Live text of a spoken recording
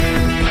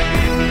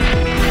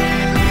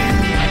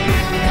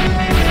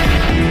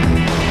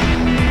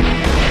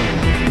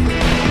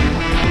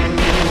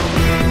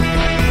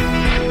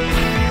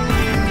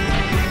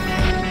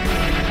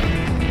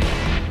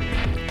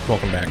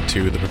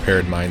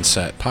Prepared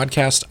Mindset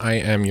podcast. I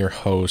am your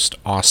host,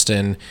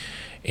 Austin,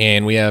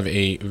 and we have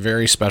a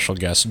very special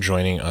guest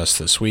joining us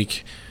this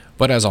week.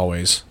 But as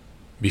always,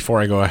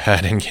 before I go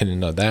ahead and get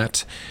into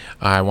that,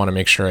 I want to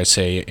make sure I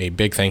say a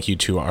big thank you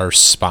to our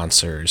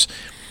sponsors.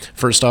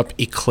 First up,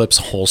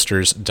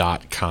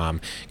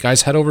 EclipseHolsters.com.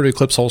 Guys, head over to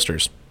Eclipse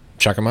Holsters.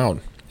 Check them out.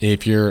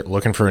 If you're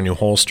looking for a new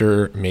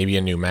holster, maybe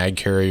a new mag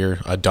carrier,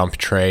 a dump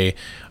tray,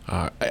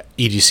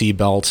 EDC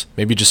belt,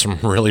 maybe just some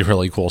really,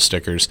 really cool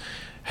stickers,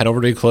 head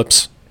over to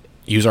Eclipse.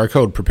 Use our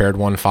code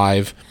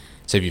PREPARED15,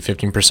 save you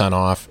 15%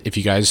 off. If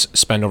you guys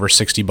spend over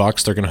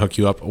 $60, they're going to hook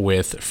you up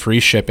with free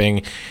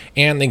shipping,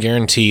 and they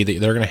guarantee that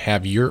they're going to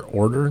have your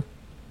order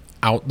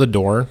out the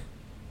door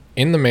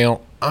in the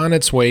mail on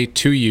its way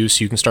to you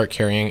so you can start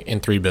carrying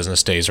in 3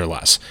 business days or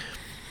less.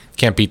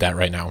 Can't beat that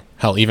right now.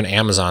 Hell, even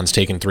Amazon's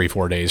taking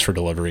 3-4 days for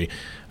delivery.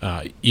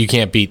 You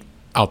can't beat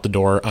out the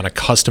door on a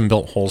custom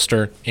built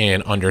holster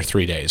in under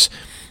 3 days.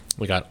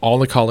 We got all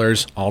the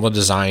colors, all the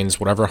designs,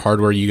 whatever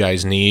hardware you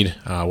guys need,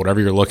 whatever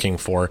you're looking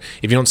for.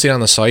 If you don't see it on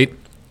the site,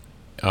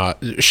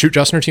 shoot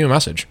Justin or team a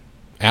message.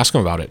 Ask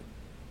them about it.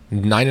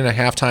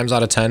 9.5 times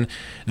out of 10,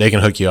 they can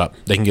hook you up.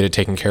 They can get it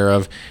taken care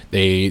of.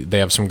 They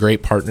have some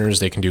great partners.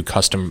 They can do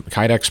custom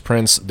Kydex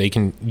prints. They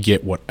can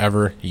get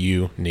whatever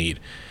you need.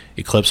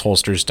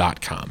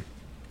 EclipseHolsters.com.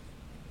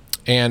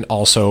 And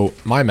also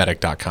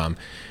MyMedic.com.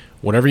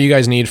 Whatever you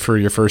guys need for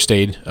your first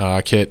aid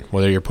kit,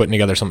 whether you're putting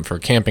together something for a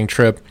camping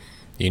trip,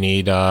 you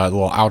need a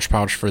little ouch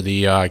pouch for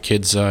the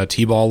kids'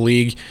 T-ball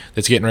league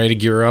that's getting ready to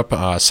gear up.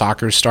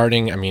 Soccer's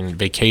starting.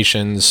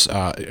 Vacations.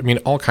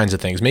 All kinds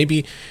of things.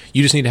 Maybe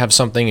you just need to have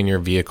something in your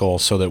vehicle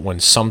so that when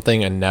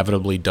something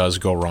inevitably does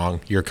go wrong,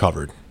 you're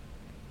covered.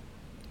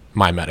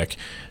 MyMedic.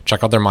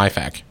 Check out their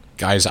MyFac.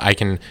 Guys, I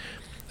can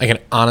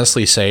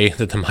honestly say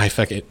that the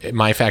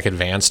MyFac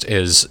Advanced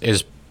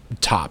is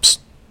tops.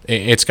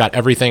 It's got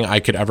everything I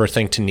could ever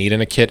think to need in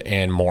a kit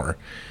and more.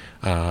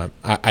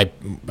 I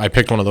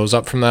picked one of those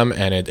up from them,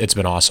 and it's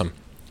been awesome.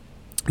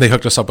 They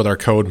hooked us up with our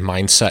code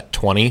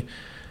Mindset20.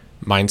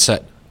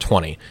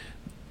 Mindset20.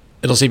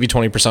 It'll save you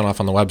 20% off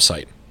on the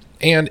website.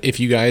 And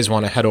if you guys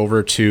want to head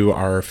over to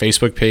our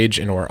Facebook page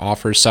into our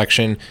offers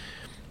section,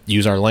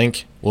 use our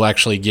link. We'll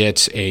actually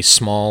get a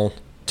small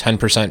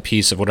 10%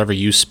 piece of whatever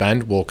you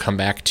spend will come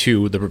back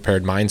to the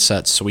Prepared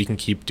Mindset, so we can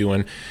keep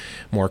doing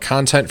more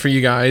content for you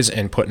guys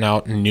and putting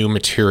out new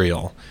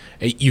material.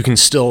 You can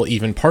still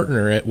even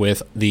partner it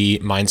with the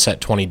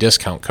Mindset 20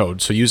 discount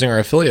code. So using our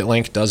affiliate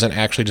link doesn't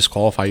actually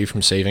disqualify you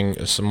from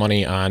saving some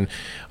money on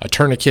a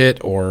tourniquet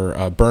or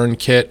a burn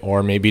kit,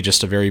 or maybe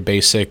just a very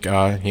basic,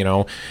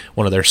 one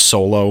of their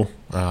solo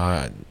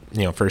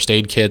first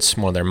aid kits,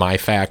 one of their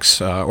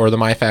MyFacs, or the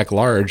MyFac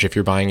Large if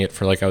you're buying it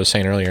for, like I was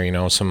saying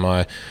earlier,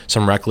 some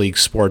rec league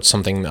sports,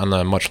 something on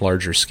the much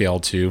larger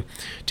scale to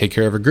take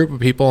care of a group of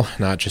people,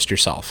 not just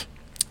yourself.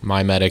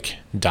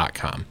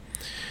 MyMedic.com.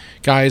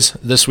 Guys,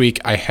 this week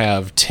I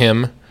have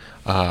Tim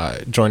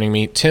joining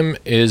me. Tim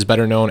is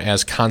better known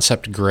as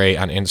Concept Gray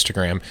on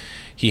Instagram.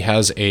 He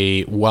has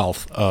a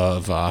wealth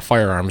of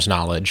firearms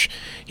knowledge.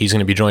 He's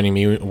going to be joining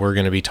me. We're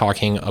going to be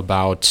talking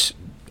about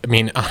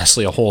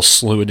honestly, a whole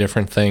slew of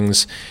different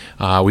things.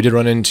 We did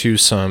run into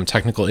some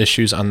technical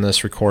issues on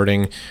this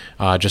recording,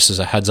 just as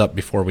a heads up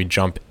before we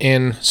jump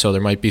in. So there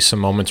might be some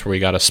moments where we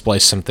got to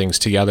splice some things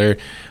together,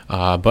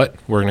 but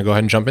we're going to go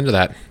ahead and jump into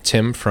that.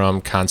 Tim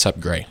from Concept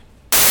Gray.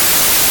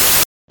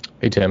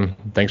 Hey, Tim.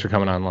 Thanks for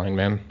coming online,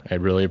 man. I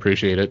really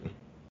appreciate it.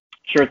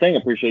 Sure thing.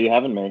 Appreciate you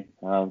having me.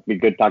 Be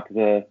good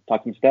to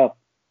talk some stuff.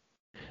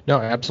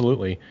 No,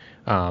 absolutely.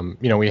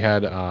 We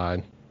had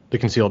the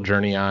Concealed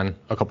Journey on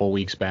a couple of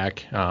weeks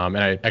back, and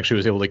I actually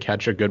was able to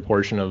catch a good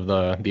portion of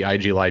the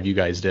IG live you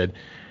guys did.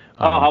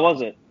 How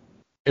was it?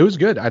 It was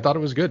good. I thought it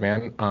was good,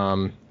 man.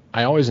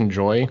 I always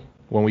enjoy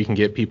when we can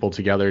get people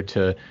together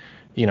to,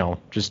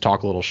 just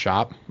talk a little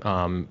shop,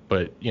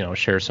 but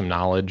share some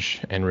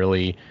knowledge and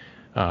really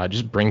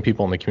just bring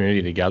people in the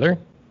community together.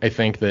 I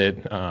think that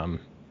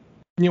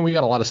we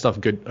got a lot of stuff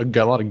got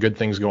a lot of good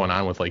things going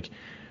on with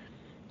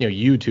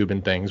YouTube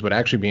and things, but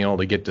actually being able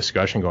to get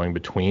discussion going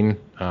between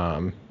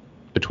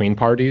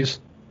parties,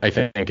 I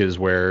think is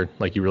where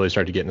you really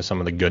start to get into some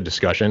of the good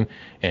discussion,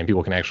 and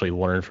people can actually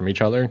learn from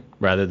each other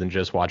rather than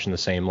just watching the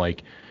same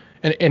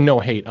and no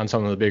hate on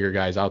some of the bigger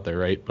guys out there,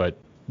 right? But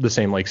the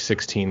same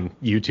 16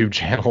 YouTube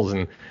channels,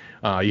 and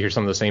you hear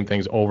some of the same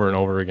things over and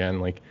over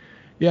again.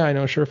 Yeah, I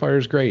know Surefire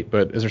is great,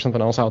 but is there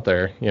something else out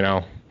there?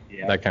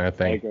 That kind of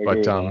thing.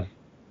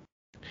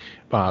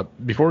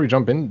 But before we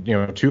jump in,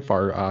 too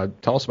far,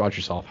 tell us about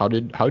yourself.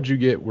 How'd you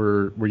get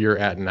where you're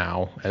at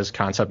now as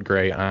Concept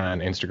Gray on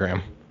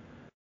Instagram?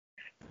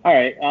 All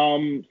right.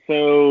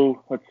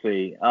 So let's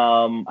see.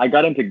 I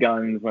got into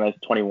guns when I was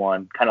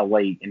 21, kind of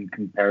late in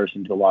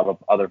comparison to a lot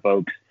of other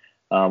folks.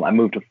 I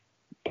moved to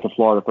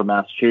Florida from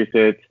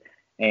Massachusetts,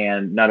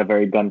 and not a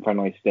very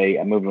gun-friendly state.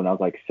 I moved when I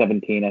was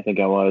 17, I think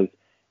I was.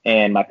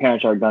 And my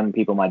parents are gun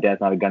people. My dad's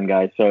not a gun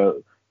guy.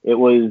 So it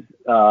was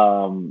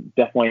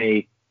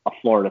definitely a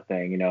Florida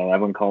thing.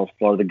 Everyone calls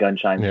Florida the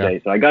gunshine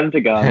state. So I got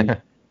into guns.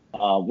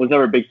 Was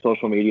never a big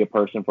social media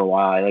person for a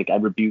while. I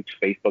rebuked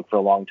Facebook for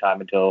a long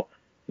time until,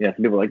 some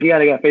people were like, yeah,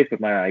 I got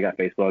Facebook. I got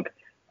Facebook.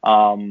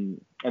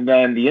 And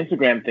then the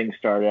Instagram thing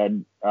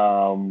started.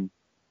 I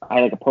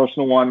had like a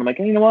personal one. I'm like,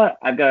 hey, you know what?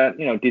 I've got,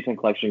 decent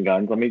collection of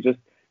guns. Let me just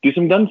do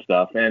some gun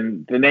stuff.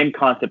 And the name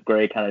Concept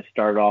Gray kind of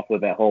started off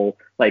with that whole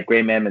like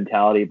gray man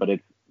mentality, but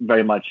it's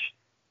very much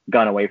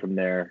gone away from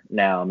there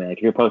now. I mean, like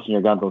if you're posting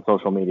your guns on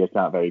social media, it's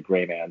not very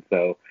gray man.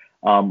 So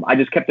I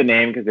just kept the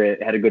name because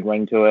it had a good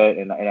ring to it,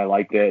 and I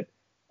liked it.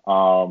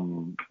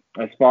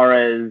 As far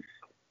as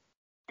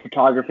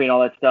photography and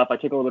all that stuff, I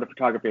took a little bit of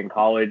photography in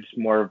college,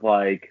 more of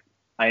like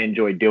I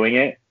enjoyed doing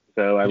it.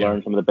 So I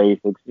learned some of the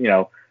basics,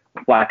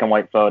 black and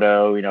white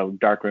photo,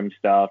 darkroom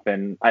stuff,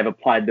 and I've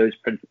applied those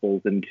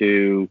principles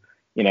into,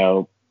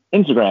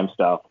 Instagram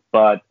stuff.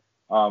 But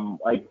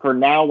like for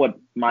now, what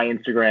my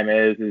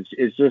Instagram is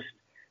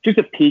just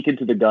a peek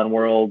into the gun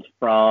world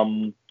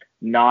from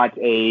not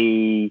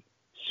a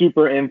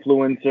super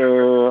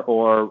influencer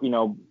or,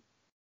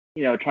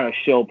 trying to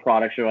shill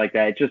products or like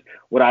that. It's just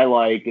what I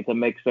like. It's a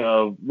mix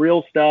of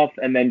real stuff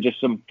and then just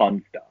some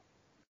fun stuff.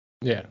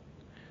 Yeah.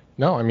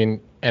 No, I mean,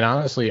 and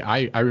honestly,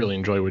 I really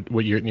enjoy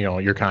what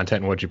your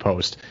content and what you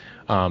post.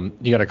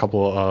 You got a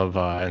couple of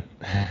Mark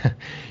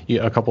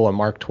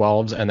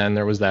 12s, and then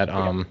there was that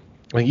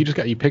like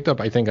you picked up,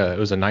 I think it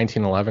was a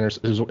 1911 or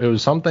it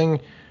was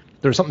something.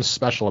 There was something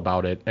special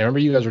about it. I remember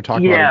you guys were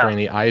talking about it during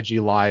the IG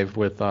live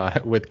with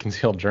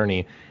Concealed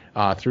Journey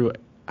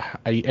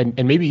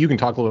and maybe you can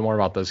talk a little bit more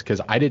about this because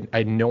I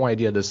had no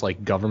idea this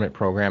like government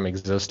program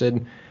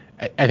existed.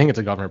 I think it's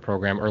a government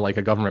program or like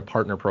a government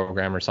partner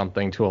program or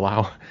something to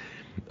allow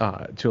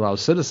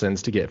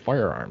citizens to get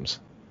firearms.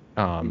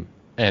 And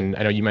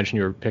I know you mentioned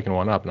you were picking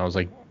one up, and I was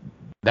like,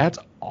 that's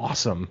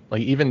awesome.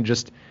 Like even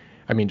just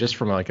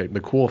from like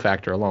the cool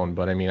factor alone.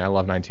 But I mean, I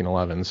love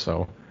 1911,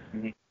 so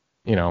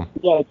Yeah,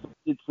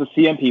 it's the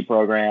CMP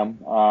program.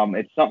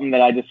 It's something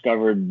that I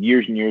discovered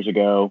years and years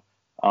ago.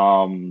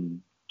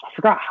 I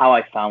forgot how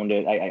I found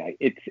it.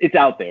 It's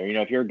out there.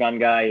 If you're a gun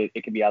guy,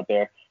 it could be out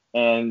there.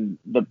 And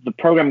the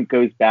program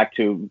goes back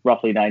to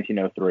roughly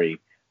 1903.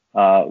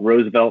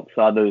 Roosevelt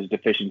saw those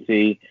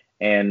deficiency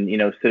and,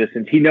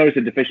 citizens. He noticed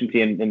a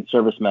deficiency in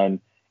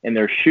servicemen in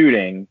their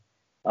shooting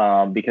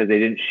because they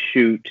didn't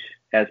shoot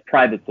as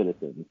private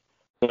citizens.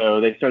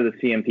 So they started the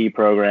CMP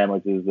program,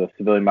 which is the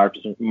Civilian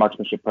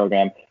Marksmanship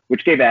Program,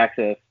 which gave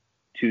access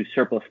to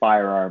surplus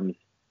firearms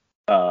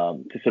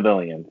to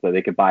civilians so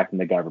they could buy from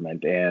the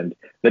government. And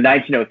the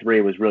 1903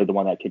 was really the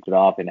one that kicked it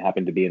off, and it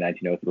happened to be in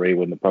 1903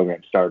 when the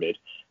program started.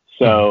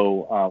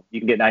 So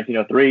you can get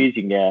 1903s, you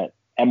can get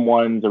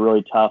M1s are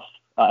really tough,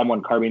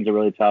 M1 carbines are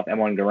really tough,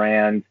 M1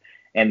 Garands,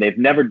 and they've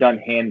never done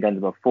handguns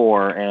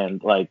before.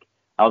 And like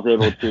I was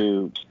able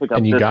to pick up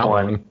and you this got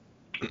one.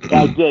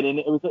 Yeah, I did, and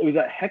it was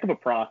a heck of a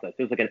process.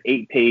 It was like an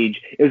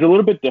 8-page. It was a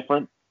little bit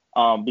different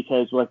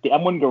because like the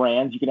M1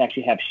 Garands, you can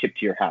actually have shipped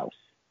to your house.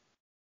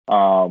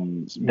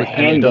 The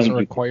handgun doesn't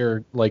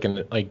require do you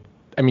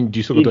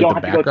still go through like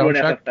the background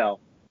check? FFL.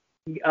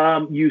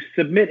 You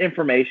submit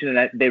information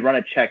and they run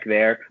a check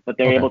there, but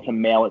they're able to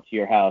mail it to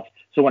your house.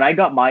 So when I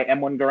got my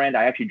M1 Garand,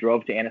 I actually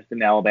drove to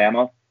Anniston,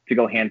 Alabama to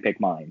go handpick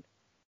mine.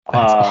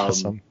 That's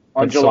awesome.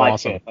 On That's July so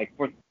awesome. 5th. Like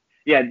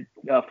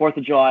 4th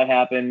of July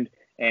happened,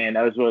 and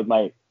I was with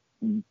my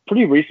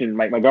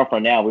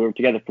girlfriend now. We were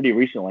together pretty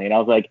recently, and I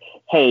was like,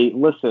 hey,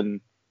 listen,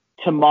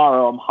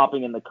 tomorrow I'm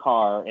hopping in the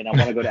car, and I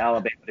want to go to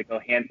Alabama to go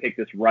handpick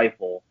this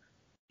rifle.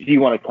 Do you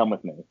want to come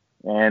with me?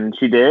 And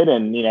she did,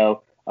 and,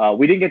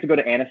 we didn't get to go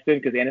to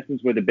Anniston because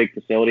Anniston's where the big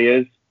facility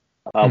is,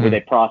 where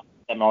they process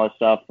and all that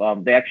stuff.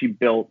 They actually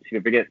built, if you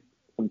ever get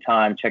some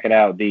time, check it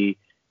out, the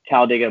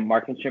Talladega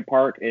Marksmanship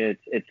Park.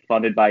 It's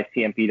funded by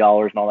CMP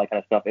dollars and all that kind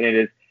of stuff, and it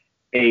is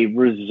a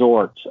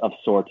resort of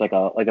sorts, like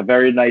a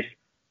very nice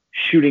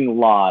shooting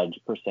lodge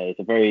per se.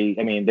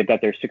 They've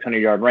got their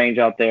 600-yard range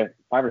out there,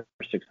 500 or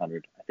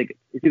 600. I think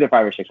it's either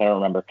 5 or 6. I don't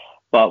remember.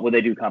 But where they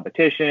do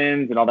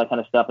competitions and all that kind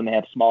of stuff, and they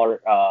have smaller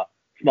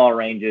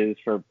ranges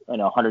for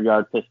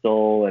 100-yard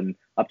pistol and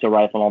up to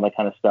rifle and all that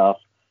kind of stuff.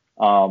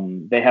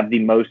 They have the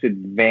most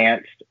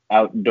advanced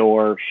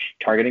outdoor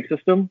targeting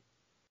system,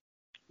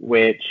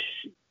 which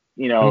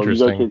you go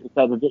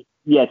to.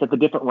 It's at the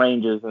different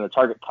ranges, and the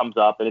target comes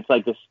up, and it's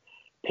like this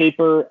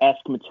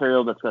paper-esque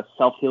material that's got a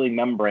self-healing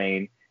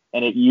membrane,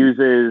 and it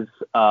uses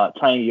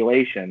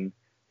triangulation.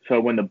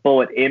 So when the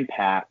bullet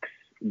impacts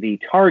the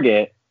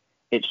target,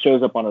 it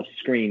shows up on a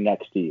screen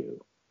next to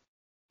you.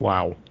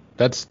 Wow.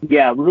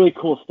 Really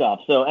cool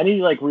stuff. So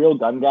any like real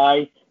gun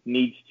guy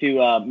needs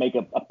to make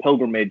a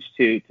pilgrimage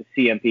to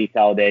CMP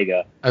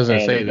Talladega. I was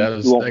gonna say I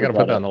gotta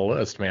put that on the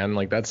list, man.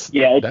 Like that's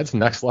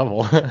next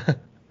level. There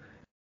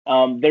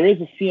is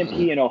a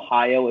CMP in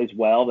Ohio as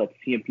well. That's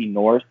CMP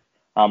North.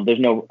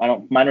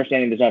 My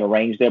understanding there's not a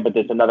range there, but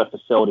there's another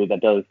facility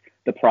that does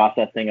the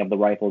processing of the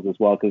rifles as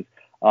well. Because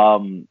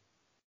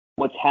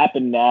what's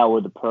happened now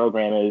with the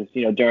program is,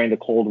 during the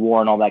Cold War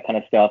and all that kind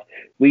of stuff,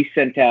 we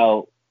sent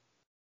out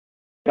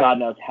God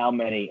knows how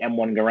many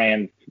M1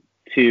 Garands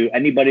to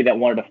anybody that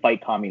wanted to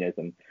fight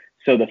communism.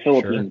 So the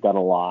Philippines got a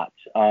lot.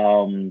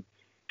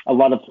 A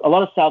lot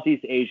of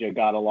Southeast Asia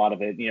got a lot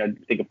of it.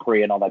 Think of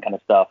Korea and all that kind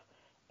of stuff.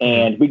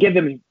 And we gave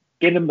them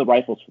the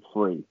rifles for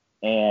free,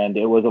 and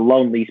it was a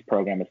loan lease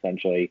program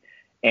essentially.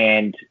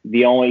 And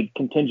the only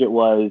contingent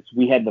was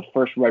we had the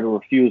first right of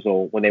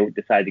refusal when they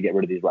decided to get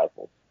rid of these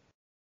rifles.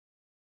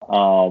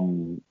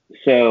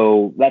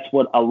 So that's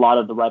what a lot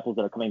of the rifles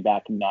that are coming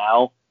back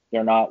now.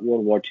 They're not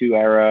World War II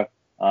era.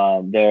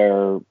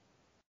 They're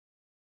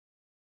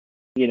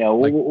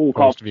like we'll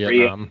call it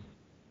Vietnam. Korea.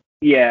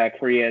 Yeah,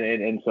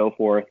 Korea and so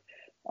forth.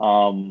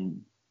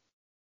 And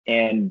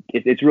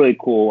it's really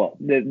cool.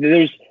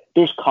 There's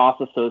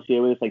costs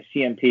associated with it, like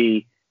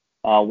CMP.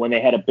 When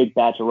they had a big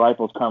batch of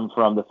rifles come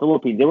from the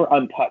Philippines, they were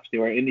untouched. They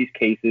were in these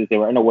cases. They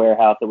were in a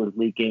warehouse that was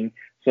leaking.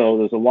 So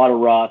there's a lot of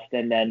rust.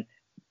 And then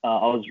I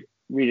was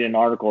reading an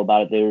article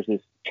about it. There was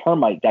this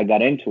termite that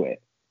got into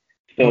it.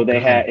 So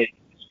it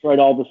destroyed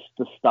all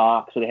the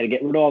stock. So they had to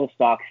get rid of all the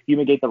stock,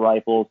 fumigate the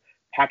rifles,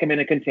 pack them in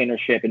a container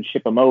ship, and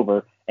ship them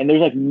over. And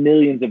there's like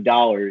millions of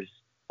dollars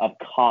of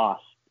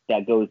cost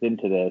that goes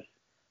into this.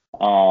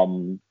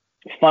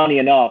 Funny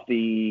enough,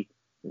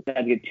 not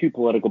to get too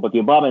political, but the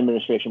Obama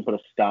administration put a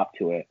stop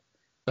to it.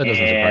 That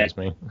doesn't surprise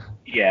me.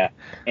 Yeah,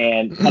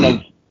 and kind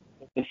of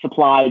the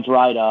supply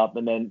dried up,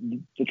 and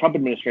then the Trump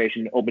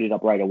administration opened it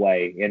up right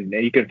away, and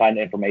you can find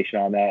information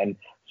on that. And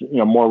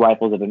more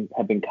rifles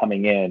have been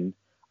coming in.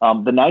 The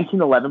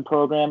 1911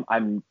 program,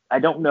 I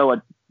don't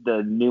know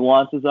the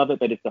nuances of it,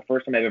 but it's the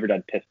first time I've ever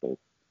done pistols.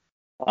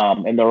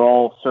 And they're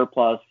all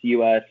surplus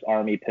U.S.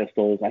 Army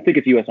pistols. I think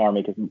it's U.S.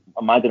 Army because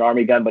mine's an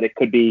Army gun, but it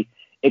could be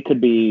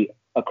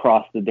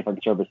across the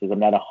different services. I'm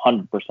not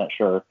 100%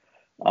 sure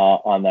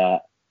on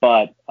that.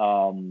 But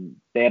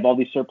they have all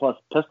these surplus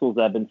pistols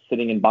that have been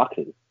sitting in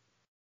boxes.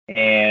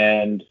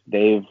 And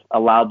they've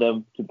allowed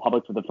them to the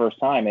public for the first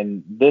time.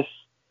 And this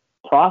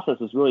process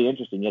was really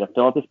interesting. You had to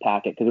fill out this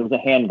packet because it was a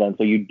handgun,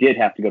 so you did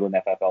have to go to an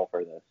FFL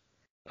for this.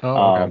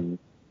 Oh, okay.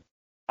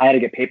 I had to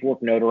get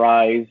paperwork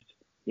notarized,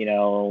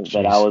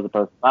 that I was the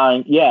person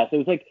buying. Yeah, so it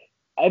was like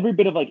every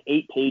bit of like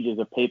 8 pages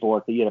of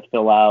paperwork that you had to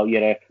fill out.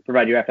 You had to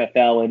provide your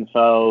FFL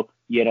info.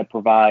 You had to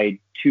provide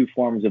 2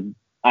 forms of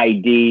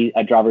ID,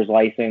 a driver's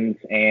license,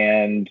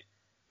 and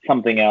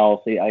something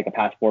else, like a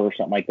passport or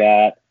something like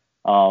that.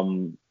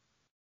 And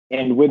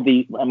I'm going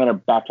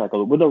to backtrack a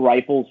little. With the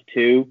rifles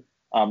too,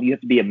 you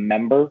have to be a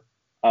member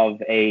of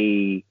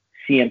a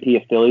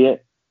CMP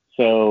affiliate.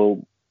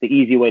 So the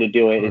easy way to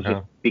do it is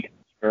just be a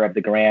member of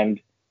the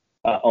Grand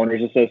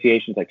Owners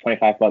Association. It's like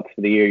 $25 for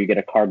the year. You get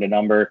a card and a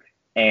number,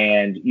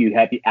 and you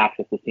have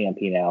access to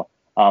CMP now.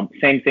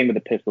 Same thing with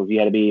the pistols. You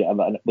had to be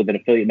with an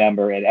affiliate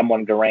member at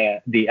M1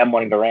 Garand, the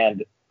M1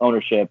 Garand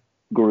ownership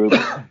group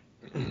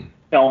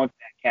fell into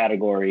that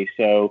category.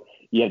 So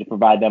you had to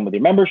provide them with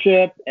your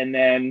membership, and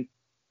then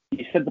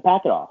you sent the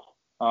packet off.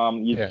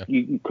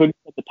 You couldn't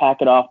set the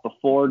packet off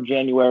before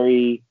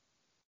January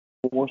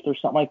 4th or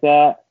something like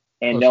that,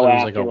 and so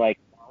after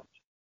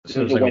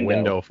so there's like a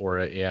window for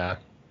it, yeah.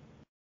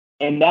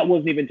 And that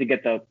wasn't even to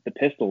get the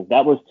pistols.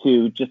 That was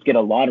to just get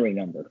a lottery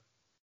number.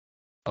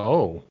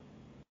 Oh.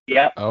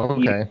 Yeah. Oh,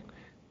 okay.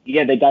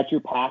 They got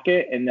your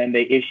packet, and then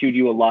they issued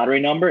you a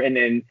lottery number, and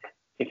then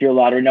if your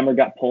lottery number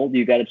got pulled,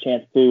 you got a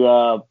chance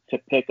to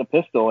pick a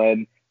pistol.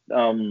 And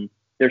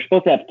they're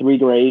supposed to have 3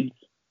 grades.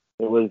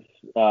 It was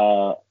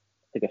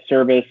like a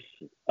service,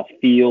 a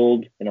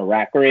field, and a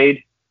rack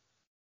grade.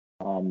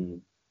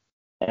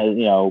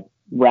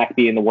 Rack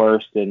being the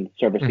worst and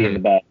service being the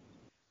best.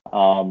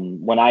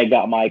 When I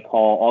got my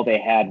call, all they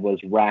had was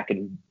rack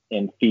and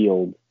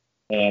field,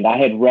 and I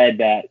had read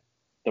that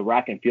the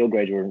rack and field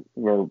grades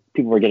were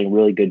people were getting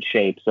really good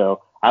shape.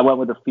 So I went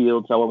with the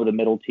field. So I went with the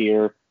middle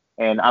tier,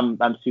 and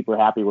I'm super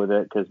happy with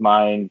it because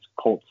mine's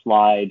Colt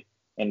slide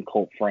and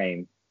Colt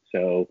frame.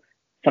 So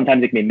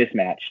sometimes it can be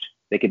mismatched.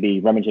 They could be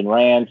Remington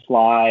Rand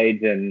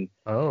slides and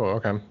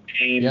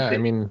chains. Yeah, I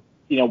mean,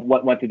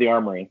 what went through the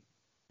armory.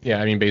 Yeah,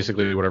 I mean,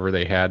 basically whatever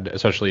they had,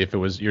 especially if it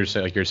was you're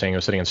saying it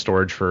was sitting in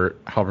storage for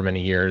however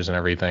many years and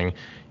everything,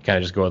 you kind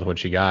of just go with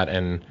what you got.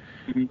 And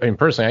I mean,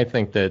 personally, I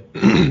think that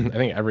I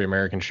think every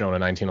American should own a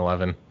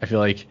 1911. I feel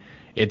like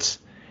it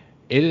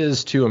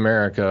is to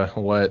America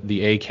what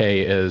the AK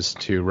is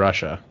to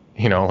Russia.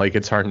 Like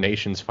it's our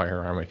nation's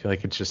firearm. I feel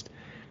like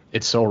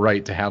it's so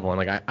right to have one.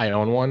 Like I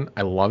own one.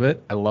 I love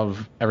it. I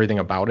love everything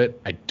about it.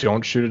 I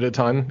don't shoot it a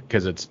ton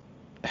because it's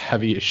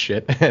heavy as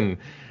shit, and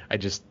I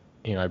just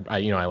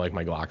I like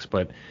my Glocks,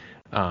 but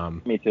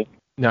me too.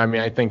 No, I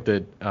mean I think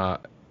that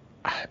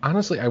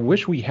honestly I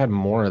wish we had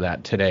more of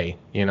that today.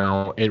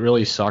 It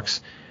really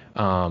sucks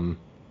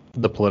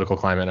the political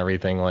climate and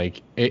everything.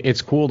 Like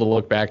it's cool to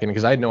look back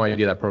because I had no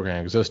idea that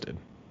program existed.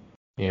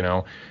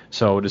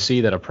 So to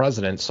see that a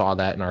president saw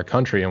that in our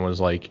country and was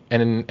like,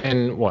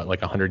 and what,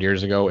 like 100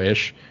 years ago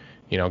ish,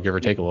 give or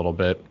take a little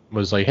bit,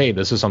 was like, hey,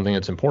 this is something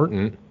that's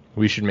important.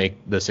 We should make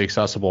this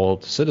accessible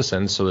to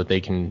citizens so that they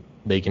can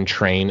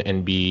train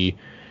and be,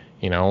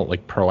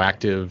 like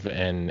proactive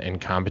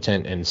and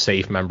competent and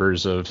safe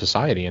members of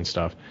society and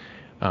stuff.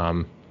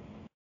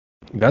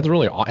 That's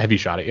really have you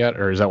shot it yet,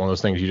 or is that one of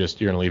those things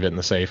you're gonna leave it in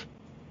the safe?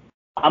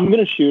 I'm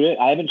gonna shoot it.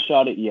 I haven't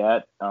shot it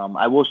yet.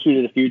 I will shoot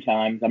it a few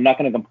times. I'm not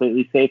gonna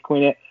completely safe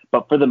clean it,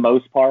 but for the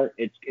most part,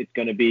 it's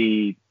gonna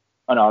be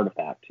an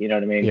artifact. You know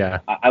what I mean?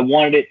 Yeah. I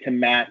wanted it to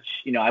match.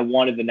 I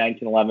wanted the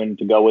 1911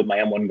 to go with my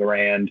M1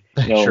 Garand.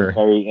 Sure.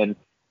 And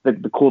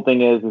the cool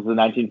thing is the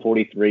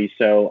 1943.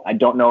 So I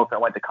don't know if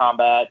it went to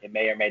combat. It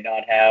may or may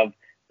not have.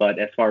 But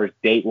as far as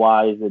date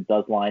wise, it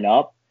does line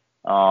up.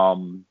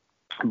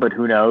 But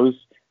who knows?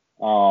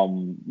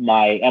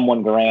 My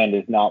M1 Garand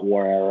is not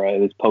war era; it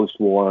was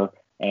post-war,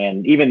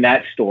 and even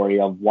that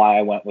story of why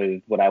I went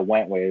with what I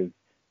went with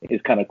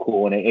is kind of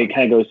cool, and it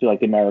kind of goes to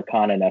like the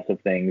Americana-ness of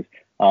things.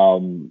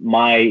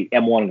 My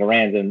M1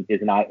 Garand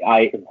is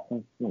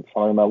I'm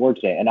sorry my word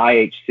today, an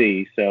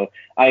IHC. So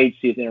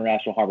IHC is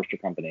International Harvester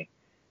Company.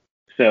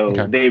 So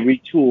Okay. they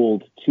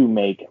retooled to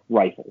make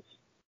rifles.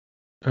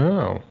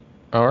 Oh,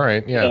 all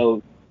right, yeah.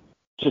 So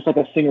just like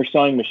a Singer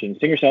sewing machine.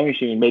 Singer sewing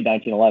machine made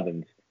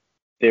 1911s.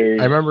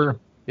 I remember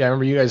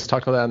you guys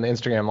talked about that on the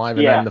Instagram Live,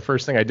 and then the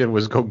first thing I did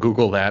was go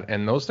Google that,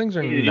 and those things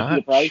are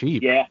not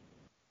cheap. Yeah.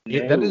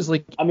 That is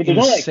like there's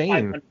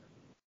insane. Only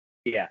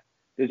like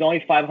there's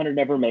only 500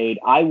 ever made.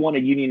 I won a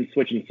Union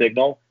Switch and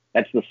Signal.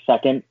 That's the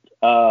second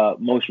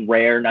most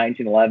rare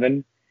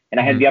 1911, and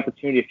I had the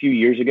opportunity a few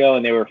years ago,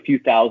 and they were a few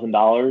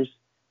 $1,000s.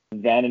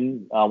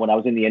 Then when I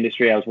was in the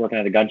industry, I was working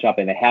at a gun shop,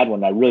 and they had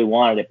one. And I really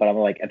wanted it, but I'm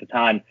like at the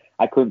time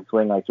I couldn't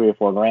swing like $3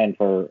 or $4 grand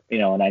for a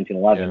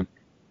 1911.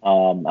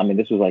 Yeah.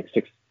 This was like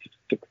six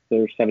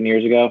or 7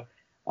 years ago,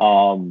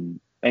 and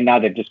now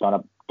they've just gone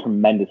up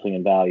tremendously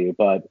in value.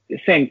 But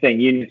same thing,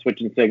 Union Switch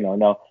and Signal.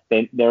 No,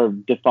 they're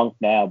defunct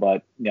now,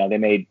 but they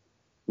made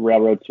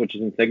railroad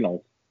switches and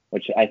signals,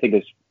 which I think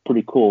is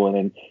pretty cool. And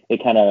then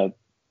it kind of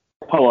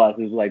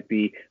coalesces like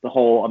the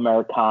whole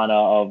Americana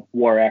of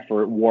war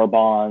effort, war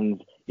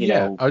bonds.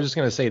 I was just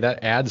gonna say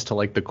that adds to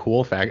like the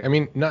cool fact. I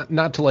mean,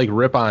 not to like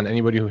rip on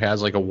anybody who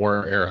has like a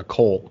war era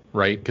Colt,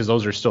 right? Because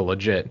those are still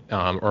legit,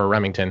 or a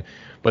Remington.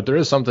 But there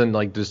is something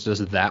like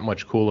just that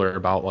much cooler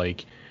about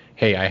like,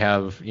 hey, I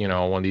have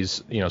one of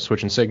these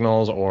switch and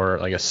signals, or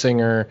like a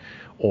Singer,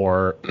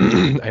 or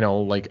I know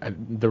like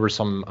there were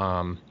some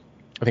I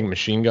think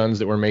machine guns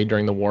that were made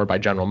during the war by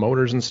General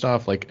Motors and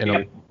stuff, like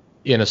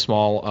in a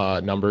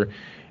small number,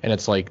 and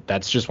it's like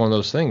that's just one of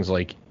those things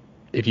like.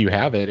 If you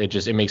have it,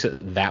 it makes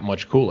it that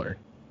much cooler.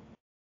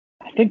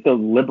 I think the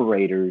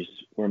Liberators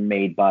were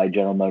made by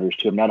General Motors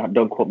too.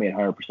 Don't quote me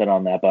 100%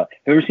 on that, but have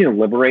you ever seen a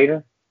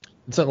Liberator?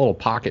 It's that little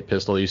pocket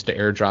pistol they used to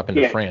airdrop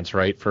into France,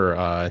 right? For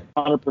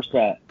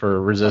 100%.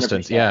 For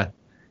resistance. 100%.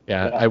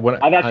 Yeah. I've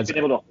actually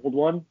been able to hold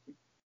one.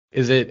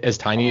 Is it as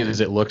tiny as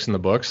it looks in the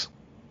books?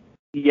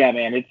 Yeah,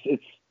 man.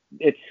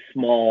 It's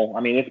small.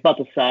 It's about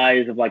the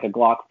size of like a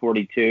Glock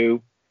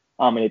 42.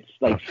 It's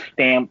like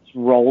stamped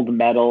rolled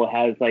metal. It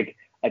has like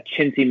a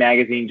chintzy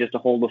magazine just to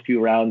hold a few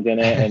rounds in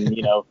it, and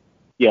you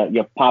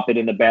pop it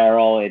in the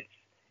barrel.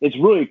 It's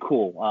really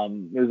cool.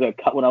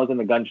 When I was in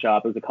the gun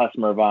shop, it was a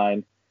customer of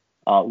mine,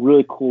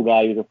 really cool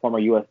guy. He was a former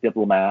U.S.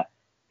 diplomat,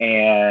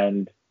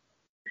 and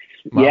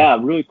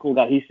really cool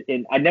guy.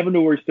 I never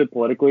knew where he stood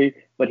politically,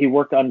 but he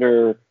worked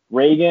under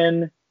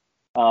Reagan.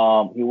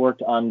 He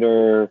worked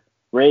under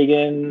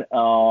Reagan,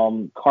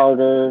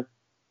 Carter,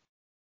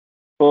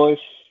 Bush,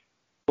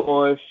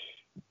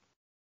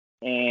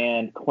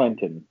 and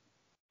Clinton.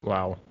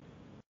 Wow.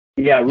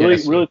 Yeah,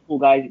 really cool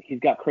guy.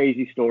 He's got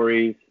crazy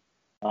stories.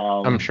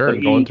 I'm sure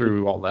going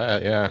through all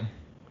that, yeah.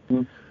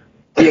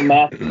 He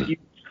amassed a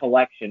huge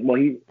collection.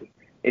 Well,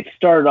 it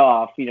started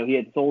off, he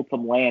had sold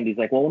some land. He's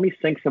like, well, let me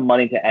sink some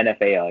money to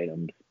NFA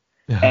items.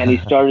 And he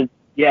started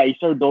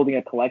building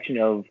a collection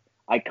of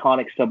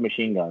iconic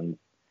submachine guns.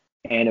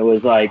 And it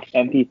was like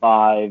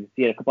MP5s.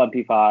 He had a couple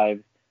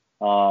MP5s.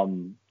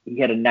 He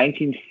had a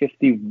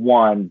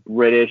 1951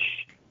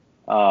 British,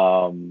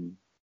 obviously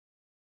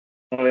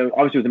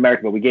it was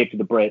American, but we gave to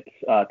the Brits,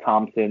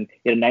 Thompson.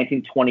 He had a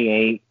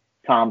 1928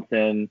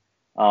 Thompson,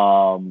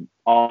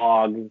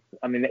 AUGs.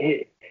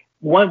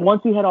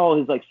 Once he had all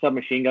his like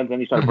submachine guns, then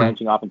he started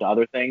branching off into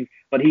other things.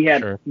 But he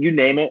had, you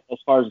name it, as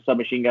far as a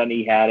submachine gun,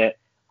 he had it.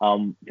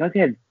 The only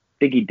thing I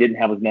think he didn't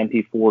have was an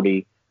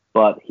MP40,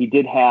 but he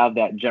did have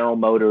that General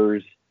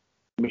Motors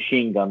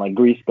machine gun, like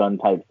grease gun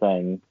type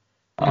thing.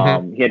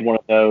 He had one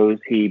of those.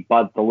 He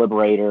bought the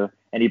Liberator,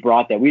 and he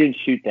brought that. We didn't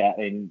shoot that,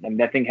 and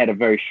that thing had a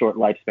very short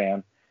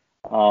lifespan.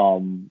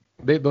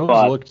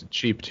 Those looked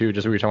cheap too.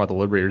 Just we were talking about the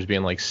Liberators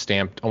being like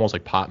stamped, almost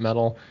like pot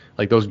metal.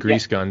 Like those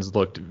grease guns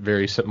looked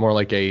very more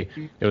like it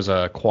was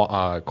a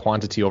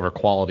quantity over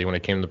quality when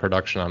it came to the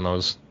production on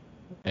those.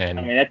 And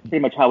that's pretty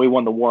much how we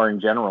won the war in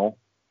general.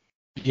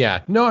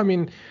 Yeah, no,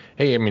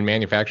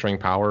 manufacturing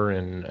power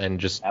and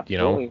just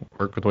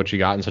work with what you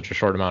got in such a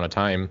short amount of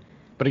time.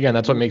 But again,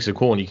 that's what makes it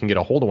cool when you can get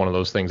a hold of one of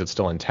those things that's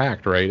still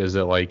intact, right? Is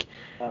that like,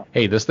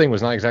 hey, this thing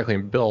was not exactly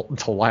built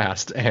to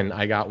last, and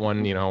I got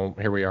one,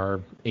 here we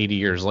are 80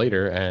 years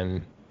later,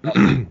 and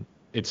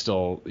it's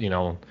still,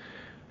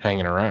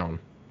 hanging around.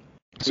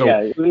 So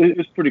yeah, it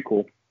was pretty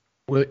cool.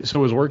 So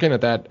was working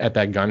at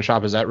that gun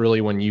shop, is that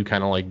really when you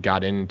kind of like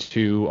got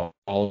into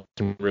all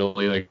and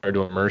really like started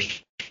to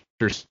immerse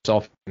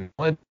yourself in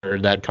it, or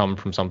did that come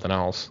from something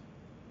else?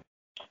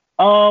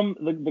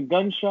 The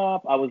gun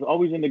shop, I was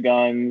always into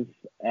guns,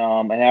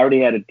 and I already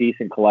had a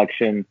decent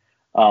collection.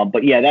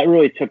 But yeah, that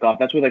really took off.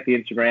 That's where like the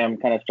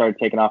Instagram kind of started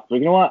taking off. So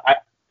you know what?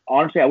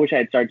 I wish I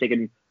had started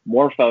taking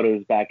more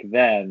photos back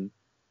then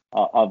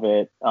of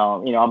it.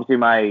 Obviously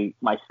my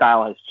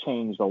style has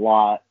changed a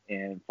lot,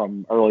 and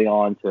from early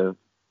on to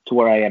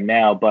where I am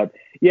now. But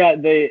yeah,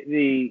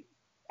 the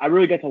I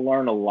really got to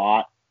learn a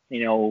lot.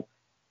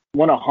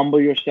 Want to humble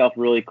yourself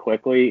really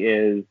quickly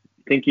is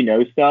think you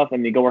know stuff,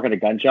 and you go work at a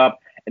gun shop,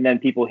 and then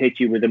people hit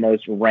you with the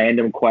most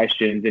random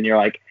questions, and you're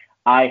like,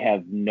 I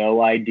have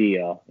no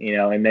idea,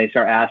 and they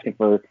start asking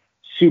for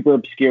super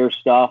obscure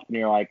stuff, and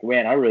you're like,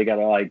 man, I really got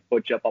to like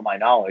butch up on my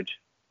knowledge.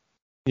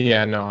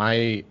 Yeah, no,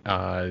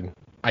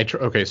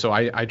 okay, so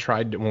I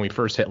tried when we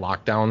first hit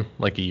lockdown,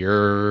 like a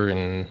year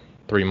and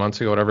 3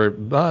 months ago, whatever,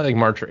 like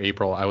March or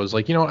April. I was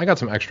like, I got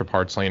some extra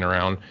parts laying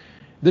around.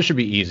 This should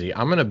be easy.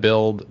 I'm gonna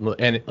build,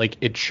 and like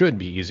it should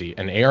be easy.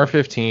 An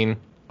AR-15,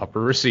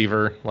 upper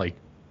receiver, like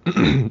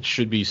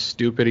should be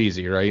stupid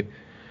easy, right?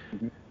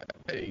 Mm-hmm.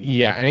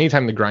 Yeah,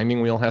 anytime the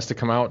grinding wheel has to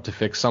come out to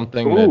fix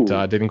something Ooh.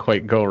 that didn't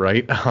quite go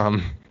right,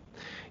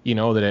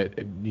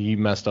 that you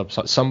messed up.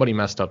 Somebody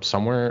messed up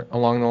somewhere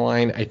along the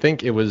line. I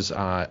think it was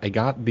I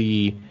got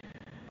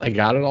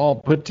it all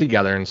put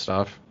together and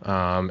stuff,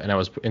 and I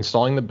was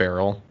installing the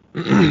barrel,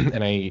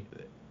 and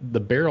the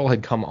barrel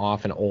had come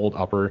off an old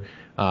upper.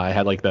 I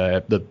had like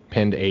the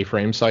pinned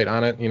A-frame sight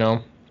on it,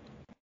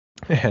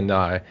 and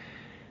I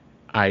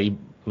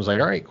was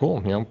like, all right,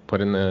 cool, put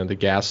in the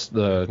gas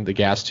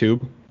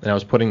tube, and I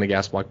was putting the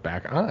gas block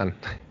back on,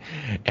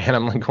 and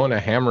I'm like going to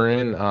hammer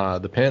in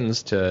the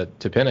pins to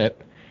pin it,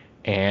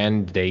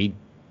 and they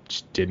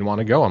just didn't want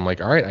to go. I'm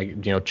like, all right,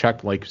 I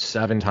checked like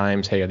 7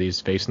 times. Hey, are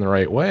these facing the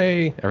right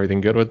way?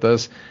 Everything good with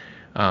this?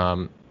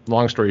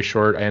 Long story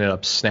short, I ended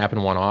up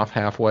snapping one off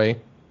halfway,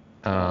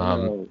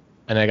 and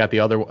I got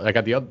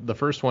the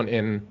first one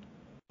in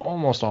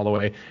almost all the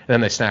way, and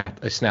then I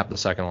snapped the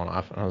second one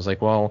off, and I was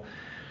like, well,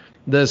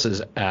 this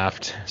is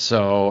effed.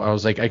 So I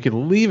was like, I could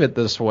leave it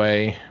this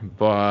way,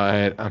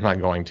 but I'm not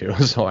going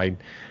to. So I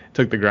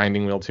took the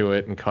grinding wheel to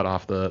it and cut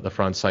off the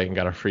front sight and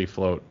got a free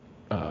float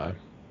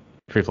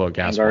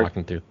gas block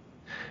through.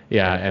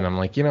 Yeah, and I'm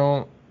like,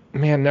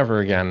 man,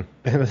 never again.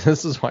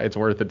 This is why it's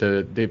worth it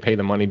to pay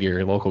the money to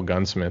your local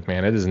gunsmith,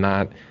 man. It is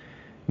not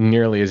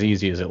nearly as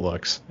easy as it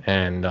looks.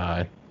 And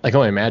I can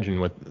only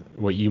imagine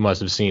what you must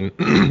have seen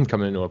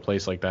coming into a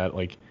place like that,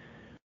 like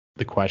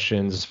the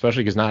questions,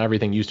 especially because not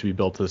everything used to be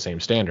built to the same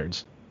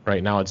standards.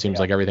 Right now, it seems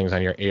like everything's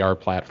on your AR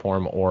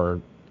platform or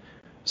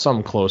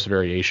some close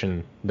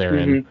variation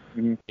therein.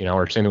 Mm-hmm.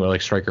 Or same with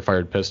like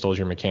striker-fired pistols.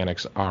 Your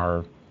mechanics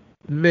are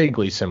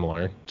vaguely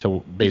similar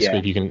to basically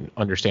if you can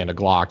understand a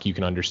Glock, you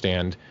can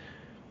understand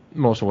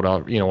most of what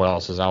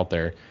else is out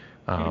there.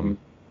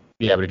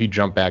 Yeah, but if you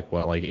jump back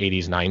like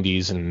 80s,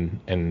 90s,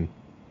 and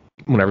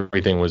when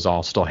everything was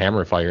all still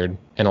hammer fired,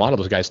 and a lot of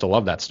those guys still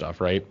love that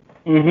stuff, right?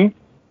 Mm-hmm.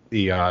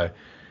 The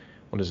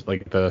what is it,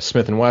 like the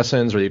Smith and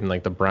Wessons or even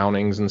like the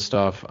Brownings and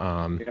stuff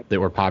that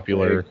were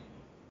popular.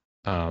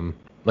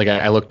 Like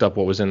I looked up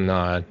what was in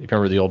if you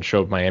remember the old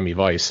show Miami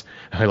Vice.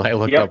 I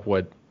looked up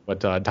what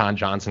Don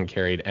Johnson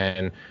carried,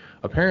 and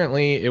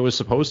apparently it was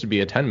supposed to be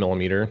a 10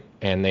 millimeter,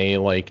 and they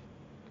like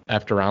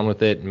effed around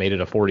with it and made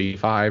it a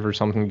 45 or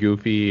something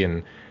goofy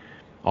and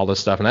all this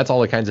stuff. And that's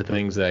all the kinds of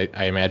things that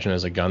I imagine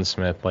as a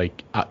gunsmith,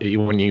 like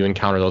when you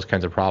encounter those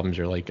kinds of problems,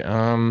 you're like,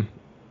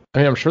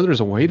 I'm sure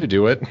there's a way to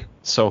do it,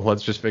 so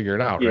let's just figure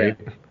it out, right?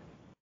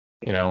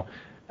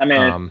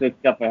 It's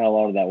definitely how a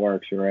lot of that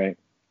works. You're right.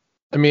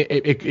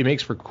 It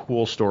makes for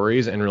cool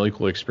stories and really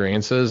cool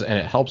experiences, and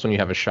it helps when you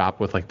have a shop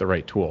with like the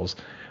right tools.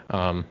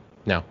 Now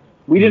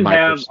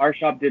our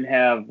shop didn't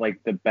have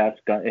like the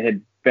best gun. It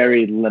had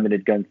very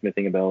limited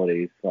gunsmithing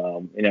abilities.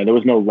 There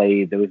was no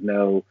lathe, there was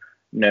no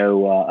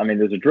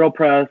there's a drill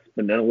press,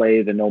 but no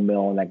lathe and no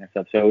mill and that kind of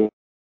stuff. So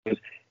it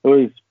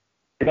was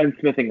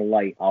gunsmithing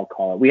light, I'll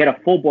call it. We had a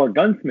full board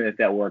gunsmith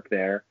that worked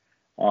there,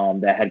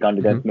 that had gone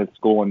to gunsmith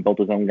school and built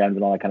his own guns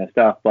and all that kind of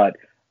stuff. But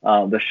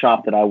the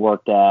shop that I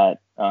worked at,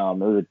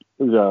 it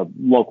was a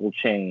local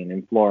chain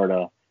in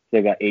Florida.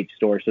 They've got 8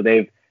 stores, so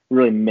they've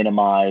really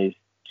minimized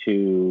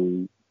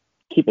to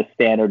keep a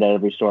standard at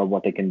every store of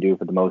what they can do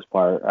for the most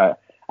part.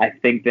 I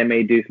think they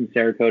may do some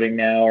Cerakoting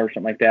now or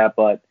something like that,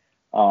 but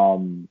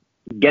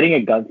getting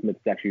a gunsmith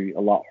is actually a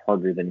lot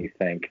harder than you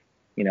think.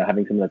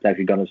 Having someone that's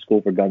actually gone to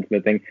school for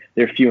gunsmithing,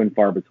 they're few and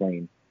far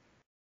between.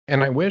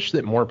 And I wish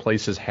that more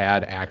places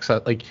had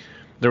access. Like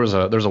there's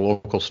a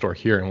local store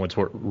here in what's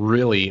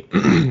really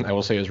I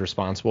will say is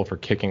responsible for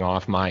kicking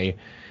off my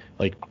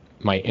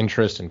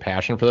interest and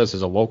passion for this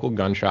is a local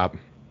gun shop,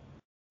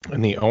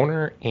 and the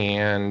owner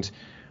and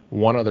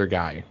one other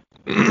guy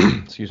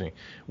excuse me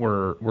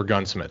were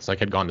gunsmiths, like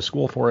had gone to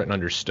school for it and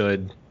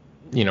understood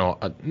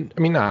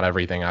not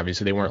everything,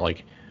 obviously they weren't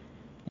like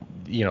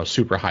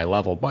super high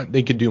level, but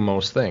they could do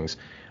most things.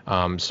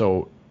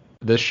 So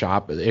this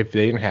shop, if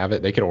they didn't have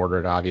it, they could order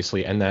it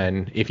obviously, and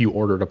then if you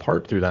ordered a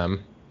part through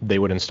them, they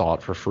would install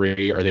it for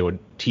free, or they would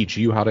teach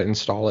you how to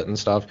install it and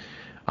stuff,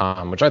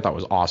 which I thought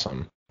was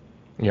awesome.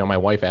 My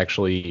wife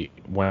actually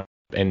went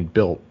and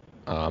built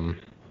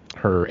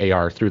her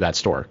AR through that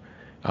store,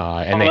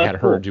 and they had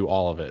her do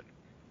all of it.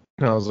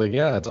 And I was like,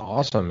 yeah, that's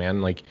awesome,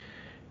 man. Like,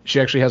 she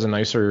actually has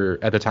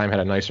at the time had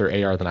a nicer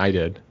AR than I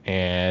did,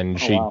 and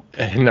she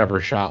had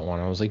never shot one.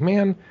 I was like,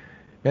 man,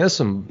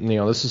 this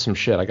is some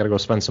shit. I got to go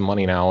spend some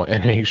money now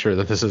and make sure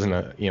that this isn't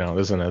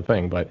a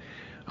thing. But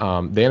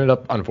they ended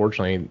up,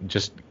 unfortunately,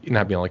 just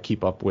not being able to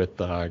keep up with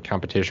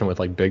competition with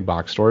like big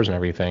box stores and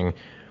everything.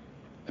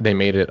 They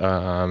made it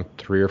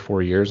 3 or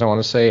 4 years, I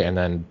want to say, and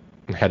then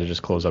had to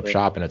just close up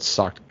shop, and it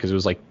sucked because it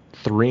was like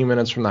 3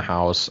 minutes from the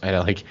house. I had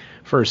like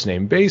first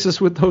name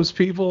basis with those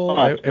people.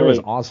 It was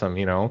awesome.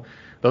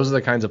 Those are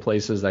the kinds of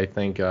places I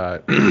think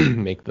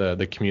make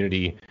the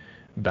community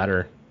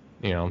better.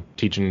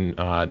 Teaching,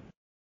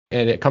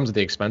 and it comes at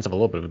the expense of a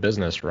little bit of a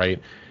business, right?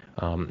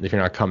 If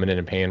you're not coming in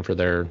and paying for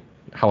their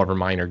however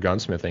minor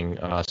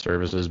gunsmithing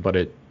services, but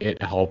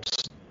it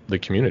helps the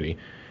community.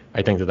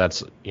 I think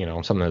that's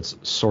something that's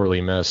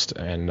sorely missed.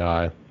 And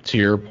to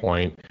your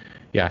point,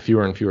 yeah,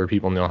 fewer and fewer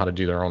people know how to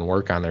do their own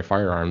work on their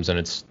firearms, and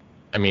at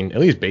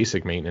least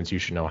basic maintenance you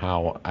should know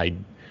how. I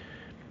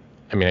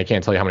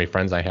can't tell you how many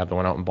friends I have that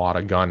went out and bought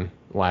a gun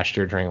last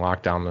year during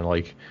lockdown. They're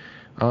like,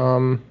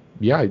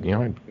 yeah,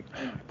 I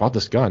bought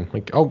this gun.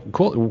 Like, oh,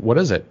 cool. What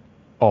is it?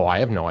 Oh, I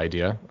have no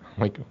idea.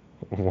 I'm like,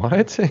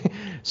 what?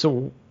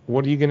 So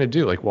what are you gonna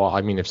do? Like, well,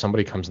 if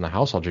somebody comes in the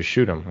house, I'll just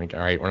shoot them. Like, all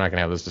right, we're not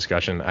gonna have this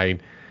discussion.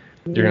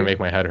 You're gonna make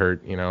my head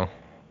hurt,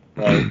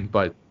 Right.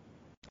 But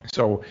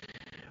so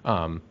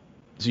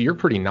you're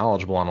pretty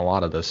knowledgeable on a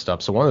lot of this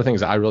stuff. So one of the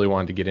things that I really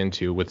wanted to get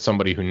into with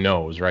somebody who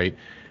knows, right?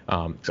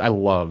 'Cause I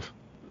love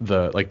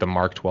the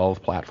Mark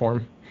 12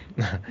 platform.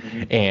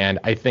 Mm-hmm. And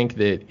I think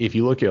that if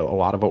you look at a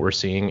lot of what we're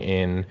seeing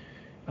in,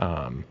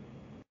 I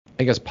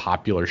guess,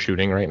 popular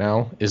shooting right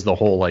now is the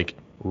whole like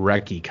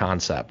recce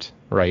concept,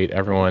 right?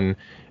 Everyone,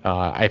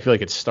 I feel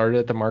like it started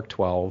at the Mark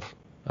 12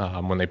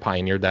 when they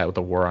pioneered that with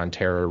the War on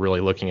Terror,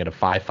 really looking at a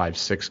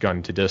 5.56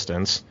 gun to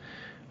distance.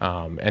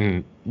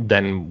 And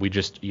then we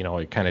just,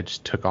 it kind of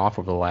just took off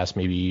over the last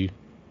maybe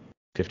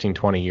 15,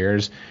 20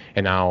 years.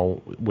 And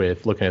now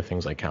with looking at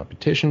things like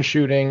competition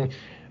shooting,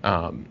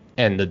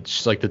 and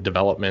just like the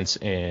developments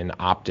in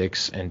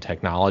optics and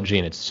technology,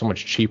 and it's so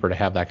much cheaper to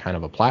have that kind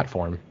of a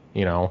platform,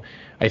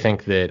 I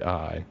think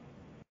that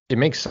it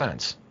makes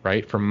sense,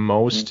 right? For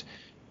most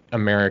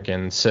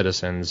American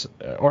citizens,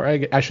 or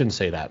I shouldn't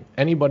say that,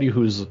 anybody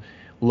who's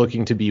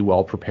looking to be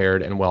well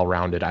prepared and well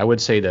rounded, I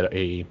would say that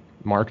a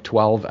Mark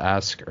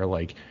 12-esque or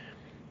like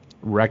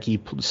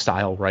recce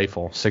style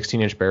rifle,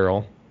 16-inch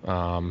barrel,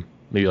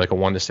 maybe like a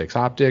 1-to-6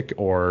 optic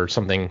or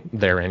something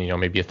therein,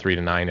 maybe a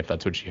 3-to-9 if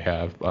that's what you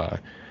have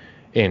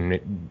in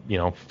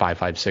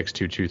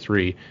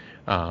 5.56,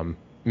 2.23,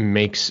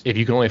 makes, if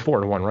you can only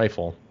afford one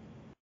rifle,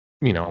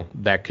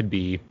 that could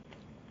be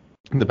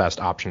the best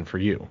option for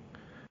you.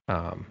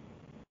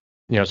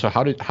 So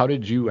how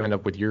did you end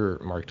up with your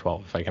Mark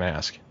 12, if I can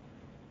ask?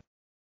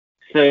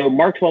 So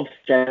Mark 12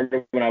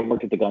 started when I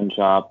worked at the gun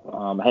shop.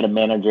 I had a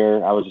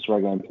manager. I was just a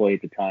regular employee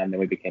at the time. Then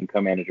we became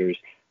co-managers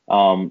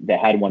that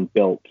had one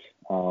built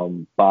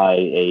by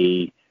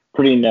a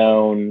pretty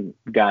known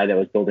guy that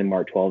was building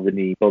Mark 12, and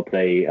he built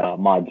a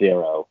Mod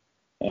Zero.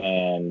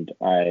 And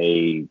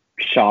I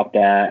shopped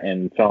that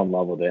and fell in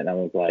love with it. And I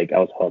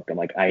was hooked. I'm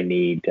like, I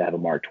need to have a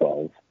Mark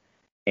 12.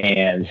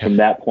 And from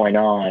that point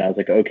on, I was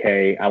like,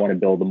 okay, I want to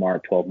build the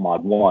Mark 12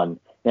 Mod 1.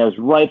 And it was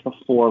right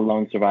before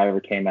Lone Survivor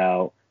came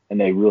out, and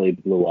they really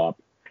blew up.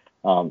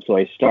 So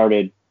I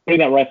started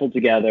putting that rifle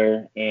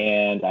together,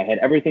 and I had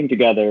everything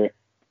together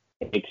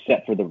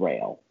except for the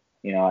rail.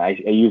 I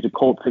used a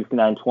Colt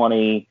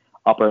 6920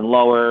 upper and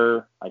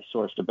lower. I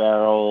sourced a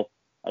barrel.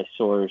 I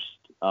sourced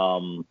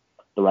the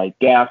right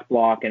gas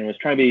block, and was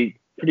trying to be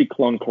pretty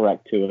clone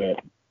correct to it.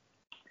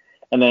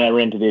 And then I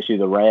ran into the issue of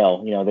the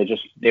rail.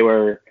 They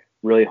were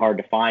really hard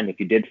to find. If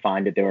you did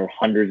find it, there were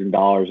hundreds of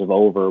dollars of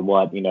over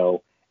what,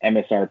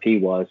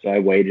 MSRP was. So I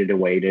waited,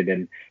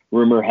 and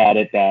rumor had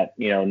it that,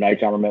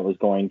 Knights Armament was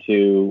going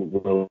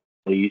to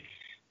release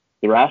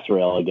the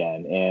Rail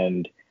again.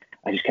 And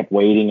I just kept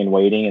waiting.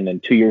 And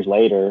then 2 years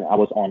later, I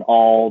was on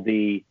all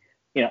the,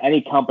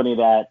 any company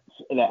that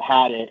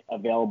had it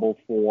available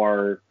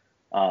for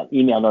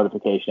email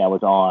notification I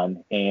was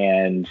on.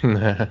 And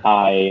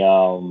I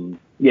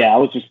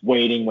was just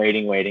waiting.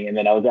 And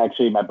then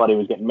my buddy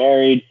was getting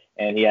married,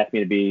 and he asked me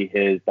to be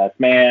his best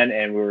man.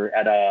 And we were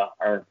at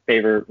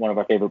one of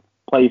our favorite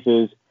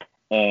places,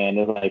 and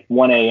it was like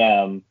 1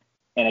 a.m.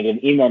 and I get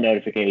an email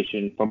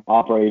notification from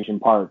Operation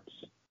Parts,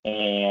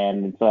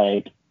 and it's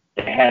like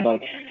they had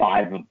like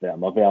 5 of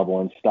them available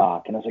in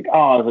stock. And I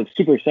was like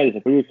super excited.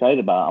 Like, what are you excited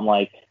about? I'm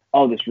like,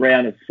 oh, this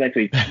round is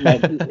essentially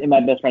my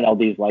best friend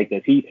LD is like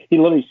this. He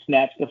literally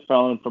snatched the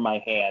phone from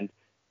my hand,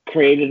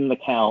 created an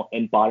account,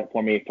 and bought it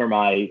for me for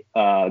my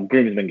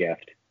groomsman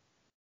gift.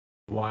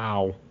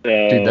 Wow.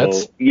 So, dude,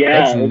 that's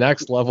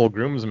next level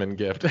groomsman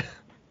gift.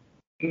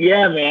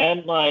 Yeah,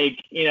 man. Like,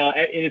 and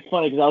it's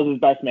funny because I was his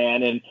best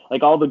man, and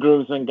like all the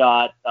groomsmen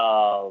got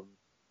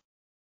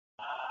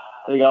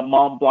they got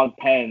Mont Blanc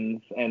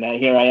pens, and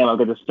here I am. I've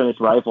got this finished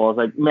rifle. I was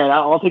like, man,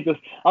 I'll take this.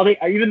 I'll take,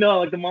 even though I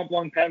like the Mont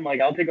Blanc pen, like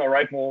I'll take a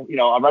rifle,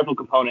 a rifle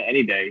component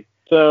any day.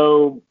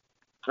 So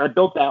I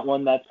built that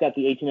one. That's got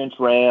the 18-inch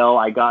rail.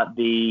 I got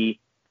the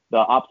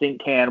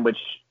OpSync can, which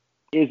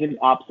isn't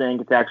OpSync.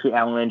 It's actually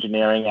Allen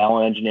Engineering.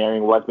 Allen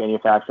Engineering was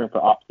manufacturing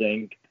for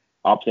OpSync.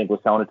 OpSync was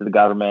selling it to the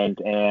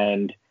government,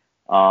 and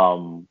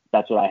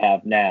that's what I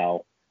have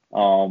now.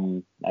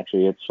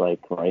 Actually, it's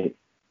like right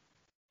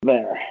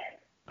there.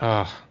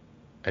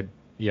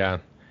 Yeah.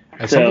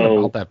 Something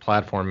about that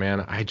platform,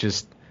 man.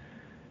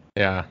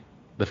 Yeah,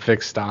 the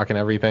fixed stock and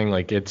everything,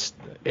 like it's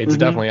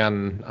definitely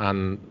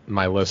on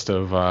my list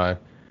of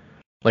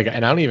like,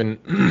 and I don't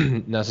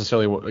even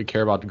necessarily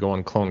care about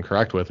going clone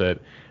correct with it.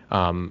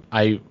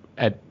 I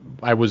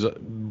was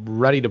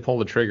ready to pull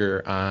the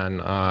trigger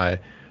on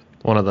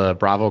one of the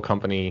Bravo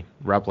company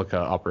replica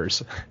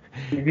uppers,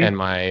 and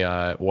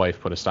my wife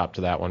put a stop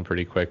to that one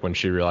pretty quick when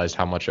she realized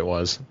how much it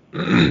was. So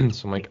I'm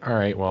like, all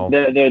right, well,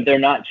 they're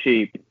not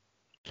cheap.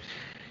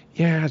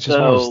 Yeah, it's just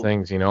one of those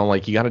things,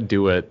 like you got to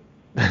do it,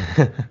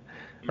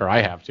 or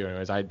I have to,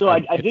 anyways. I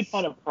did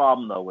find a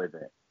problem though with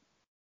it.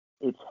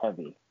 It's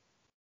heavy.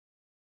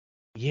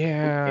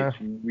 Yeah, it's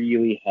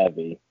really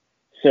heavy.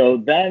 So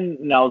then,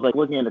 I was like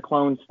looking into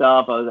clone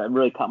stuff. I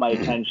really caught my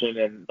attention,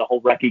 and the whole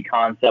Recce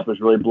concept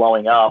was really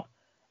blowing up.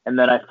 And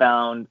then I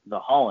found the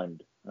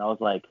Holland, and I was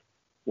like,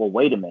 well,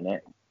 wait a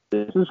minute,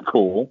 this is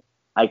cool.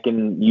 I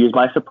can use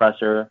my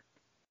suppressor.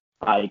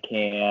 I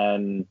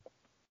can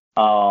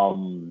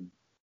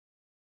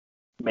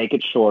make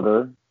it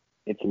shorter.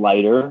 It's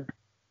lighter,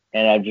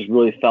 and I just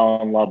really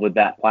fell in love with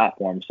that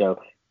platform.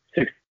 So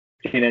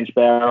 16-inch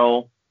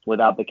barrel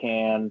without the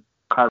can,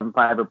 carbon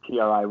fiber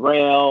PRI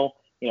rail.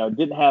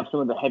 Didn't have some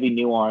of the heavy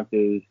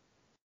nuances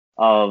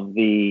of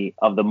the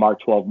Mark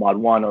 12 Mod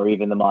 1 or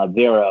even the Mod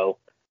 0.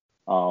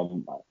 I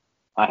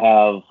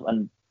have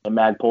a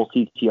Magpul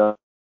CTR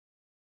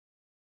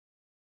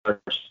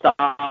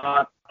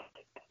stock,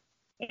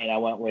 and I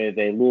went with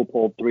a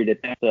Leupold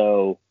 3-10.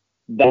 So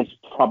that's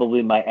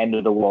probably my end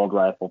of the world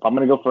rifle. If I'm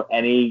going to go for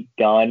any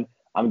gun,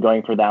 I'm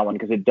going for that one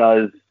because it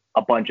does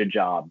a bunch of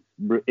jobs.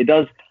 It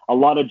does a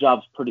lot of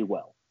jobs pretty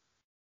well.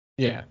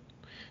 Yeah.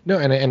 No,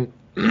 and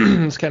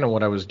it's kind of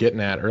what I was getting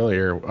at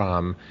earlier.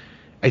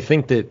 I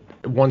think that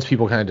once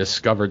people kind of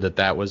discovered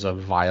that was a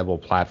viable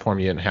platform,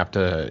 you didn't have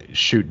to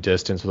shoot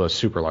distance with a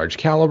super large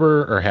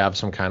caliber or have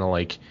some kind of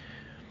like,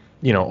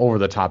 over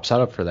the top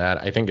setup for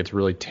that. I think it's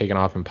really taken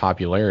off in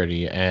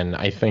popularity, and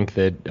I think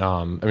that,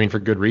 for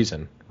good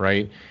reason,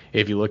 right?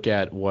 If you look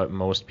at what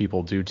most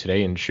people do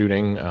today in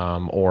shooting,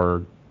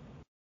 with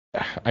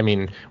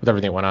everything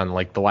that went on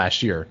like the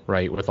last year,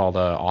 right, with all the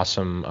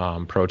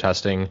awesome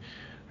protesting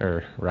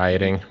or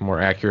rioting,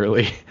 more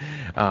accurately,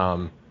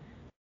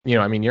 you're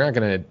not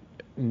going to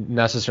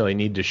necessarily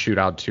need to shoot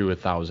out to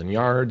 1,000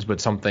 yards, but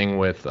something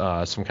with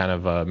some kind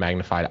of a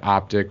magnified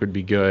optic would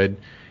be good.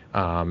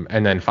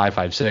 And then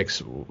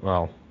 5.56,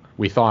 well,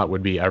 we thought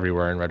would be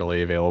everywhere and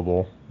readily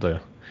available.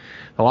 The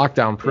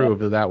lockdown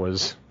proved that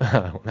was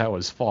that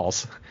was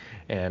false,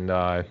 and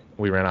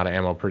we ran out of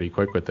ammo pretty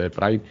quick with it.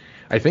 But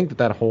I think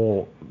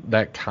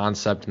that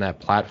concept and that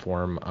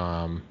platform,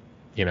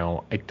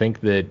 I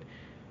think that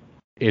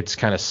it's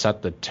kind of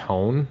set the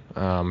tone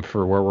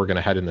for where we're going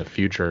to head in the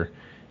future,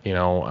 and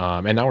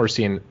now we're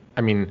seeing,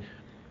 I think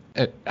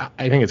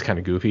it's kind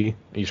of goofy.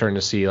 You're starting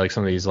to see like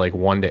some of these like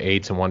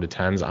 1-8s and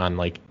 1-10s on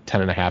like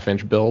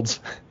 10.5-inch builds.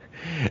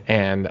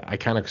 And I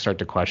kind of start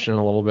to question it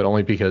a little bit,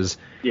 only because,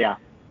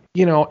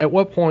 at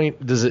what point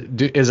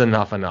is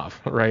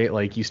enough, right?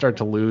 Like you start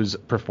to lose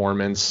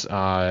performance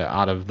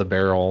out of the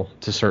barrel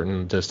to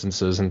certain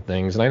distances and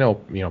things. And I know,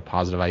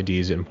 positive ID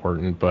is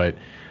important, but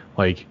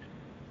like,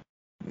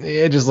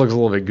 it just looks a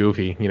little bit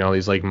goofy,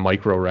 these like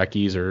micro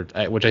recce's,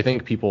 which I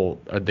think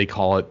people, they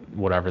call it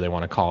whatever they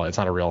want to call it. It's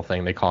not a real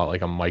thing. They call it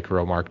like a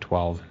micro Mark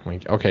 12.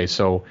 Like, okay,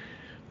 so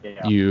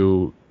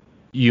you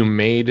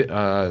made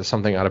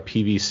something out of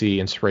PVC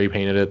and spray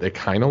painted it that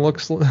kind of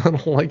looks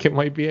like it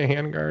might be a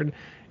handguard,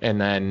 and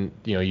then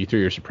you threw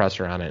your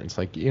suppressor on it. It's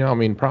like,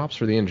 props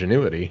for the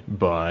ingenuity,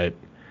 but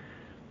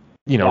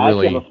really. I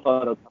actually have a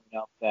photo coming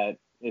out that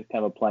is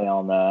kind of a play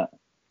on that.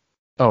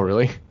 Oh,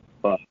 really?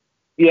 But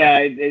yeah,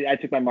 I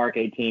took my Mark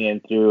 18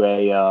 and threw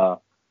a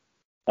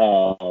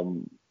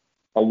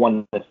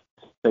 1-6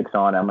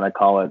 on it. I'm gonna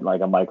call it like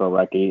a micro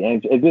recce,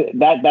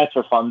 and that's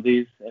for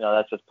funsies.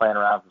 That's just playing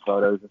around for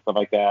photos and stuff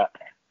like that.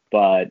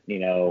 But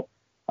the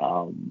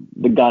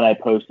gun I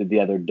posted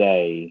the other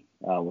day,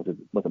 was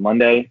it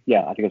Monday?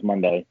 Yeah, I think it was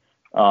Monday.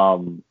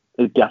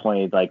 It's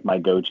definitely like my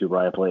go-to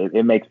rifle.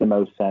 It makes the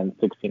most sense.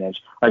 16-inch,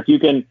 like you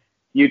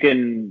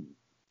can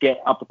get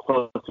up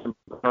close and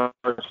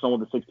personal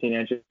with the 16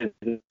 inches.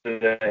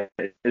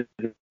 Is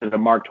a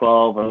Mark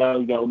 12, or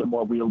you got a little bit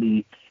more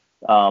wieldy.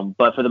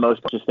 But for the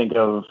most part, just think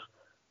of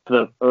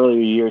the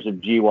earlier years of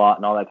GWAT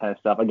and all that kind of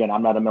stuff. Again,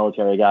 I'm not a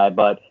military guy,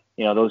 but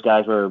those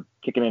guys were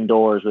kicking in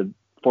doors with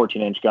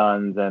 14-inch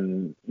guns,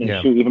 and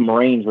Yeah. shoot, even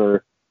Marines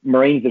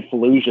did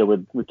Fallujah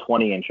with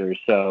 20 inchers.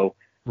 So,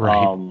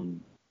 Right.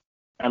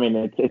 I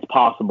mean, it's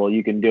possible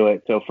you can do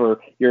it. So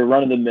for your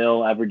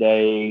run-of-the-mill,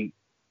 everyday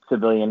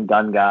civilian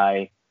gun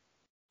guy,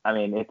 I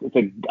mean,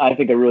 I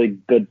think a really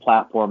good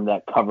platform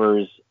that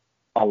covers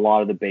a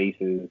lot of the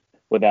bases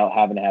without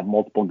having to have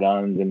multiple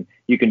guns, and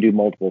you can do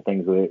multiple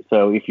things with it.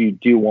 So if you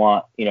do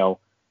want,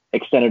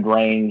 extended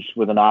range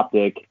with an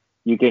optic,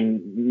 you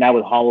can now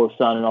with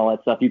Holosun and all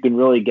that stuff, you can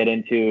really get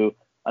into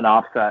an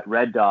offset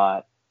red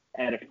dot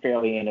at a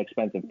fairly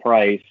inexpensive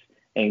price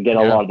and get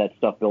a Yeah. lot of that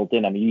stuff built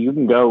in. I mean, you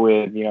can go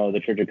with, the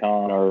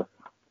Trijicon, or,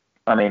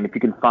 I mean, if you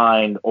can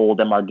find old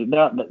MRD,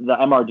 the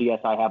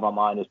MRDS I have on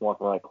mine is more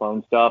for like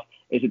clone stuff.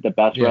 Is it the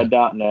best Yeah. red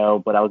dot? No,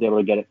 but I was able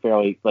to get it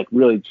fairly, like,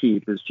 really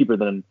cheap. It was cheaper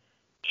than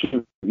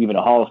even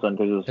a Holosun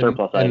because it was a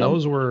surplus And item.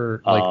 those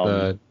were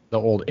like the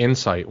old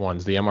Insight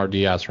ones, the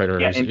MRDS, right? Or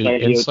Yeah,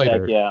 Insight, Insight EOTech,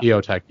 or yeah.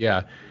 EOTech,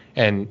 yeah.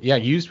 And yeah,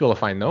 you used to be able to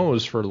find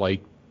those for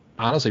like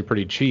honestly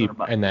pretty cheap.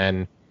 And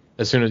then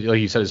as soon as, like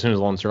you said, as soon as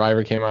Lone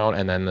Survivor came out,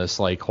 and then this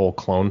like whole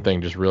clone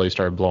thing just really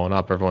started blowing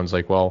up, everyone's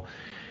like, well,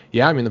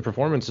 yeah, I mean the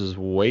performance is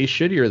way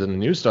shittier than the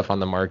new stuff on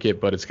the market,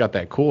 but it's got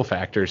that cool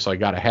factor, so I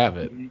gotta have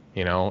it, And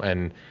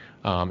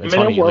it's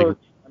funny, it like,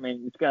 works. I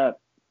mean, it's got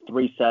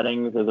 3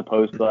 settings as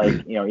opposed to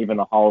like, even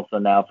the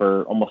Holosun now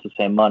for almost the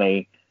same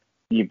money.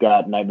 You've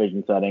got night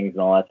vision settings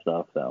and all that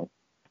stuff. So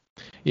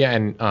yeah,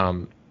 and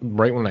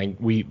right when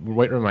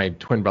my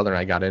twin brother and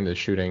I got into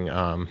shooting,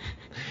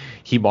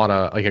 he bought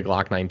a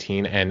Glock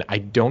 19, and I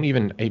don't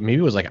even, maybe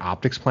it was like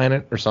Optics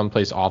Planet or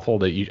someplace awful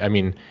I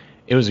mean,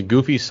 it was a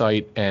goofy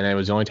site, and it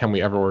was the only time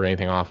we ever ordered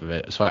anything off of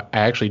it. So I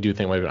actually do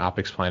think it might have been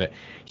Optics Planet.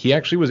 He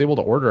actually was able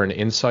to order an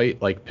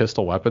Insight like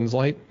pistol weapons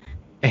light,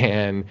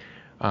 and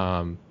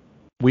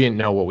we didn't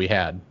know what we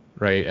had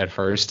right at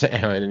first,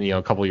 and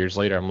a couple years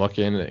later, I'm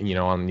looking,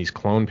 on these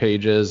clone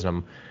pages,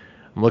 and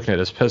I'm looking at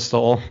his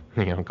pistol,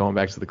 going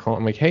back to the clone.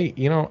 I'm like, hey,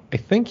 I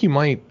think you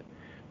might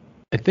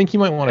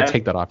want to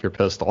take that off your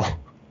pistol.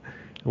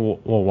 Well,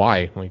 why?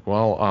 I'm like,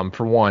 well,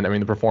 for one, I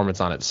mean, the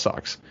performance on it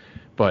sucks.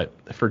 But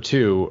for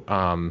two,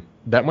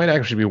 that might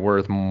actually be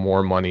worth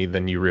more money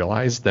than you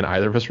realize, than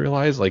either of us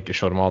realized. Like, it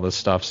showed him all this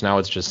stuff. So now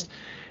it's just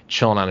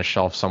chilling on a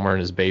shelf somewhere in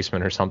his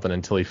basement or something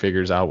until he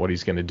figures out what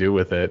he's going to do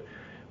with it.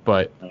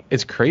 But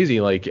it's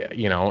crazy, like,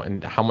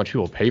 and how much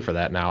people pay for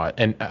that now.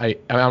 And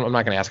I'm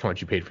not going to ask how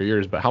much you paid for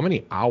yours, but how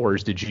many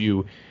hours did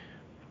you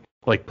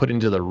like put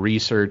into the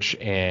research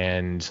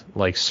and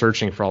like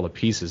searching for all the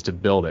pieces to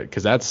build it?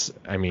 Because that's,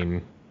 I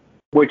mean,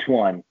 which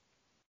one?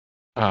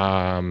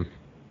 I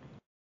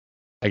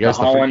guess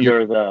the Holland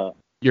or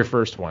your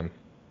first one.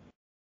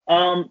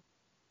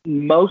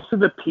 Most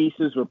of the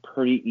pieces were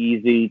pretty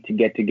easy to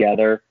get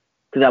together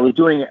because I was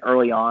doing it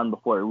early on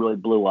before it really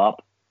blew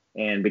up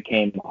and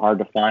became hard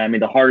to find. I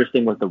mean, the hardest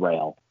thing was the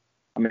rail.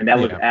 I mean, that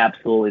was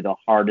absolutely the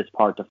hardest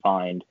part to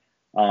find.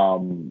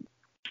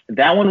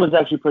 That one was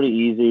actually pretty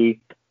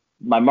easy.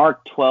 My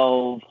Mark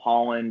 12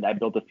 Holland, I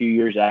built a few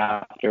years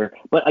after.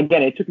 But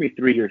again, it took me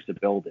 3 years to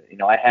build it.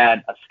 I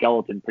had a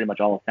skeleton pretty much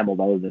all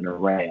assembled other than a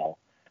rail.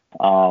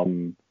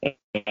 And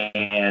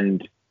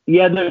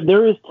yeah,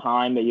 there is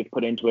time that you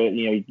put into it.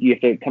 You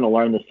have to kind of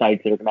learn the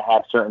sites that are going to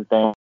have certain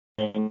things.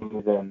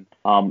 And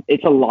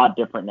it's a lot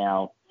different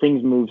now.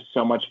 Things move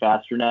so much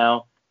faster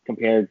now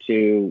compared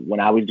to when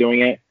I was doing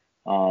it.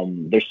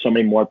 There's so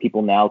many more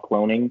people now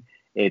cloning.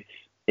 It's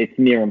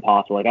near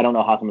impossible. Like, I don't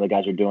know how some of the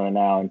guys are doing it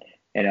now. And,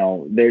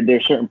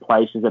 there's certain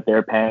prices that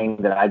they're paying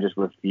that I just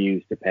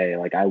refuse to pay.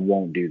 Like, I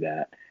won't do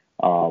that.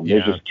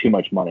 There's just too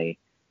much money.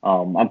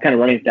 I'm kind of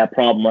running into that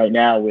problem right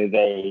now with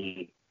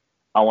I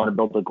want to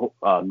build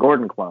a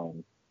Gordon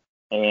clone.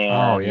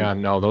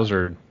 And those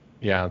are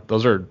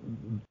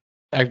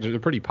actually, they're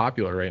pretty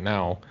popular right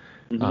now.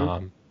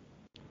 Mm-hmm.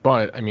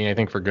 But I mean, I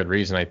think for good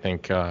reason. I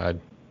think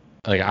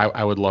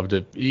I would love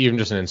to, even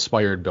just an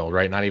inspired build,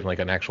 right? Not even like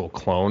an actual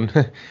clone,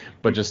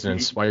 but just an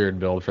inspired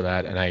build for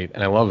that. And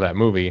I love that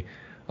movie.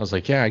 I was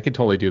like, yeah, I could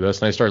totally do this.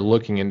 And I started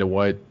looking into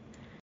what,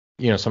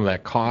 some of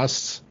that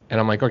costs. And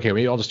I'm like, okay,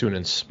 maybe I'll just do an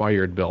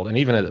inspired build. And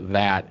even at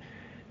that,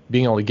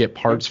 being able to get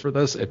parts for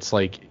this, it's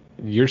like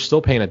you're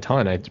still paying a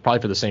ton. It's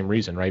probably for the same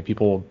reason, right?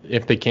 People,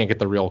 if they can't get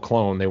the real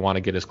clone, they want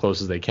to get as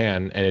close as they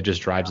can, and it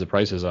just drives the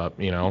prices up,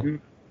 Mm-hmm.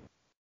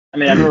 I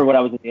mean, I remember when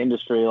I was in the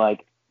industry,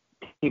 like,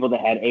 people that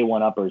had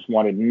A1 uppers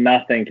wanted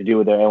nothing to do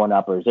with their A1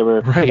 uppers.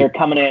 They're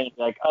coming in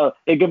like, oh,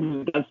 they give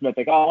them the gunsmith,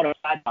 like, oh, I want a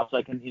side top so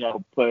I can,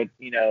 put,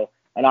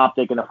 an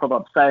optic and a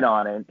flip-up sight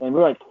on it. And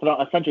we're like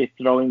essentially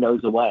throwing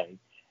those away.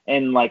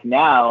 And like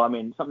now, I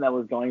mean, something that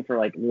was going for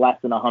like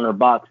less than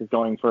 $100 is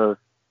going for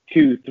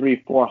 $200,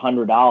 $300,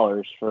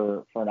 $400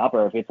 for an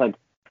upper. If it's like,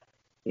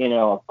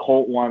 a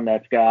Colt one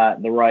that's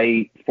got the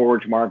right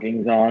forge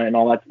markings on it and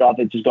all that stuff,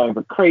 it's just going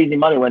for crazy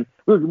money when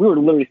we were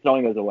literally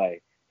throwing those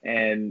away.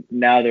 And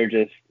now they're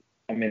just,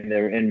 I mean,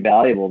 they're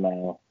invaluable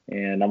now.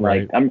 And I'm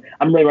like, I'm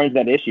really running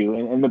into that issue.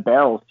 And the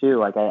barrels too.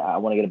 Like, I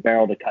want to get a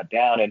barrel to cut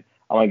down, and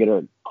I want to get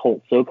a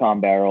Colt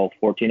SOCOM barrel,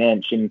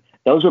 14-inch, and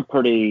those are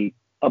pretty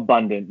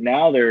abundant.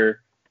 Now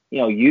they're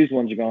used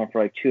ones are going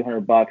for like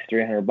 $200,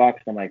 $300.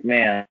 I'm like,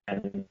 man,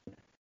 am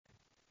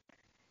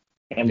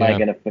I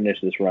going to finish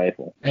this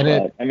rifle? And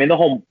the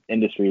whole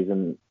industry is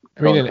in.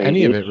 In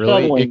any of it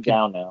really,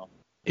 down now.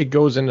 It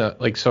goes into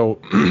like, so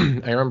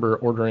I remember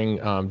ordering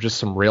just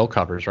some rail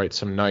covers, right?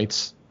 Some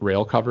Knights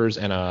rail covers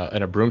and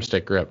a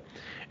broomstick grip.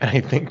 And I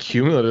think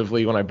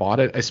cumulatively when I bought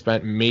it, I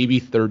spent maybe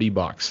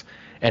 $30.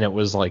 And it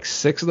was like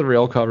 6 of the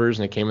rail covers,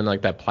 and it came in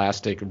like that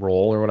plastic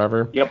roll or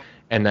whatever. Yep.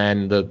 And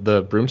then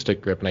the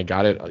broomstick grip, and I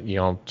got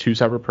it, 2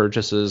 separate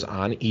purchases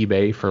on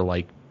eBay for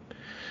like,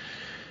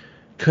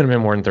 could have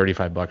been more than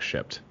 $35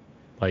 shipped.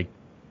 Like,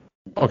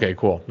 okay,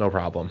 cool, no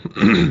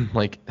problem.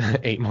 Like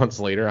 8 months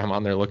later, I'm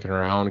on there looking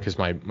around because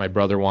my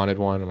brother wanted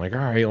one. I'm like, all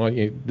right, well,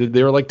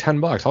 they were like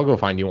 $10. I'll go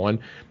find you one.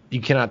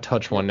 You cannot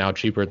touch one now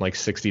cheaper than like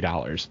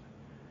 $60.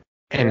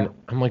 And yeah.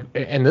 I'm like,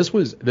 and this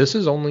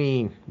is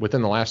only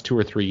within the last 2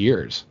 or 3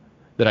 years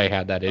that I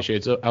had that issue.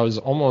 I was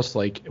almost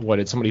like, what,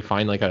 did somebody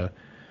find like a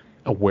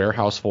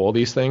warehouse full of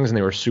these things, and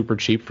they were super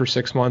cheap for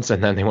 6 months,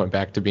 and then they went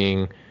back to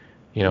being,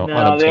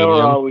 unobtainium? They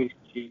were always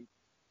cheap.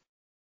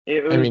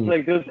 It was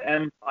like those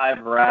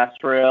M5 RAS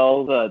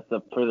rails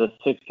for the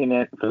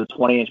 16-inch, for the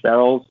 20-inch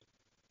barrels.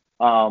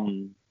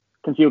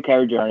 Concealed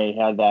Carry Journey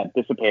had that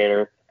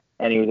dissipator,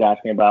 and he was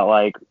asking about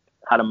like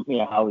how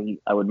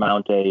I would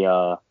mount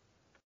a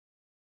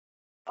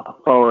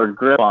forward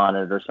grip on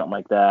it or something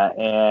like that.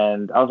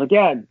 And I was like,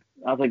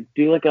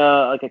 do like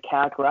a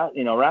CAC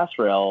RAS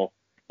rail.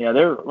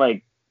 They're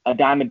like a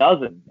dime a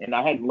dozen, and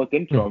I hadn't looked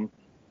into them,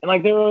 and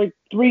like they were like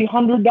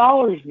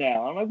 $300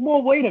 now. I'm like,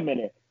 well, wait a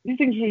minute, these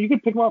things you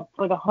could pick them up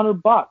for like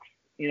 $100,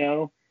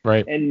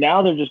 right? And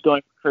now they're just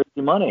going for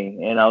crazy money.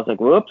 And I was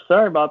like, whoops,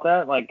 sorry about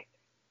that. Like,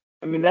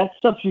 that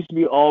stuff used to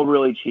be all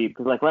really cheap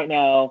because like right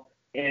now,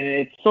 and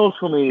it's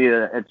social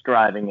media that's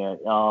driving it.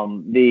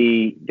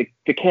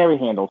 The carry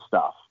handle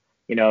stuff,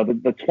 the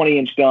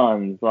 20-inch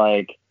guns,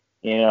 like,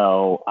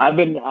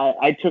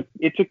 it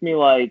took me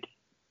like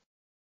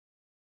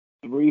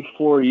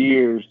 3-4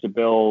 years to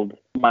build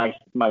my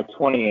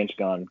 20-inch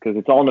gun because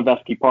it's all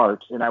Noveske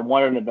parts, and I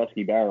wanted a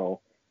Noveske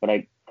barrel, but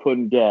I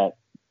couldn't get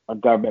a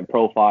government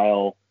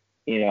profile,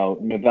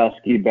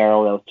 Noveske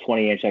barrel that was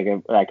 20-inch.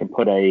 I could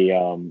put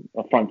a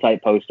front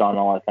sight post on,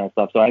 all that kind of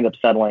stuff. So I ended up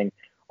settling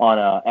on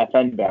a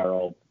FN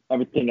barrel.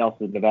 Everything else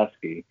is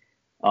Noveske.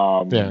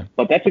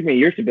 But that took me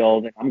years to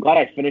build, and I'm glad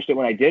I finished it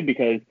when I did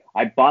because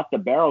I bought the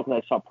barrel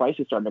because I saw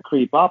prices starting to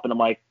creep up, and I'm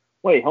like,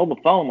 wait, hold the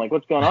phone, like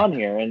what's going on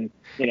here? And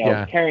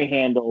carry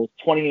handles,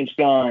 20-inch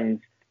guns,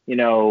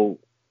 A1,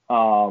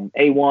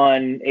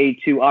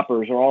 A2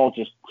 uppers are all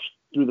just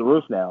through the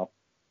roof now.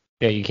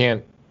 Yeah, you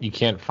can't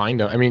find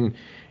them.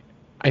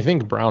 I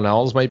think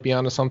Brownells might be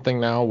onto something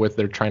now with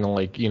they're trying to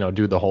like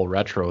do the whole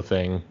retro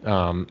thing.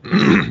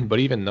 But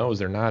even those,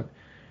 they're not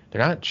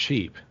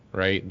cheap,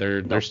 right?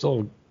 They're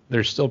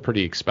still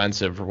pretty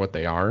expensive for what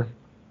they are,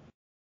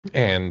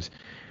 and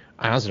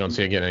I honestly don't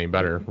see it getting any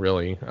better,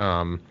 really.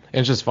 And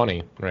it's just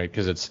funny, right?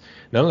 Because it's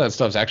none of that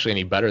stuff's actually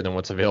any better than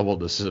what's available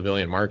to the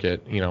civilian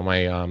market.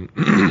 My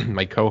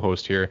my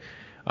co-host here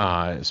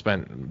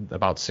spent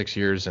about 6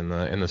 years in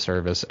the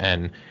service,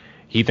 and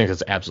he thinks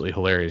it's absolutely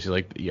hilarious. He's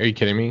like, "Are you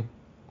kidding me?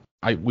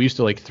 We used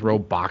to like throw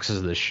boxes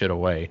of this shit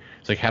away.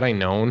 It's like, had I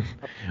known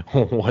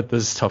what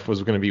this stuff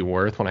was going to be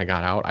worth when I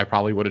got out, I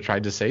probably would have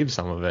tried to save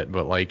some of it.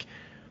 But like,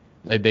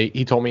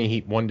 he told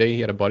me one day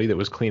he had a buddy that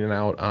was cleaning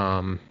out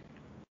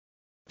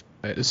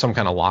some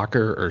kind of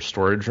locker or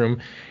storage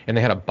room, and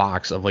they had a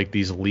box of like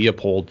these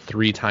Leopold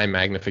 3-time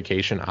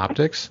magnification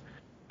optics.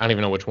 I don't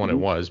even know which one it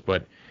was,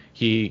 but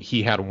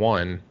he had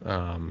one.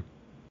 I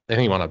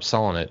think he wound up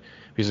selling it.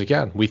 He's like,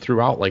 yeah, we threw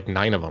out like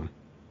 9 of them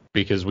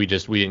because we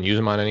didn't use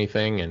them on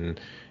anything, and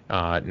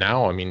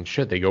now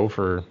shit, they go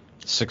for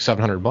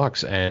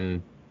 $600-700,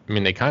 and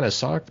they kind of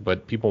sucked,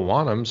 but people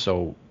want them,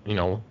 so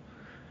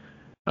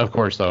of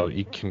course, though,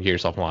 you can get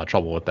yourself in a lot of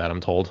trouble with that,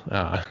 I'm told,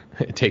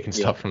 taking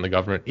stuff from the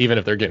government, even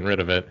if they're getting rid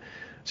of it.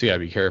 So you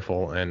gotta be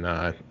careful. And,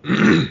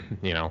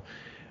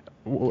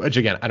 which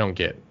again, I don't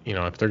get,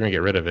 if they're going to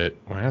get rid of it,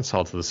 why not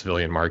sell it to the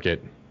civilian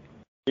market?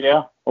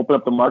 Yeah, open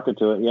up the market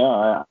to it.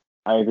 Yeah,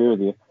 I agree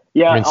with you.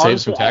 Yeah, honestly,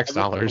 save some tax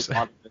dollars.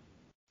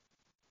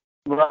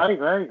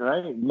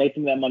 Right.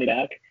 Making that money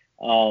back.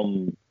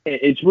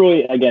 It's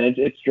really, again,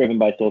 it's driven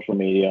by social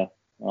media,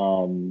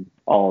 all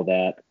of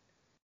that.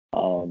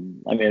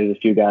 There's a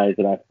few guys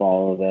that I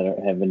follow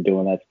that have been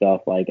doing that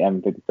stuff, like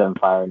M57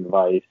 Fire and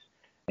Device,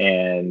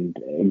 and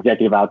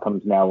Executive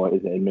Outcomes now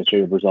is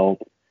Administrative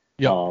Results.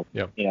 He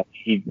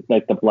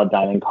like the Blood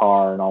Diamond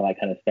car and all that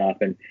kind of stuff,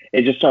 and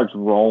it just starts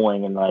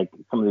rolling in like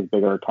some of these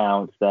bigger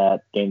accounts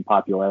that gain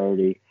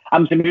popularity.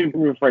 I'm just going to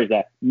rephrase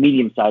that: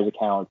 medium-sized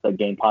accounts that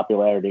gain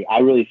popularity. I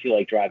really feel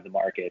like drive the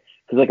market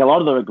because like a lot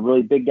of the like,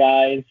 really big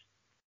guys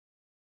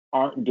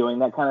aren't doing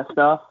that kind of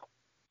stuff.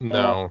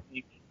 No.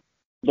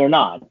 They're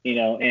not,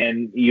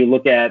 and you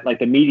look at like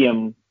the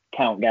medium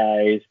count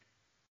guys,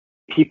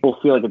 people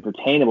feel like it's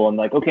attainable and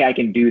like, okay, I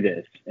can do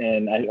this.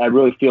 And I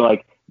really feel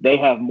like they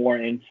have more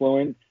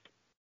influence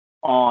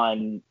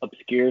on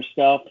obscure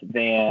stuff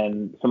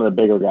than some of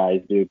the bigger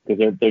guys do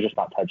because they're just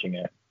not touching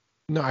it.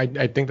 No,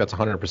 I think that's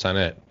 100%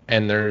 it.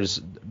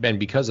 And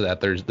because of that,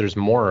 there's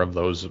more of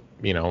those,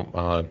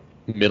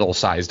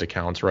 middle-sized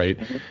accounts, right?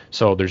 Mm-hmm.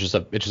 So it's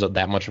just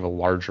that much of a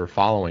larger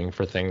following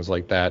for things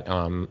like that.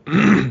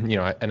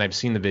 And I've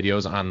seen the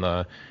videos on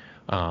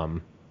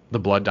the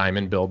Blood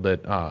Diamond build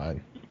that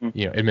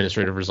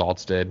Administrative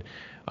Results did.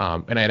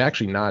 And I had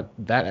actually not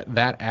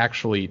that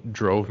actually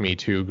drove me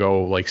to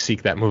go like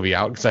seek that movie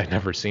out because I'd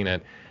never seen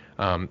it.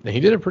 And he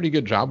did a pretty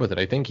good job with it.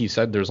 I think he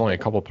said there's only a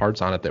couple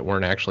parts on it that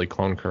weren't actually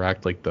clone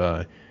correct, like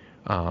I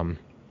think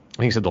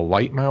he said the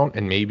light mount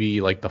and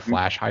maybe like the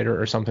flash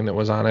hider or something that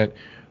was on it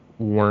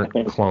weren't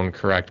clone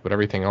correct, but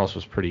everything else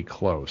was pretty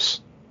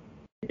close.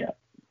 Yeah.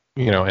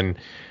 And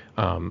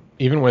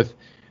even with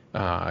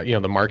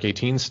the Mark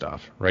 18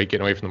 stuff, right?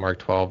 Getting away from the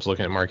Mark 12s,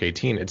 looking at Mark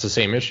 18, it's the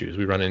same issues.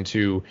 We run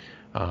into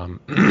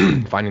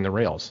finding the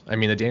rails. I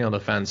mean, the Daniel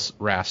Defense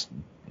RAS,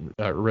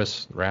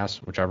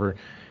 whichever,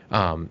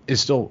 is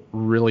still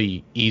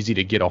really easy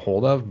to get a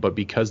hold of, but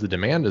because the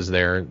demand is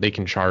there, they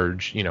can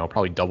charge,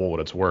 probably double what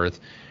it's worth.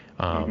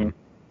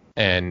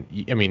 And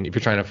I mean, if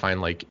you're trying to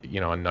find like,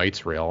 a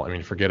Knights rail, I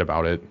mean, forget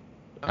about it.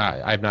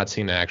 I've not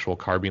seen an actual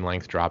carbine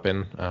length drop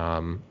in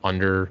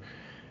under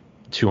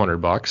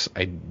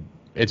 $200.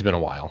 It's been a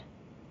while.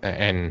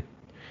 And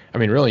I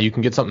mean, really, you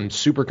can get something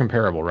super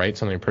comparable, right?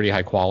 Something pretty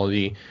high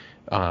quality,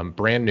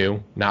 brand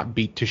new, not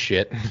beat to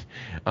shit,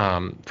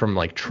 from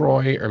like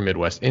Troy or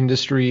Midwest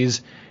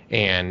Industries,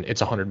 and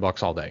it's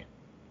 $100 all day.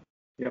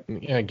 Yep.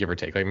 Yeah, give or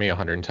take, like maybe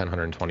 110,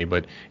 120,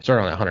 but it's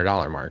around that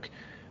 $100 mark.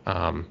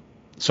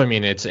 So I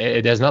mean,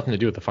 it has nothing to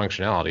do with the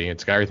functionality.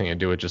 It's got everything to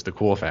do with just the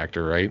cool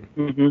factor, right?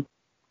 Mm-hmm.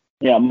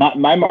 Yeah,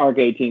 my Mark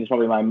 18 is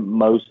probably my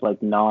most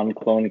like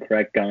non-clone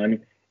correct gun.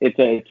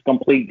 It's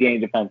complete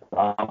game defense.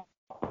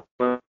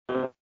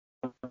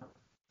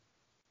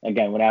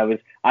 Again, when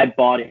I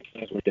bought it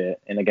with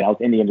it, and again I was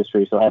in the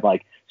industry, so I had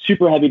like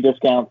super heavy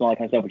discounts and all that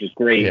kind of stuff, which is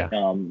great. Yeah.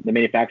 The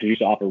manufacturers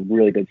used to offer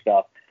really good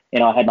stuff.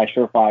 I had my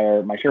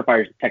Surefire. My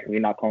Surefire is technically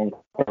not clone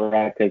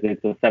correct because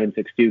it's a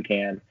 7.62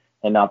 can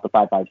and not the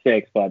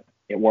 5.56, but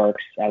it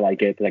works. I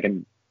like it because I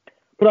can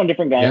put on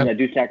different guns. Yeah. I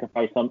do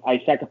sacrifice some.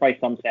 I sacrifice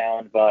some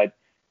sound, but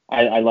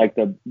I like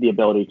the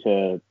ability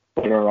to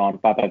put her on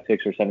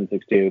 5.56 or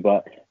 7.62.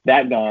 But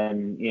that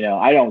gun,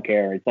 I don't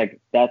care. It's like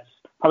that's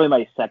probably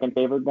my second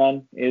favorite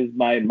gun is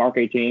my Mark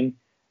 18.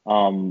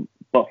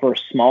 But for a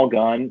small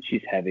gun,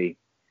 she's heavy.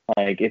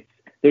 Like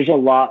there's a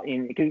lot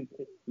in because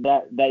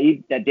that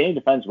Daniel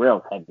Defense rail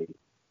is heavy.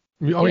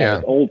 Oh yeah.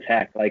 It's old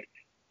tech. Like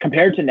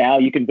compared to now,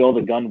 you can build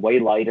a gun way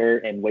lighter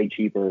and way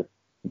cheaper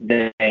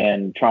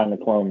than trying to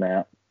clone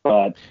that.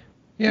 But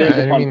there's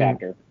a fun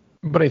factor.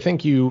 But I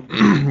think you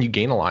you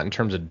gain a lot in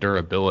terms of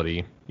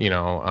durability,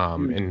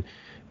 and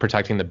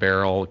protecting the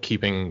barrel,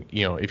 keeping,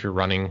 if you're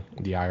running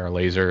the IR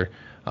laser,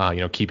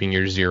 keeping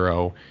your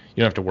zero.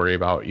 You don't have to worry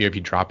about if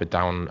you drop it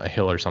down a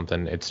hill or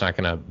something, it's not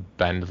going to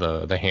bend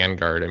the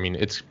handguard. I mean,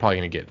 it's probably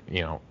going to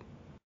get,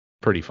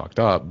 pretty fucked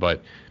up,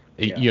 but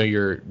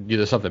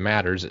the stuff that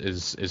matters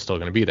is still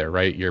going to be there,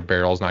 right? Your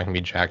barrel's not going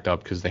to be jacked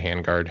up because the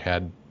handguard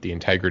had the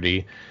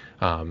integrity.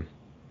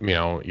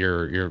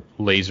 Your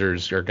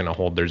lasers are going to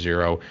hold their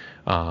zero.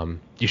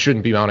 You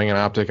shouldn't be mounting an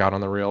optic out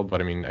on the rail, but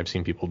I mean, I've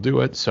seen people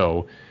do it.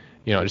 So,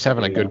 just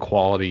having a good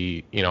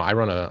quality, I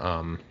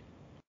run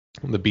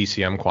the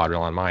BCM quad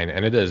rail on mine,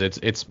 and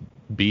it's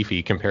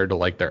beefy compared to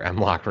like their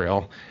M-Lock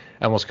rail.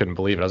 I almost couldn't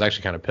believe it. I was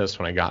actually kind of pissed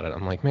when I got it.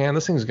 I'm like, man,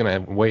 this thing's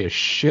going to weigh a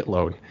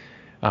shitload,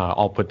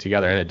 all put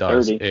together. And it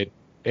does. 30.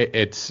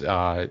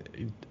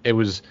 It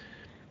was,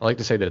 I like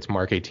to say that it's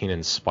Mark 18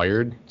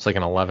 inspired. It's like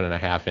an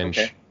 11.5 inch.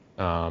 Okay.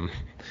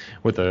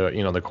 With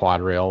the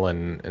quad rail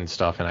and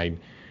stuff, and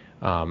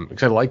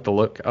because I like the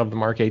look of the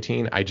Mark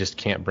 18, I just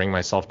can't bring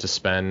myself to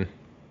spend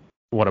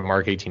what a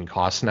Mark 18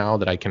 costs now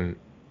that I can,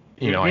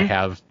 I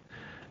have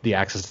the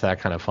access to that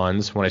kind of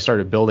funds. When I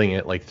started building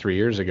it like 3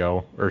 years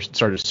ago, or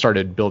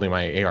started building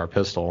my AR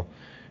pistol,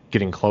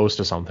 getting close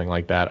to something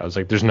like that, I was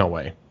like, there's no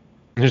way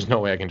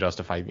I can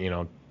justify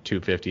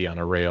 $250 on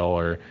a rail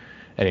or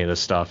any of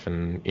this stuff,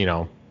 and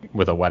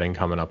with a wedding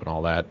coming up and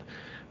all that.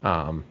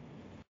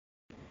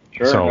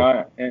 Sure,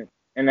 so,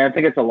 and I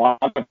think it's a lot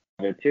of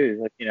it too.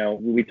 Like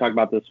we talked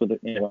about this with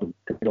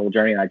Capital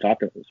Journey, and I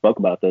spoke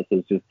about this.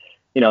 It's just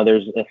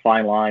there's a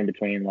fine line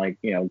between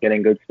like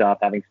getting good stuff,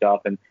 having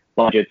stuff, and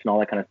budgets and all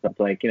that kind of stuff.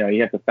 Like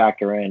you have to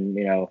factor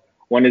in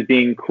one is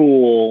being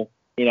cool,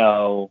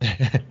 right?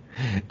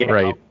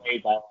 By,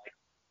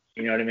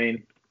 you know what I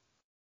mean?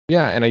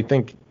 Yeah, and I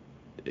think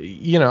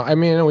I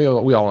mean we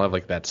all have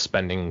like that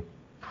spending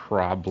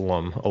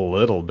problem a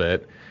little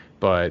bit,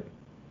 but.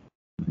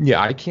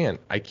 Yeah, I can't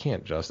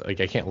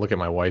look at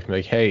my wife and be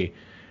like, hey,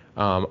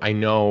 I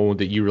know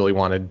that you really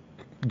want to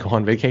go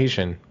on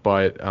vacation,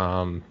 but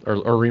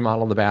or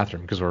remodel the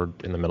bathroom because we're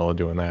in the middle of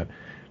doing that.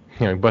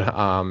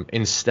 But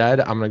instead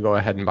I'm gonna go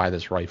ahead and buy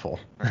this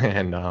rifle,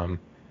 and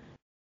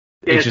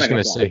it's just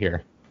gonna sit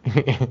here.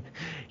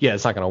 Yeah,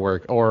 it's not gonna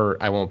work, or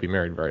I won't be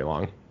married very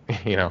long,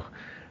 and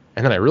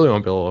then I really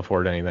won't be able to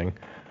afford anything.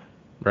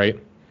 right?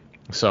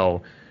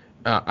 So,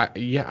 I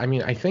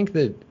mean, I think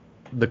that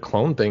the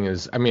clone thing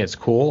is, I mean, it's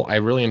cool. I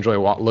really enjoy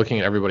looking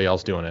at everybody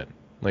else doing it.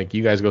 Like,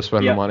 you guys go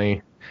spend the Yeah.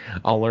 money.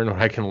 I'll learn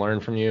what I can learn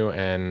from you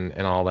and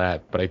all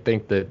that. But I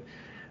think that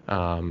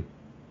um,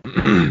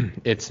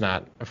 it's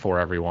not for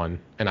everyone,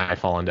 and I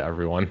fall into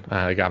everyone.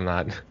 Like, I'm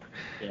not.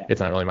 Yeah. It's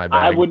not really my I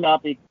bag. would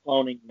not be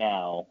cloning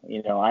now.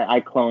 I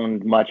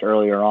cloned much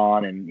earlier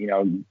on,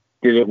 and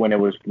did it when it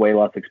was way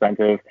less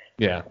expensive.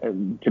 Yeah.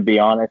 To be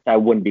honest, I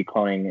wouldn't be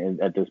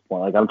cloning at this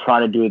point. Like I'm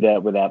trying to do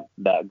that with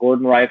that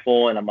Gordon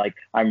rifle, and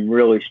I'm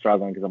really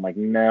struggling because I'm like,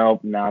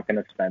 nope, not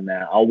gonna spend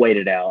that. I'll wait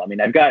it out. I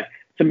mean, I've got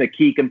some of the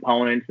key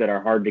components that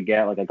are hard to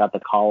get. Like I got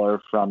the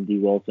collar from D.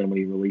 Wilson when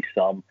he released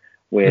some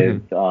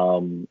with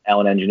Allen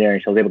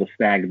Engineering, so I was able to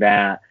snag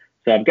that.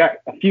 So I've got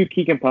a few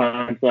key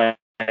components. Like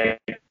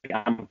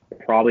I'm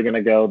probably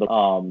gonna go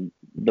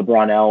the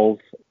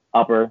Brownells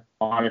upper.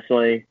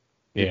 Honestly,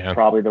 Yeah.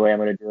 probably the way I'm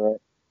gonna do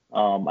it.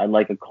 I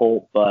like a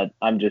Colt, but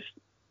I'm just,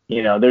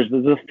 there's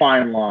a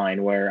fine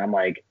line where I'm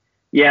like,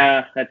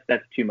 yeah,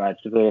 that's too much.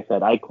 Like I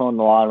said, I cloned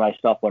a lot of my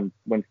stuff when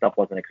stuff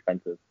wasn't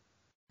expensive.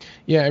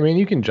 Yeah, I mean,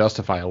 you can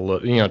justify a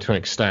little, to an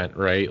extent,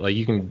 right? Like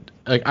you can,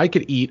 like I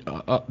could eat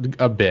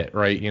a bit,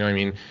 right? You know, what I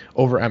mean,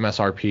 over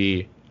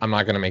MSRP, I'm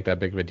not going to make that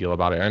big of a deal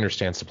about it. I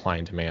understand supply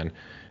and demand,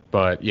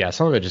 but yeah,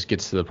 some of it just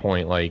gets to the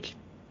point, like,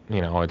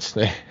 it's,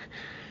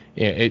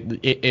 yeah,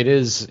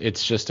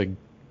 it's just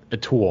a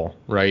tool,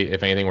 right?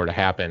 If anything were to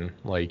happen,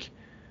 like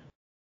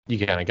you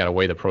kind of got to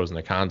weigh the pros and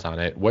the cons on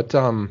it. What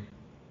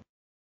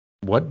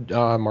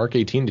Mark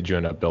 18 did you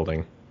end up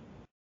building?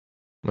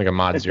 Like a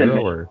Mod It's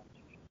Zero or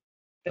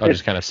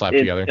just kind of slapped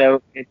it's together?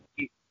 so it's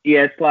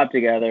yeah, it's slapped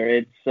together.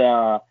 It's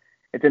a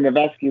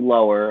Noveske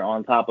lower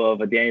on top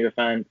of a Daniel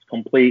Defense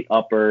complete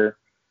upper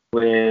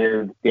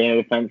with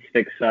Daniel Defense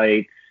fixed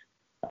sights,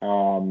 a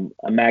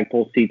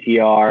Magpul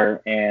CTR,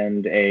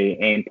 and a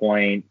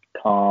Aimpoint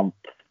comp.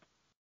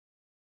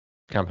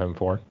 Comp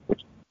M4.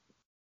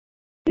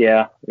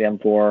 Yeah, the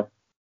M4.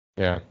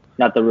 Yeah.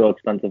 Not the real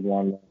expensive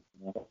one,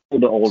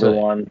 the older So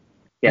one.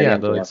 yeah,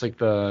 The M4. it's like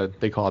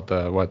they call it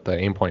the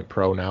Aimpoint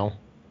Pro now.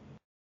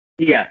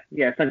 Yeah,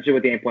 essentially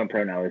what the Aimpoint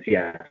Pro now is.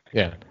 Yeah.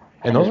 Yeah,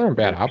 and those aren't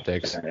bad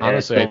optics.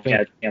 Honestly,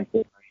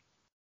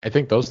 I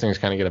think those things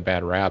kind of get a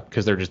bad rap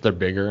because they're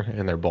bigger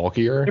and they're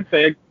bulkier. They're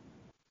big.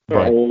 They're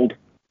But old.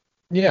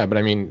 yeah, but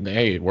I mean,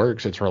 hey, it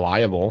works. It's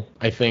reliable.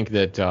 I think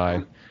that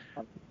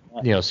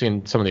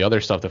seeing some of the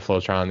other stuff that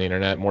floats around on the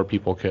internet, more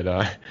people could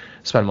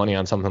spend money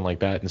on something like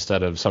that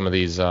instead of some of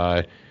these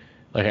and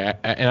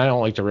I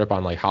don't like to rip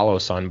on like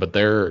Holosun, but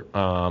they're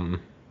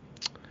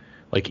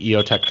like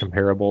EOTech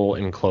comparable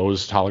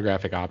enclosed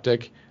holographic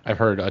optic. I've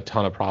heard a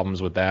ton of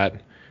problems with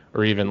that,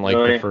 or even like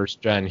the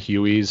first gen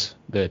Hueys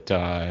that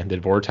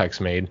Vortex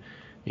made,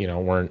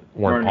 weren't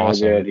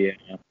awesome. Good,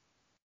 yeah.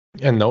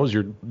 And those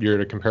you're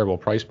at a comparable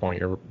price point.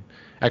 You're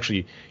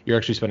actually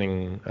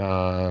spending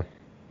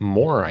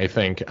more, I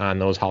think, on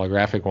those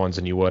holographic ones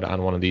than you would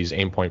on one of these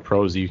Aimpoint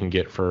Pros that you can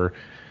get for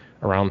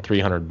around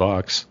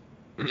 $300.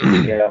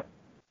 Yeah.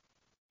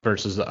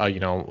 Versus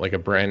like a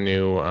brand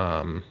new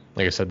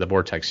like I said, the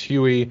Vortex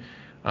Huey,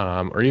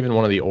 or even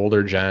one of the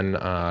older gen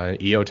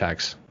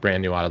EOTechs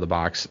brand new out of the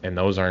box, and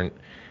those aren't.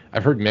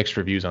 I've heard mixed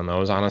reviews on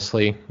those,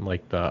 honestly.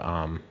 Like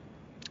the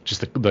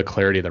just the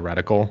clarity of the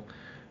reticle.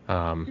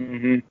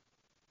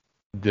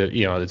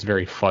 It's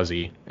very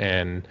fuzzy,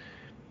 and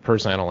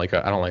personally, I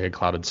don't like a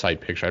clouded sight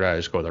picture. I'd rather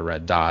just go with a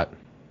red dot.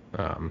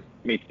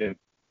 Me too.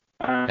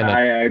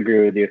 I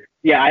agree with you.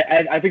 Yeah,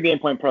 I think the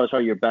Aimpoint Pro is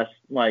probably your best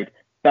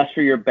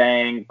for your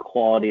bang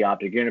quality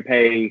optic. You're gonna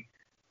pay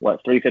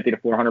what, $350 to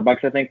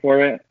 $400, I think, for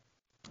it.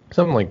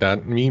 Something like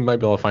that. You might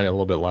be able to find it a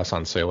little bit less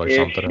on sale or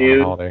something on the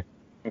holiday.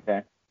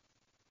 Okay.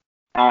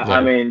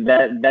 I mean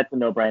that's a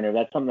no-brainer.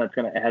 That's something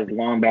it has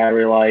long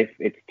battery life.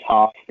 It's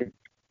tough. It's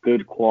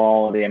good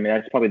quality. I mean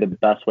that's probably the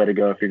best way to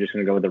go if you're just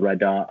gonna go with the red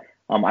dot.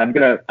 I've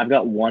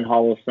got one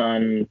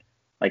Holosun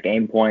like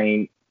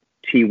Aimpoint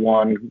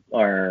T1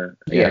 or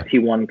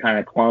T1 kind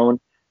of clone.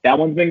 That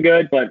one's been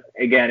good, but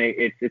again,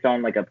 it's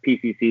on like a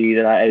PCC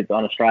it's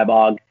on a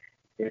Strybog.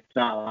 It's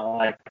not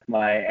like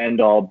my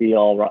end-all,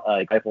 be-all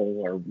like rifle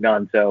or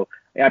gun. So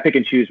I pick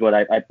and choose what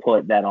I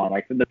put that on.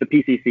 Like the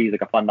PCC is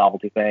like a fun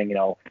novelty thing.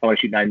 I want to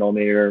shoot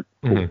 9mm.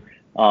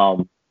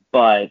 Mm-hmm.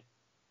 But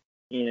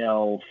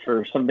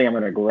for something I'm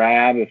gonna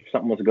grab if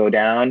something was to go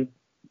down,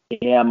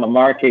 my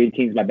Mark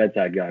 18 is my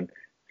bedside gun.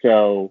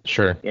 So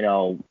sure.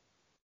 So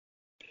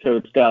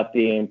it's got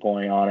the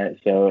Aimpoint on it.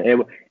 So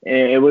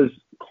it was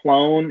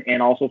clone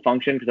and also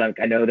function because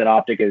I know that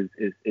optic is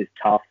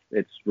tough.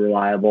 It's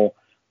reliable.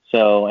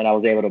 So, and I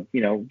was able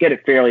to, get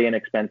it fairly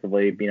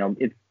inexpensively.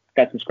 It's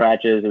got some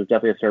scratches. It was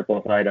definitely a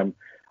surplus item,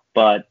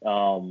 but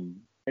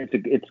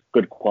it's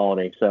good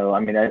quality. So,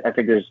 I mean, I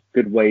think there's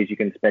good ways you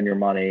can spend your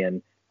money,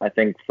 and I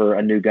think for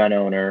a new gun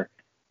owner,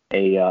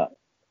 a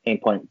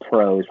Aimpoint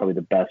Pro is probably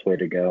the best way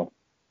to go.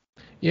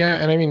 Yeah,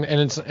 and I mean, and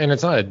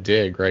it's not a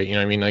dig, right?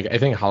 I mean, like I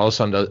think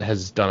Holosun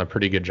has done a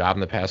pretty good job in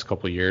the past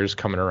couple of years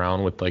coming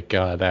around with like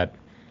that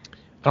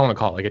I don't want to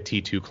call it like a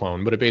T2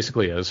 clone, but it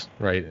basically is,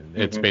 right?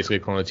 It's Mm-hmm. basically a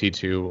clone of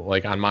T2.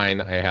 Like on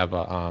mine, I have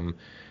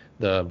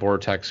the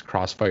Vortex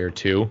Crossfire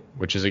 2,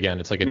 which is again,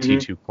 it's like a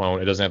Mm-hmm. T2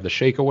 clone. It doesn't have the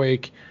Shake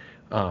Awake.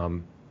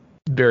 Um,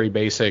 very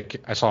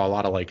basic. I saw a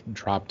lot of like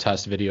drop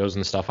test videos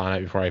and stuff on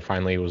it before I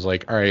finally was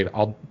like, all right,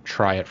 I'll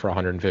try it for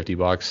 150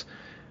 bucks.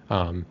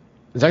 Um,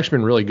 it's actually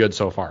been really good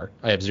so far.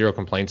 I have zero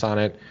complaints on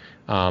it.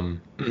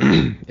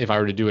 If I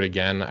were to do it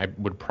again, I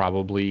would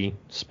probably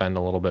spend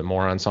a little bit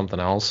more on something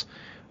else.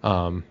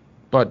 Um,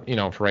 but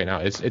for right now,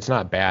 it's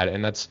not bad,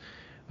 and that's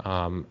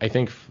I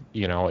think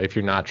if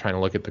you're not trying to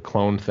look at the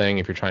clone thing,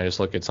 if you're trying to just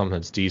look at something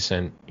that's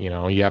decent,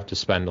 you have to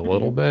spend a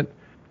little Mm-hmm. bit,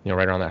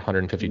 right around that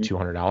 150 Mm-hmm.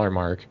 $200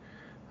 mark.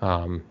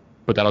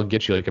 But that'll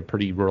get you like a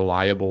pretty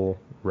reliable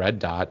red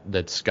dot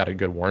that's got a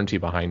good warranty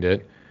behind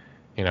it,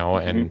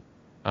 Mm-hmm. and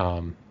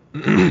um,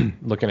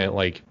 looking at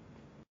like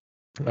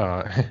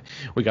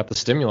we got the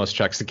stimulus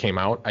checks that came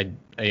out. I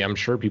am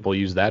sure people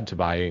use that to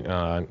buy.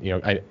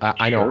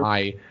 I know Sure.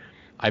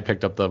 I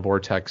picked up the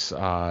Vortex,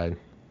 the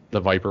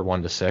Viper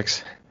 1 to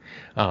 6,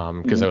 because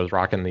Mm-hmm. I was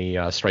rocking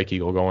the Strike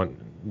Eagle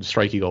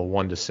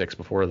 1 to 6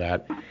 before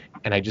that,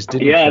 and I just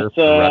didn't Yeah, care it's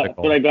for the that's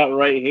what reticle. I got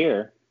right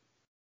here.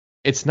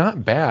 It's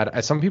not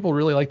bad. Some people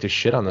really like to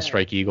shit on the Yeah.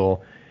 Strike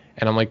Eagle,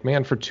 and I'm like,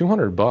 man, for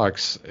 200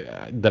 bucks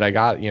that I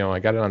got it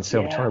on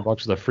sale for 200 Yeah.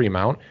 bucks with a free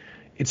mount.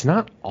 It's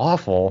not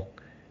awful.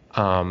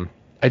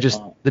 I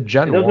just Uh, the it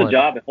Gen does the 1.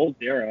 job. It holds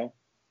zero.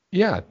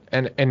 Yeah,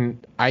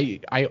 and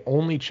I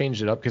only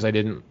changed it up because I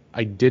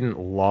didn't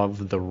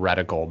love the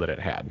reticle that it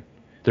had.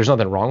 There's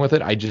nothing wrong with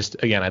it.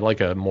 I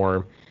like a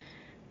more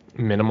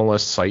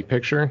minimalist sight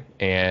picture,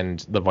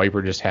 and the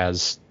Viper just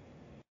has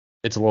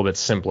it's a little bit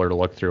simpler to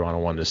look through on a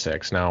 1 to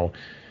 6. Now,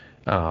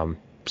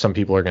 some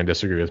people are going to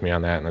disagree with me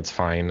on that, and that's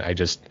fine.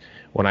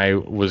 When I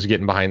was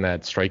getting behind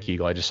that Strike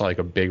Eagle, I just saw like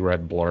a big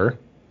red blur,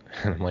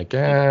 and I'm like, You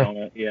tell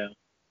it. Yeah.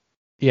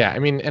 yeah. I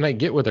mean, and I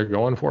get what they're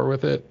going for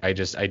with it. I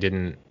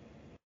didn't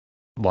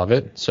love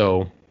it,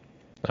 so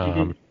Mm-hmm.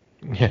 Um,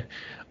 yeah,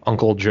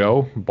 Uncle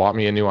Joe bought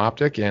me a new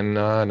optic, and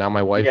now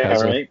my wife Yeah.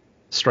 has a Right.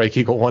 Strike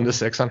Eagle 1 to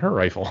 6 on her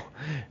rifle.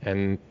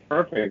 And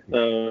Perfect.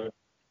 So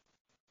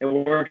it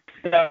works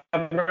out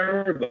for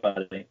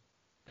everybody.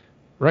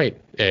 right,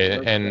 Works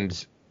out.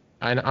 and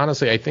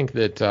honestly, I think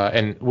that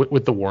and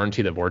with the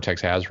warranty that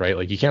Vortex has, right,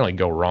 like you can't really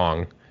go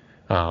wrong.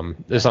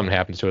 If something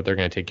happens to it, they're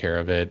going to take care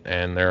of it,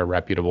 and they're a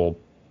reputable,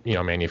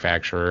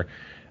 manufacturer.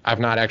 I've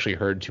not actually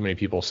heard too many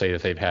people say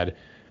that they've had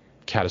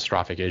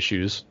catastrophic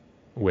issues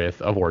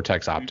with a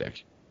Vortex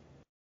optic.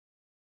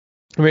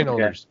 I mean, no,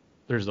 Okay.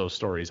 there's those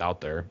stories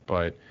out there,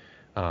 but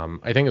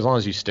I think as long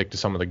as you stick to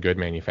some of the good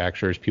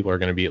manufacturers, people are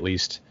going to be at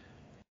least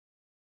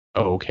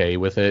okay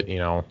with it.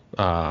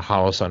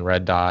 Holosun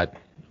Red Dot,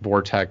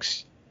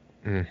 Vortex.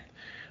 I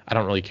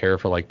don't really care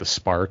for like the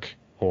Spark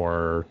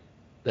or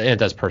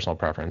that's personal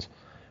preference.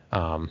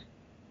 Um,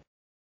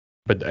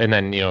 but and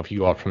then if you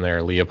go up from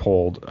there,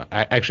 Leopold.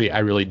 I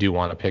really do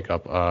want to pick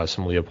up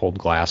some Leopold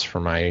glass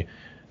for my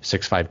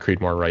 6.5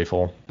 Creedmoor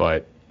rifle,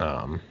 but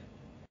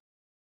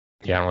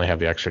yeah, I only have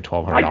the extra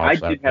 $1,200 I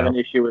for that did right have now. an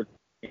issue with.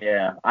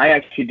 Yeah, I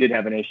actually did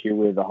have an issue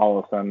with the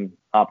Holosun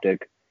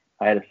optic.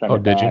 I had to send Oh,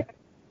 it did you? back.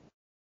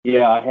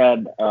 Yeah, I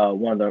had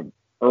one of the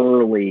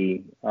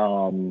early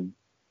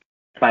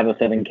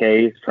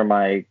 507Ks for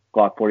my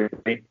Glock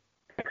 43,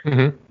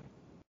 Mm-hmm.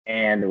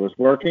 and it was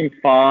working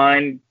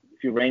fine. A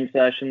few range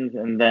sessions,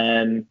 and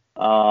then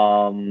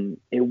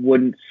it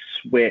wouldn't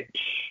switch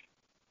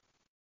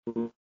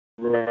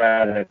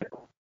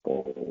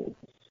radicals.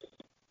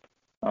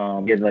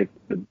 You had like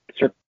the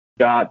circle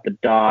dot, the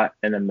dot,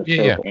 and then the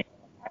Yeah, yeah. circle.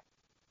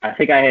 I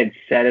think I had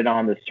set it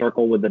on the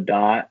circle with the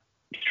dot,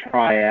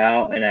 try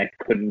out, and I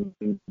couldn't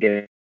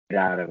get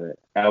out of it.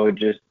 I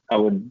would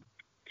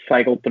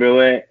cycle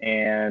through it,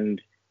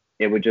 and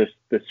it would just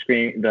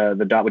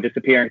the dot would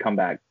disappear and come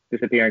back,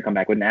 disappear and come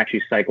back. Wouldn't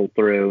actually cycle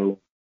through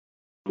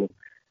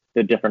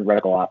the different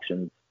reticle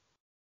options.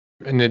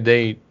 And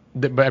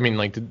but I mean,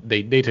 like,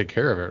 they took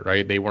care of it,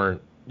 right? They weren't,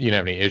 you didn't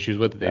have any issues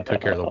with it. They took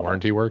care of the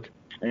warranty work.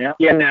 Yeah.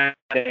 Yeah.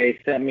 They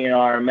sent me an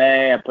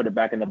RMA. I put it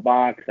back in the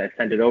box. I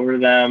sent it over to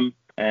them,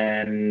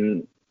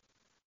 and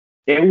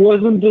it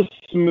wasn't the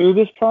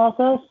smoothest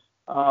process.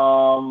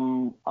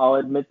 I'll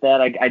admit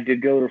that I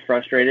did go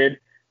frustrated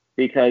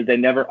because they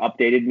never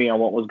updated me on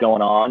what was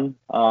going on.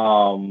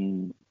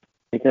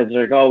 Because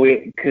they're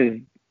like, because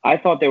I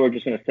thought they were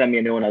just going to send me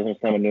a new one. I was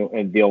going to send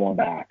a deal one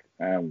back.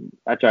 That's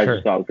what I just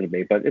Sure. thought it was going to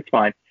be, but it's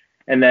fine.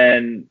 And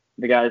then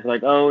the guy's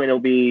like, oh, it'll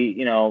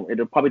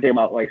probably take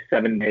about like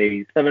 7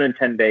 days, 7 and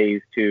 10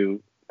 days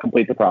to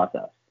complete the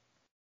process.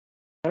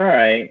 All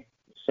right.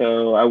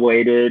 So I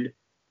waited.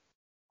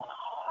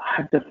 I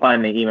have to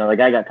find the email. The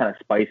guy got kind of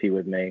spicy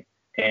with me,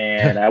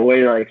 and I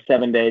waited like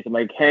 7 days. I'm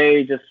like,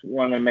 hey, just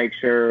want to make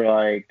sure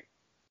like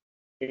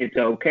it's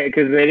okay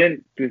because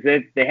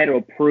they had to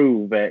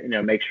approve it,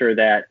 make sure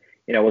that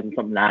it wasn't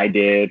something I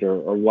did or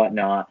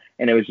whatnot.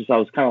 And it was just I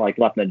was kind of like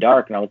left in the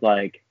dark, and I was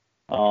like,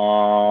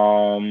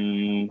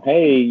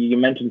 hey, you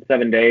mentioned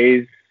 7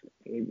 days.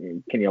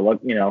 Can you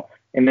look?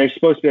 and there's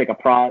supposed to be like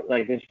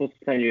like they're supposed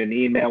to send you an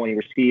email when you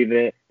receive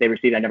it. They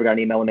received it. I never got an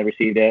email when they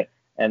received it.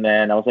 And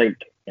then I was like,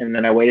 and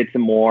then I waited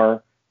some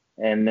more,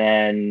 and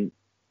then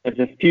there's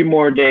a few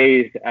more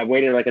days. I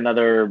waited like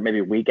another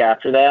maybe week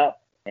after that,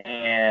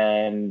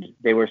 and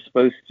it was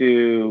supposed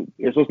to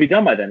be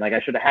done by then. Like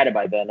I should have had it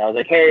by then. I was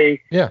like,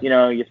 hey, Yeah.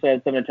 You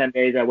said 7 to 10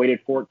 days. I waited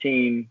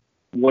 14.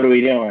 What are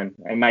we doing?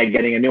 Am I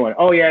getting a new one?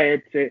 Oh yeah,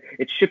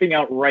 it's shipping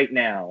out right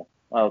now.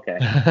 Okay.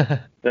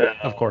 So,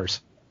 of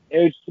course.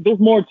 There's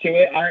more to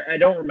it. I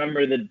don't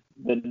remember the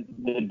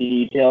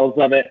details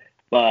of it,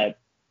 but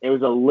it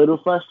was a little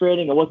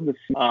frustrating. It wasn't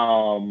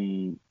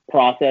the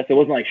process. It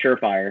wasn't like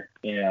Surefire.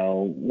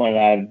 When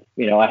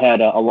I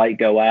had a light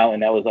go out,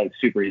 and that was like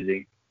super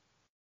easy.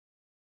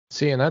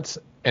 See,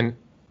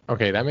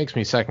 okay, that makes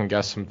me second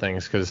guess some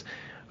things because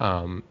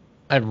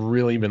I've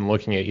really been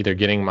looking at either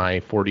getting my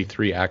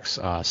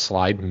 43X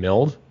slide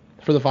milled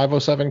for the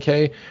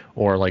 507K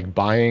or like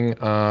buying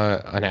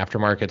an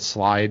aftermarket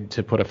slide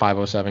to put a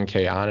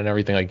 507K on and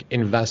everything, like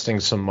investing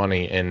some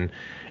money in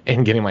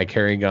getting my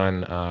carry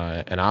gun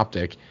an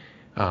optic.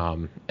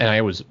 And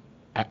I was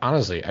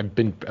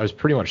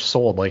pretty much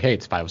sold like, hey,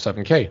 it's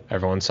 507K.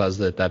 Everyone says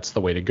that that's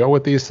the way to go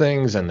with these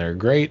things and they're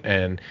great.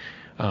 And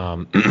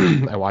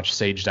I watched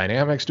Sage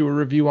Dynamics do a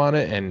review on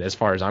it, and as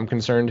far as I'm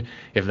concerned,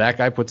 if that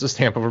guy puts a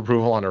stamp of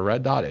approval on a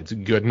red dot, it's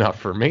good enough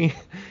for me.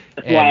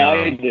 That's why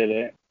I did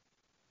it.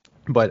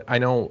 But I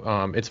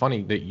know it's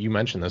funny that you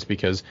mentioned this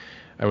because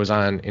I was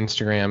on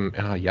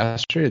Instagram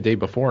yesterday, the day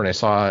before, and I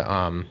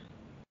saw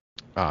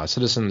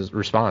Citizen's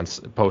Response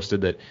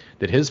posted that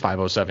his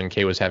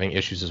 507K was having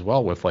issues as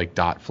well with like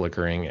dot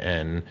flickering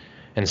and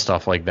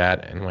stuff like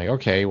that. And I'm like,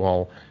 okay,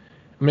 well,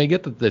 I mean, I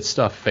get that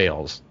stuff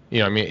fails.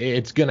 I mean,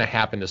 it's going to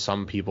happen to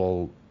some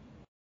people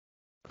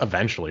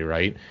eventually,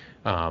 right?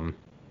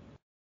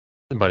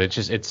 But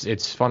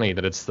it's funny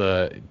that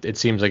it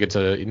seems like it's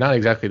not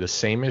exactly the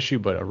same issue,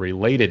 but a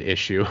related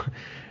issue.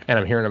 And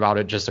I'm hearing about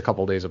it just a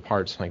couple days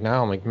apart. So I'm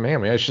like,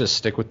 man, maybe I should just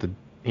stick with the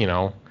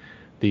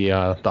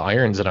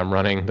irons that I'm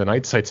running, the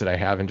night sights that I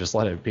have, and just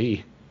let it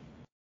be.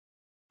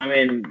 I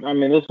mean,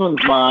 this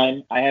one's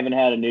mine. I haven't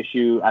had an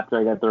issue after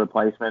I got the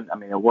replacement. I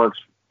mean, it works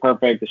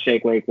perfect. The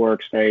shake wake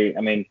works great.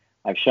 I mean,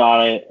 I've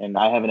shot it and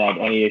I haven't had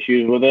any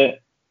issues with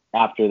it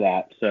after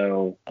that.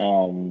 So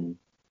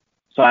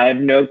I have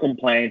no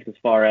complaints as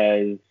far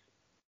as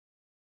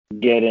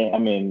getting. I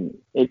mean,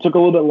 it took a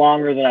little bit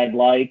longer than I'd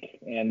like,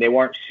 and they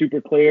weren't super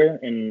clear.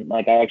 And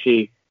like, I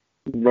actually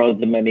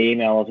wrote them an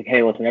email. I was like,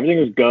 hey, listen, everything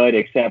was good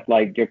except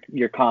like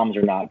your comms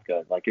are not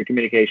good. Like your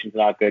communication's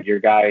not good. Your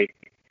guy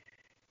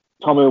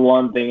told me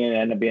one thing and it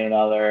ended up being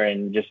another,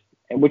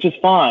 which is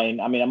fine.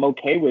 I mean, I'm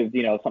okay with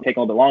something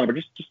taking a little bit longer,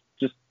 but just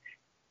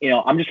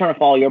I'm just trying to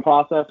follow your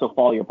process. So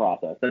follow your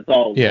process. That's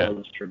all. Yeah.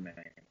 For me.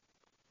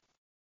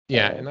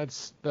 Yeah, and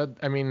that's that.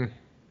 I mean,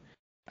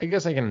 I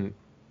guess I don't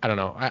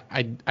know.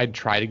 I'd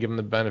try to give them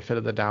the benefit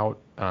of the doubt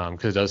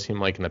because it does seem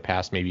like in the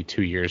past maybe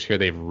 2 years here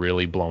they've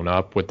really blown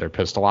up with their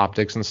pistol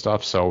optics and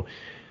stuff. So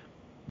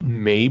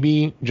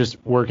maybe just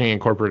working in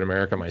corporate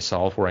America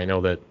myself, where I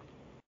know that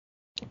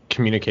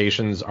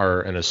communications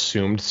are an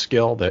assumed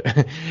skill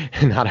that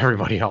not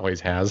everybody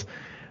always has.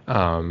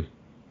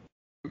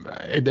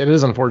 It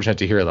is unfortunate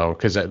to hear though,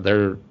 because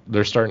they're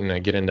starting to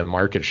get into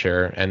market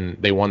share, and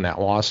they won that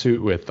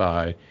lawsuit with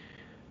I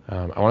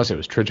want to say it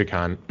was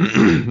Trijicon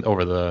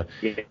over the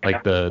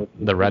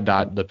red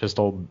dot, the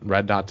pistol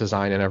red dot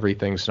design and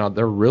everything. So now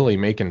they're really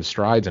making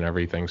strides and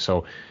everything.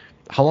 So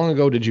how long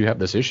ago did you have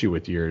this issue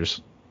with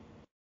yours?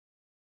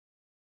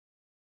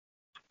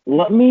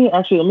 Let me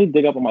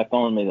dig up on my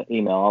phone and the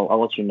email. I'll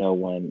let you know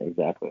when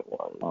exactly it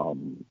was.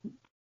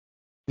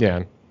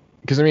 Yeah.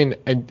 Because I mean,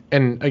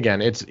 and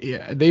again,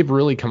 they've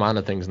really come on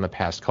to things in the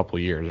past couple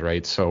of years,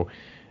 right? So,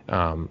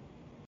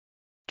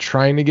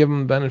 trying to give them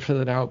the benefit of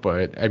the doubt,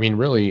 but I mean,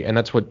 really, and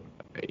I talked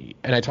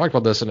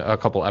about this in a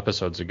couple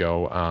episodes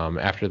ago,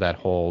 after that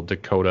whole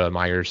Dakota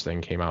Myers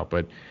thing came out.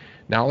 But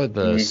now that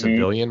the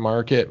civilian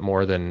market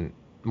more than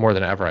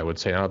ever, I would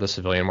say now the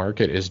civilian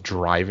market is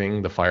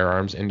driving the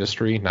firearms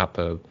industry, not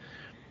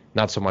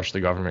so much the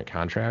government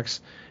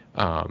contracts,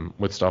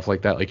 with stuff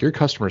like that. Like your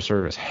customer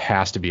service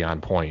has to be on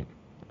point.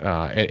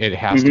 It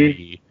has to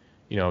be,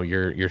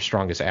 your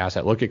strongest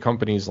asset. Look at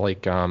companies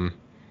like,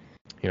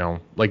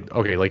 like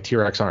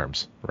TRX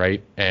Arms,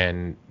 right?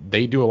 And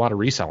they do a lot of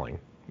reselling.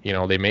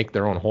 They make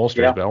their own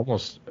holsters, but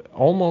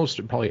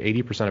almost probably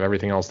 80% of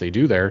everything else they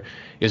do there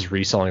is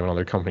reselling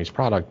another company's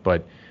product.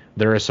 But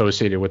they're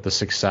associated with the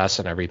success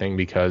and everything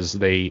because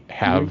they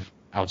have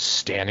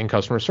outstanding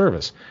customer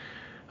service.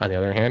 On the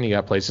other hand, you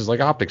got places like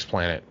Optics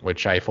Planet,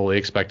 which I fully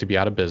expect to be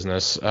out of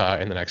business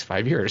in the next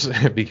 5 years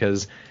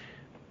because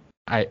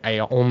I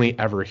only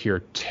ever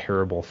hear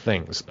terrible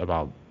things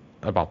about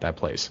that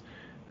place.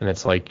 And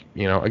it's like,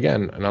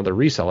 again, another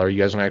reseller. You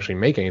guys don't actually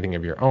make anything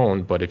of your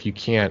own, but if you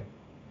can't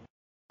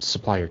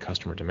supply your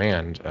customer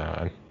demand,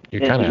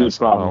 you're kind of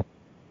problem.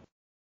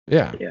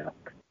 Yeah.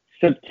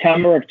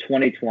 September of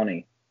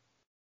 2020.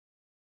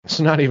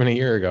 So not even a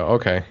year ago.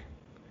 Okay.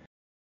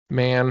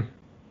 Man.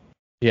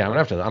 Yeah, I'm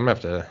gonna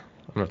have to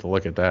I'm gonna have to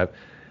look at that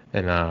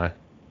and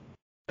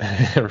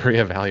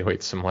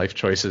reevaluate some life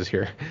choices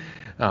here.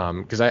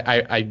 Because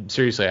I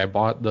seriously, I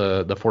bought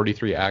the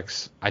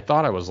 43X. I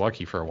thought I was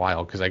lucky for a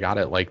while because I got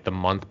it like the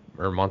month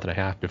or month and a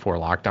half before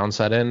lockdown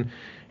set in,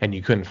 and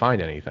you couldn't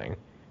find anything. I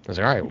was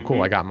like, all right, well,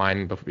 cool. I got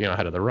mine,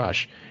 ahead of the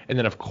rush. And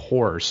then of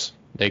course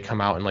they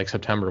come out in like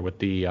September with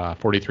the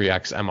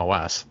 43X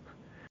MOS.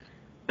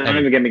 Don't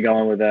even get me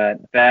going with that.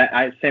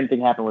 Same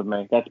thing happened with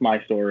me. That's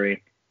my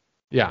story.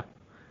 Yeah,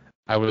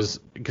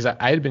 because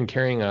I had been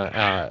carrying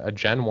a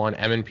Gen 1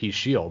 M&P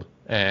Shield,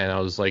 and I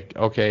was like,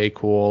 okay,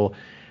 cool.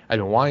 I've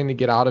been wanting to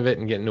get out of it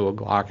and get into a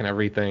Glock and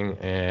everything,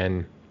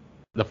 and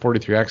the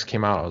 43X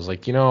came out. I was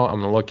like, I'm going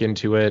to look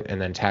into it, and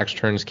then tax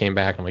returns came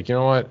back. I'm like, you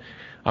know what?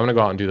 I'm going to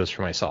go out and do this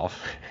for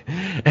myself.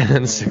 And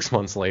then 6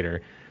 months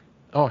later,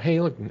 oh,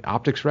 hey, look,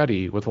 optics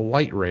ready with a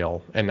light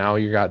rail, and now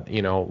you got,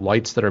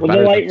 lights that are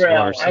better than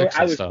TLR6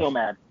 I was stuff. so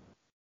mad.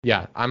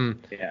 Yeah, I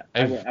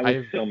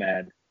was so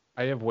mad.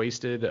 I have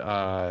wasted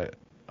a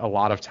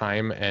lot of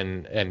time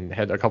and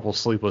had a couple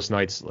sleepless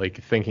nights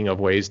like thinking of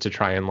ways to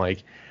try and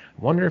like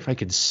wonder if I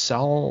could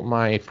sell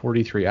my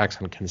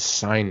 43X on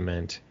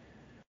consignment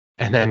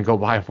and then go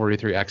buy a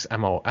 43X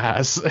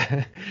MOS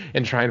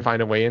and try and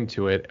find a way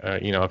into it,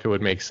 if it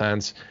would make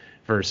sense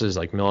versus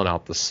like milling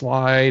out the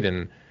slide.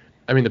 And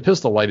I mean, the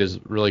pistol light is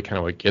really kind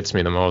of what gets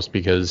me the most,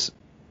 because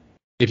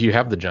if you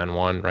have the Gen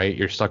 1, right,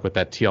 you're stuck with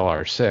that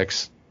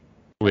TLR6,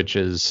 which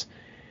is,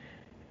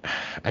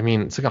 I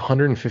mean, it's like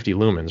 150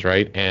 lumens,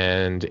 right?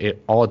 And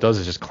all it does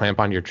is just clamp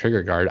on your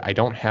trigger guard. I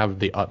don't have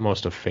the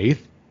utmost of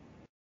faith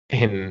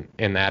in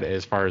that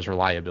as far as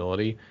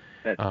reliability.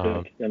 That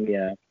system,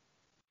 yeah.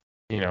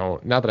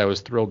 Not that I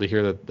was thrilled to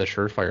hear that the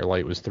Surefire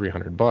light was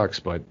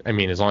 $300, but I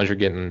mean, as long as you're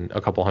getting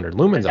a couple hundred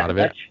lumens out of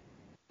it.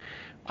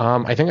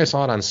 I think I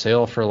saw it on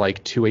sale for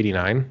like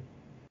 $289.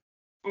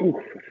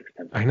 Ooh,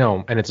 I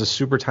know, and it's a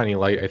super tiny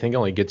light. I think it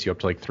only gets you up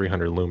to like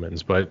 300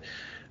 lumens, but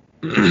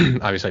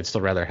obviously I'd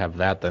still rather have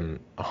that than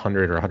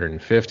 100 or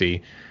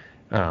 150.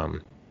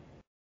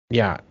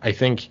 Yeah, I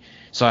think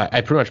so.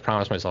 I pretty much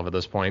promised myself at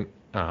this point,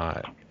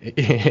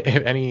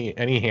 if any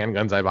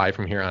handguns I buy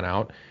from here on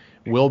out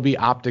will be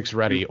optics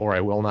ready, or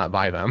I will not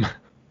buy them.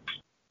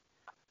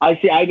 I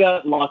see. I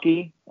got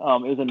lucky. It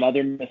was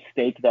another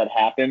mistake that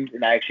happened,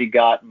 and I actually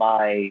got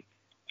my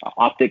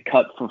optic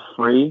cut for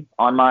free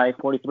on my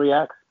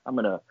 43X. I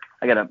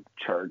gotta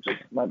charge it.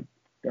 I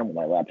don't want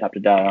my laptop to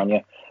die on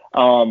you.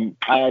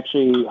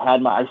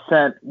 I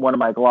sent one of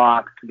my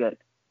Glocks to get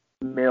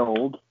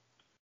milled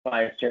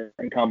by a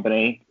certain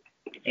company,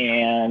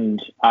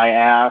 and I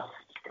asked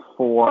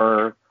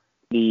for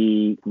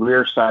the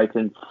rear sights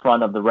in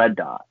front of the red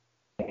dot,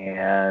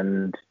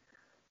 and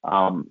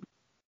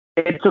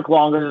it took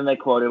longer than they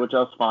quoted, which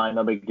was fine,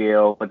 no big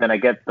deal. But then I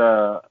get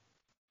the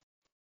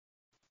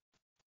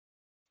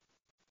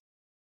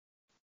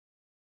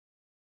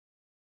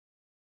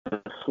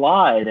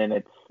slide, and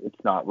it's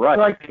not right.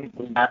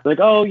 Like,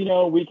 oh,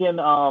 we can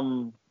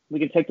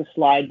take the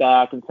slide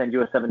back and send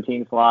you a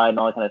 17 slide and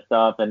all that kind of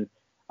stuff. And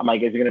I'm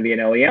like, is it going to be an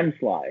OEM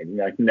slide? And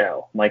they're like,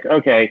 no. I'm like,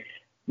 okay,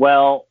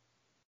 well,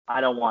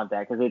 I don't want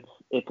that, because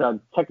it's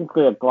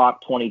technically a Glock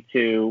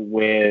 22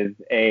 with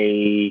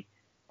a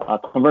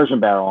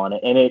conversion barrel on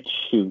it, and it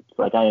shoots.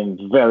 Like, I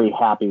am very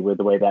happy with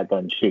the way that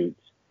gun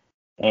shoots.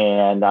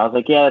 And I was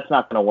like, yeah, that's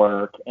not going to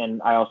work.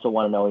 And I also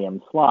want an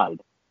OEM slide,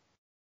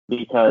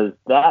 because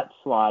that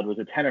slide was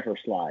a Tennifer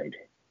slide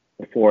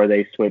before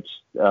they switched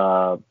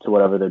to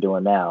whatever they're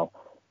doing now.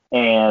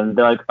 And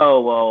they're like,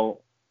 oh,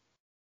 well,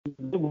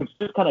 which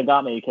just kind of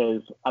got me,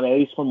 because, I mean, at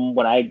least from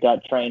when I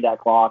got trained at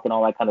Glock and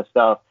all that kind of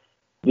stuff,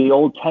 the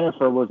old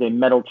Tennifer was a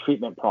metal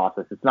treatment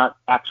process. It's not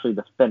actually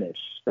the finish.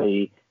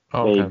 They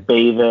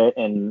bathe it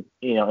in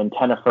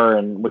Tennifer,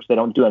 and which they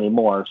don't do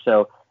anymore.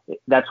 So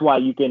that's why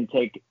you can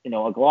take, a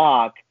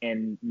Glock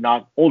and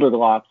knock older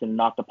Glocks and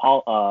knock the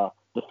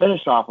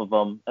finish off of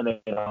them, and then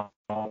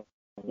oh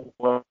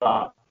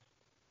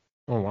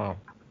wow.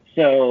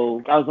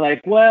 So I was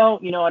like, well,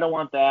 I don't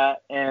want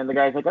that. And the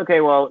guy's like, okay,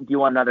 well, do you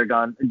want another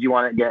gun? Do you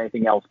want to get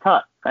anything else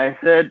cut? I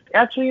said,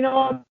 actually,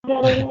 that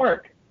doesn't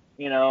work.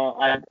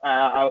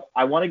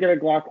 I want to get a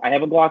Glock. I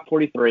have a Glock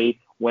 43.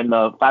 When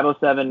the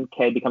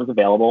 507K becomes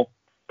available,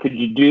 could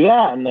you do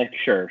that? I'm like,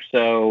 sure.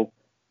 So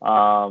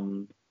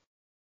called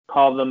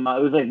them.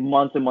 It was like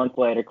months and months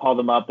later. Called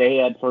them up. They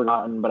had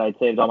forgotten, but I'd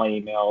saved all my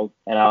emails.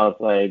 And I was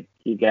like,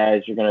 you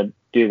guys are going to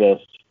do this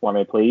for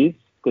me, please,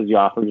 because you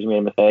offered me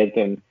a mistake,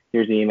 and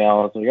here's the email.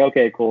 I was like,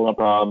 okay, cool, no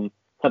problem.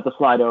 Sent the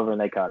slide over,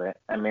 and they cut it.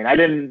 I mean, I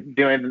didn't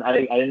do anything. I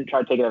didn't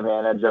try taking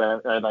advantage of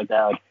it or anything like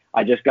that. Like,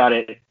 I just got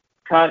it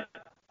cut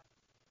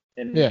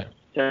and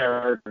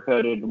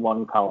terror-coded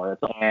one color.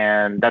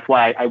 And that's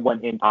why I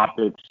went in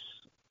optics,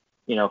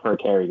 for a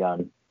carry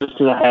gun, just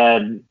because I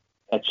had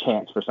a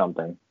chance for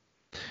something.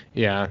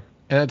 Yeah,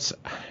 and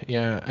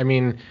I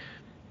mean,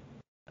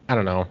 I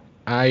don't know.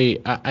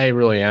 I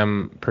really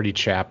am pretty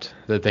chapped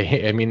that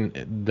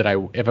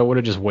if I would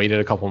have just waited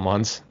a couple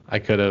months, I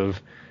could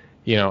have,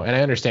 and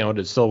I understand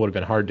it still would have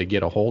been hard to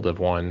get a hold of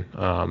one,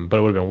 but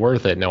it would have been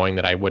worth it knowing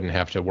that I wouldn't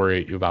have to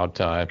worry about,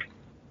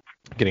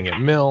 getting it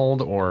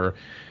milled or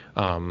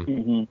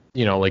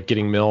Mm-hmm. like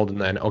getting milled and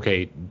then,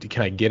 okay,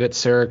 can I get it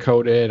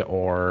Cerakoted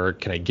or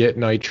can I get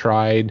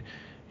nitride?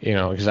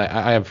 Because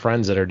I have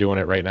friends that are doing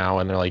it right now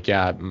and they're like,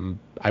 yeah,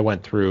 I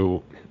went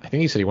through, I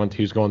think he said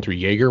he was going through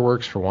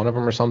JagerWorks for one of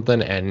them or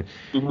something. And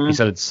he Mm-hmm.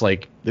 said it's going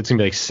to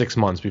be like 6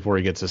 months before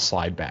he gets his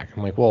slide back.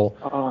 I'm like, well,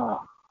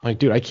 Oh,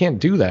 dude, I can't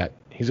do that.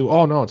 He's like,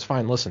 oh no, it's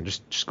fine. Listen,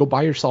 just go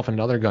buy yourself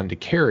another gun to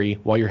carry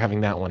while you're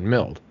having that one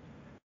milled.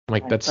 I'm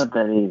like, it's not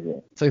that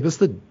easy. it's like, this is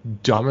the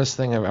dumbest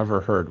thing I've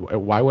ever heard.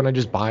 Why wouldn't I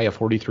just buy a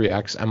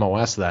 43X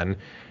MOS then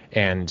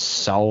and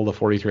sell the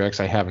 43X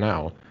I have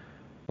now?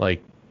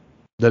 Like,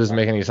 that doesn't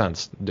make any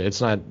sense.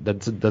 It's not,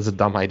 that's a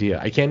dumb idea.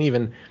 I can't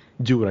even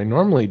do what I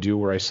normally do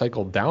where I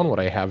cycle down what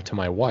I have to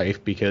my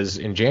wife because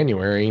in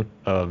January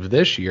of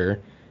this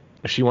year,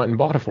 she went and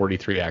bought a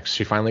 43X.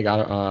 She finally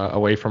got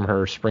away from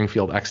her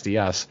Springfield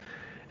XDS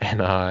and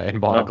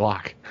bought a Oh,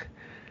 Glock.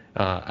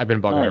 I've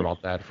been bugging her nice.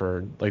 about that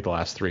for like the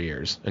last 3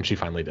 years, and she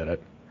finally did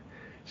it.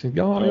 She's like,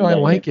 oh, I no, mean, I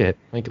dang like it. it.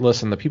 Like,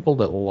 listen, the people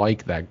that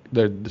like that,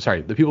 the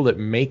people that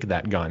make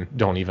that gun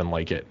don't even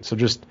like it. So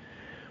just,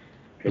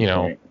 you Good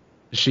know, point.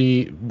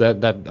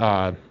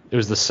 it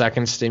was the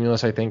second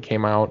stimulus I think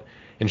came out,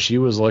 and she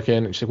was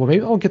looking, and she's like, well,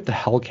 maybe I'll get the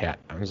Hellcat.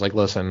 I was like,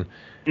 listen,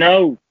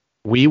 No.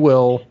 we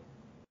will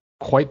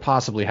quite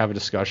possibly have a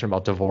discussion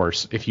about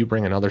divorce if you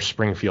bring another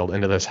Springfield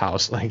into this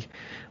house. Like,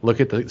 look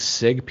at the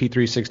SIG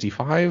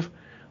P365,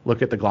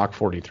 look at the Glock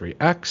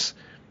 43X.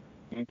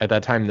 At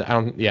that time,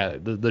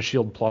 the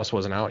Shield Plus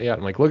wasn't out yet.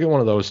 I'm like, look at one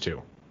of those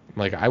two.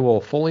 Like, I will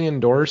fully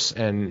endorse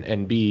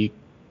and be,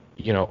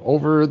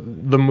 over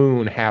the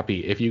moon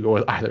happy if you go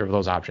with either of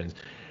those options.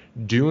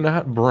 Do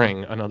not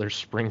bring another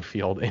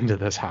Springfield into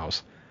this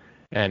house.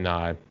 And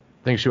I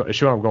think she wound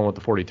up going with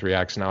the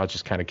 43X. Now it's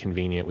just kind of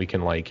convenient. We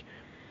can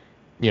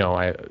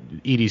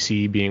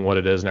EDC being what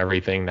it is and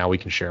everything. Now we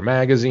can share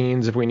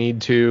magazines if we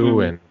need to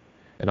Mm-hmm.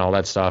 and all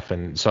that stuff.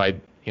 And so I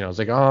was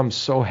like, oh, I'm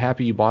so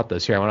happy you bought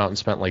this. Here, I went out and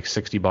spent like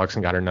 $60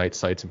 and got her night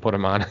sights and put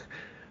them on.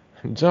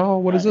 So,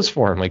 what is this Nice.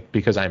 for? I'm like,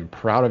 because I'm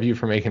proud of you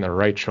for making the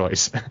right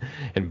choice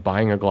and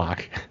buying a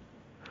Glock.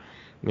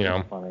 you That's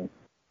know, funny.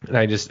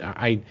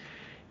 and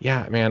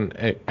yeah, man,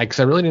 because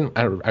I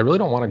really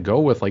don't want to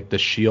go with like the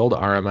Shield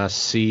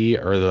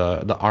RMSC or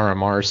the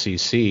RMR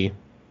CC,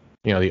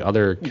 the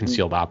other Mm-hmm.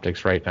 concealed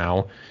optics right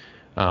now.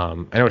 I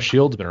know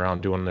Shield's been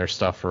around doing their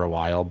stuff for a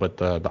while, but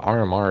the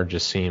RMR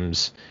just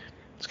seems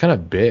it's kind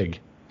of big,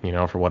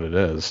 for what it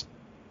is.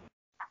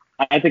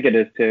 I think it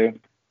is too.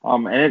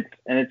 And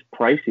it's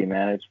pricey,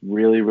 man. It's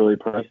really, really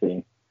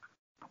pricey.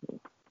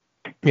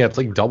 Yeah, it's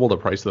like double the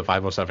price of the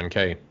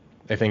 507K.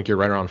 I think you're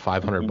right around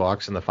 500 Mm-hmm.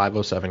 bucks, and the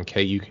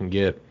 507K you can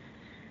get.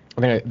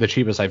 I think the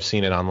cheapest I've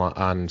seen it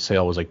on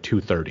sale was like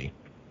 230.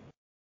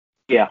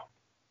 Yeah.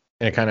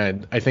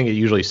 And I think it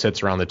usually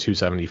sits around the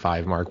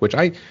 275 mark, which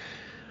I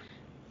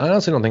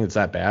honestly don't think it's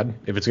that bad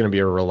if it's going to be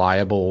a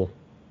reliable,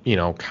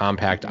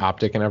 compact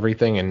optic and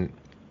everything. And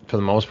for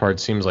the most part, it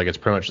seems like it's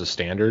pretty much the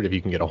standard if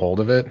you can get a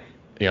hold of it.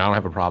 I don't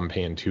have a problem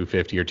paying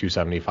 250 or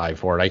 275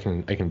 for it. I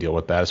can deal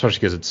with that, especially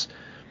because it's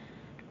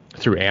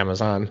through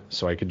Amazon,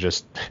 so I could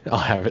just I'll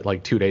have it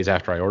like 2 days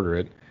after I order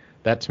it.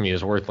 That to me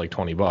is worth like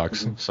 $20.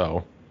 Mm-hmm.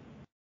 So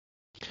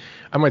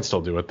I might still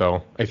do it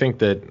though. I think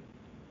that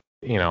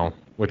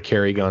with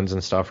carry guns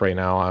and stuff right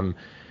now, I'm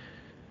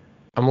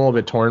a little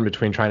bit torn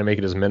between trying to make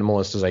it as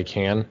minimalist as I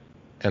can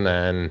and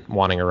then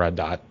wanting a red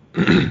dot.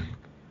 Because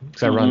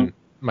I Mm-hmm. run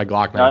my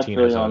Glock That's 19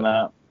 really on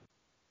that.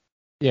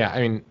 yeah,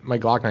 I mean, my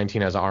Glock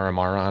 19 has a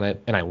RMR on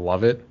it, and I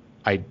love it.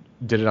 I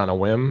did it on a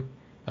whim.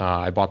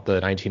 I bought the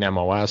 19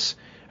 MOS.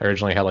 I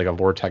originally had like a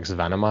Vortex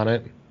Venom on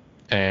it,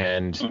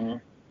 and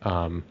Mm-hmm.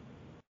 um,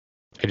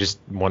 I just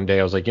one day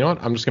I was like, you know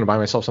what? I'm just gonna buy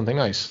myself something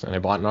nice, and I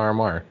bought an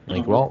RMR.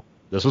 Like, Mm-hmm. well,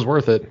 this was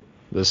worth it.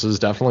 This is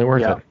definitely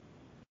worth Yeah, it.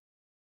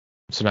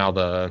 So now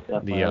the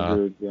definitely. the I uh,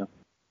 agree with you.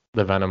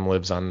 the Venom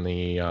lives on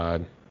the.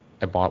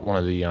 I bought one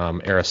of the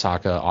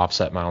Arasaka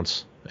offset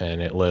mounts, and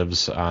it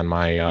lives on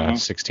my Mm-hmm.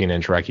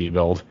 16-inch Recce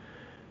build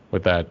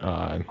with that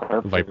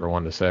Perfect. Viper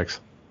 1-6.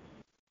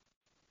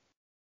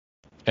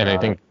 And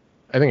Got it.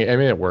 I mean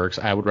it works.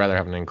 I would rather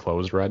have an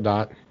enclosed red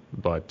dot,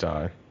 but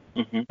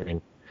Mm-hmm. I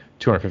mean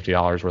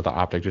 $250 worth of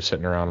optic just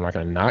sitting around. I'm not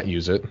going to not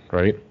use it,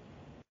 right?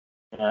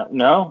 Yeah.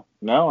 No,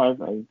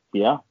 no.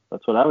 Yeah,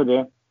 that's what I would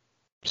do.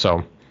 So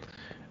I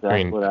That's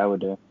mean, what I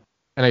would do.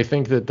 and I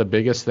think that the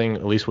biggest thing,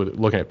 at least with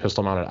looking at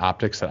pistol mounted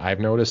optics, that I've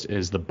noticed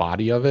is the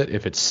body of it.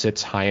 If it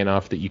sits high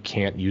enough that you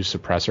can't use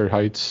suppressor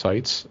height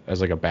sights as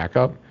like a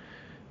backup,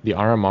 the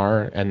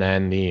RMR and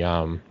then the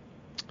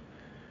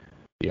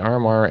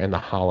RMR and the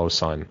Hollow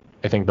Sun.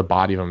 I think the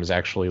body of them is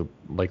actually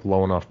like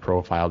low enough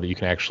profile that you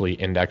can actually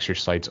index your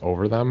sights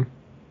over them.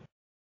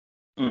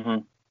 Mm-hmm.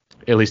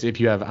 At least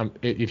if you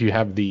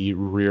have the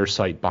rear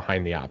sight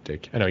behind the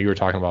optic. I know you were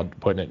talking about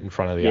putting it in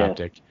front of the Yeah.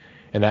 optic,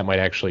 and that might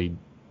actually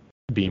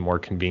be more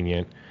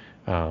convenient.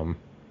 But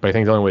I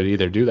think the only way to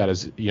either do that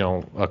is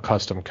a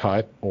custom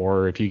cut,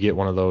 or if you get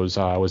one of those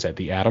was that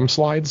the Atom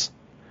slides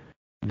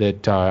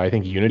that I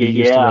think Unity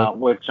used to Yeah, make.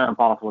 which are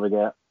impossible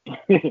to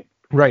get.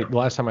 Right. The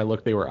last time I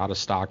looked, they were out of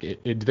stock. Do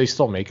they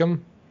still make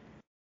them?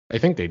 I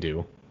think they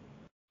do,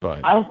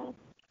 but I,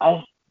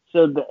 I,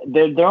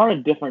 they're on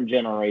a different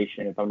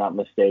generation, if I'm not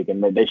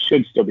mistaken. They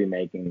should still be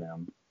making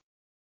them.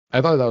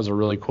 I thought that was a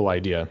really cool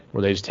idea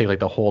where they just take like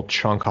the whole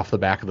chunk off the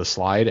back of the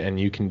slide and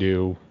you can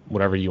do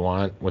whatever you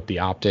want with the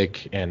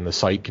optic and the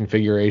sight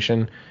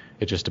configuration.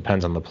 It just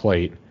depends on the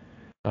plate.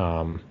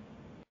 Um,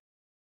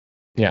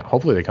 yeah,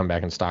 hopefully they come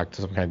back in stock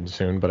sometime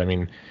soon. But I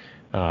mean,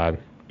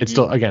 it's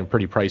still again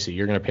pretty pricey.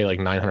 You're gonna pay like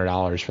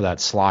 $900 for that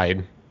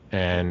slide,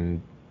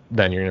 and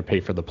then you're gonna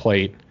pay for the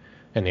plate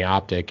and the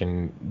optic,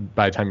 and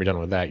by the time you're done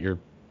with that, you're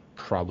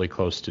probably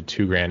close to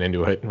 $2,000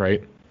 into it,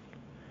 right?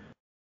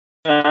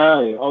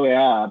 Oh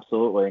yeah,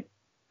 absolutely,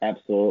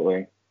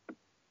 absolutely.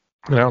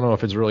 And I don't know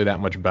if it's really that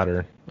much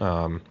better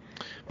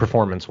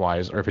performance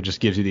wise, or if it just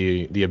gives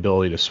you the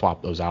ability to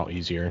swap those out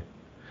easier.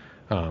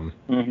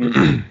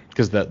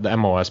 Because the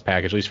MOS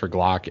package, at least for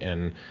Glock,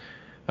 and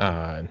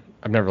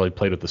I've never really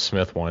played with the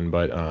Smith one,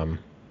 but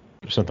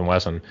Smith &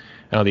 Wesson,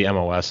 I know the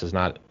MOS is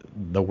not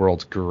the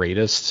world's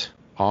greatest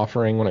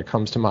offering when it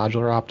comes to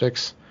modular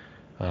optics.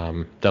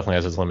 Definitely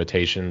has its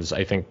limitations.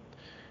 I think,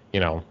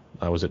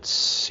 was it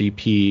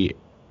CPHS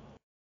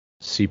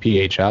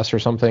or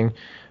something?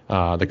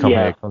 The company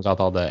that comes out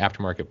with all the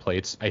aftermarket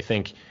plates. I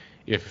think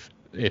if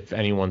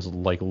anyone's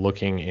like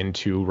looking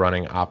into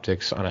running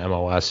optics on an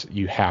MOS,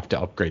 you have to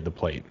upgrade the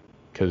plate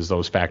because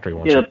those factory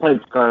ones. Yeah, the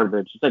plate's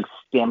garbage. It's like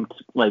stamped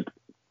like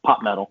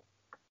pot metal.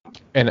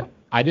 And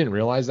I didn't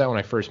realize that when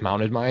I first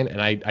mounted mine,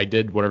 and I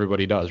did what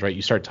everybody does, right?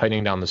 You start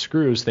tightening down the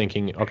screws,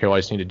 thinking, okay, well I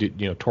just need to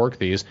do torque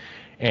these,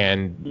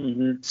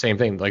 and same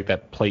thing, like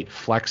that plate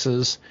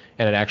flexes,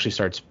 and it actually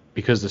starts,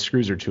 because the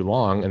screws are too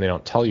long and they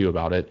don't tell you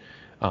about it.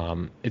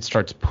 It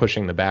starts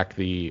pushing the back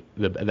the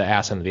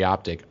ass end of the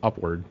optic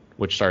upward,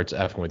 which starts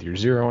effing with your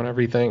zero and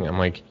everything. I'm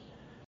like,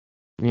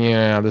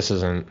 yeah, this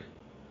isn't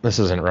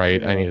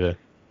right. I need to,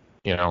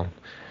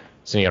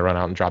 so you gotta run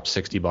out and drop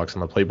 $60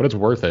 on the plate, but it's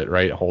worth it,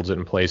 right? It holds it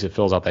in place. It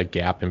fills out that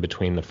gap in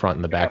between the front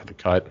and the back of the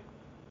cut.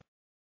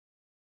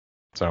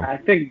 So I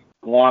think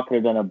Glock would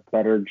have done a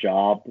better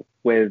job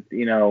with,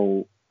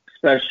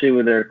 especially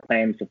with their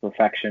claims to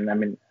perfection. I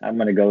mean, I'm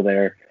going to go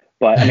there,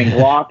 but I mean,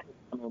 Glock,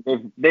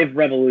 they've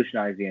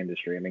revolutionized the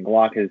industry. I mean,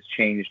 Glock has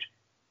changed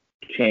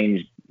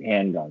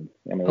handguns.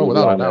 I mean,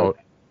 without a doubt.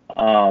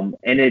 And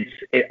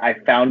I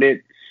found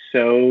it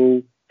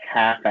so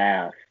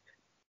half-assed,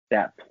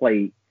 that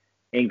plate,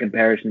 in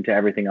comparison to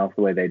everything else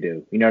the way they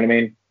do. You know what I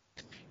mean?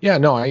 Yeah,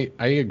 no, I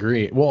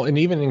agree. Well, and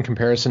even in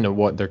comparison to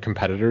what their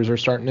competitors are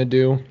starting to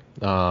do,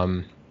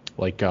 FN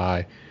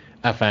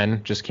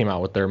just came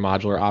out with their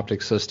modular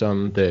optics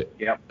system that,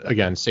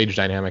 again, Sage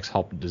Dynamics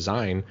helped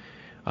design.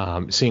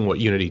 Seeing what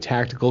Unity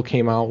Tactical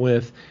came out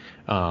with,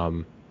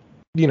 and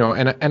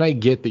I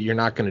get that you're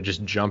not going to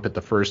just jump at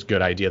the first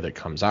good idea that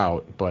comes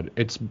out, but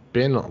it's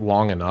been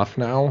long enough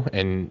now,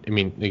 and I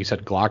mean, like you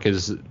said, Glock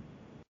is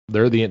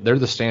they're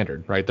the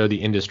standard, right? They're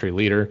the industry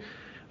leader.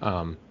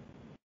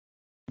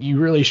 You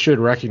really should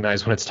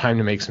recognize when it's time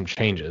to make some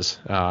changes.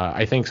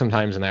 I think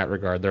sometimes in that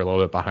regard, they're a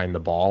little bit behind the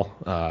ball.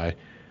 The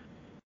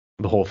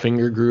whole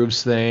finger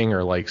grooves thing,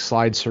 or like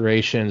slide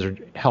serrations, or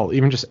hell,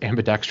 even just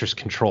ambidextrous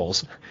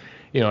controls.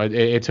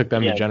 It took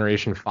them to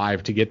Generation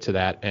 5 to get to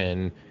that,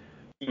 and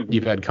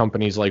you've had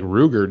companies like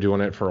Ruger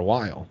doing it for a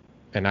while.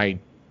 And I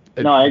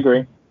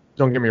agree.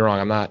 Don't get me wrong,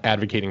 I'm not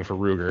advocating for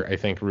Ruger. I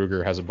think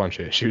Ruger has a bunch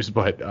of issues,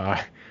 but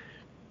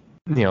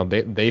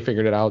they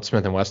figured it out.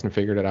 Smith & Wesson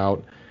figured it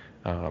out.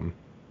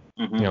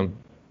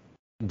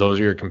 Those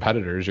are your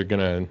competitors. You're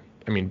gonna,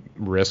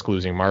 risk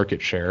losing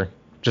market share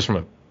just from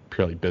a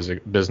purely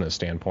business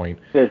standpoint.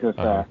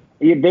 They're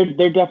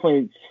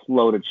definitely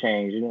slow to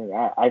change.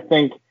 I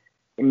think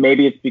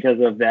maybe it's because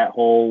of that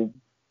whole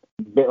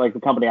bit, like the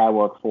company I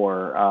work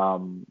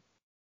for.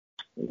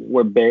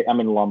 We're big. I'm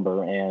in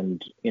lumber,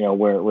 and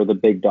we're the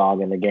big dog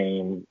in the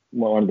game.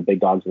 We're one of the big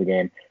dogs in the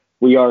game.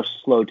 We are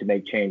slow to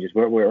make changes.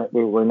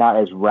 We're not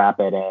as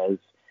rapid as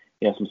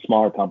some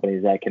smaller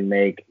companies that can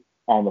make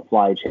on the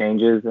fly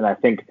changes. And I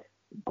think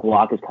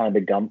Glock has kind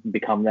of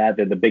become that.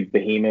 They're the big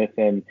behemoth,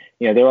 and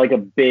they're like a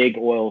big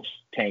oil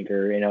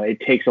tanker.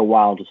 It takes a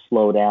while to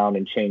slow down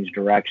and change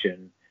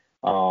direction.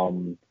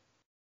 What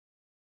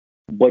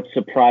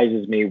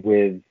surprises me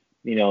with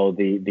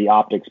the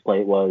optics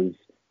plate was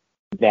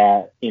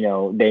that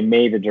they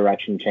made the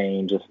direction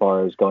change as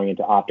far as going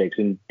into optics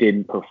and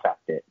didn't perfect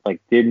it.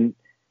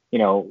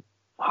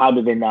 How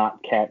did they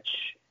not catch?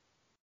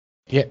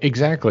 Yeah,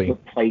 exactly. The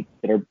plates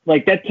that are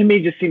like that, to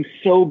me just seems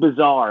so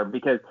bizarre,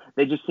 because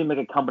they just seem like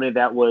a company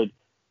that would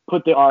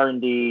put the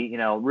R&D,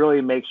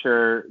 really make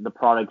sure the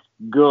product's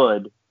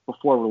good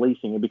before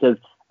releasing it. Because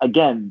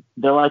again,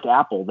 they're like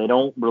Apple; they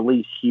don't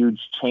release huge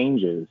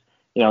changes.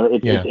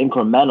 It's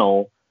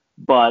incremental,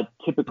 but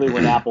typically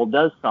when Apple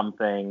does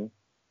something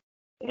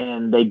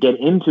and they get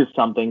into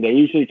something, they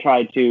usually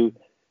try to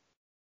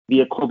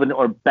be equivalent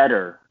or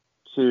better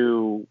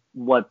to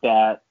what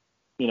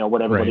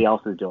everybody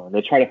else is doing.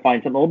 They try to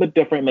find something a little bit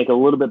different, make it a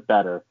little bit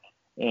better.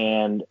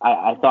 And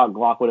I thought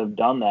Glock would have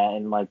done that,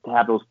 and like to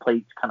have those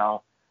plates kind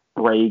of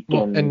break,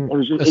 Well, and and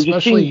it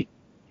just seemed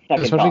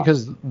second thought.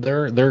 because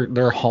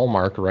their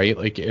hallmark, right,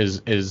 like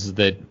is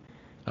that,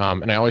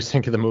 and I always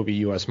think of the movie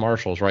U.S.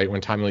 Marshals, right,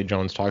 when Tommy Lee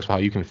Jones talks about how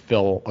you can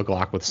fill a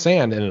Glock with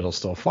sand and it'll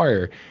still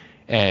fire,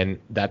 and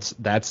that's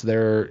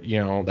their,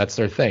 that's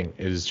their thing,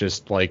 is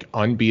just like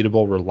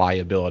unbeatable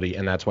reliability,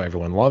 and that's why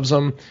everyone loves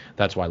them.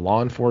 That's why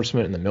law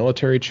enforcement and the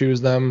military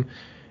choose them.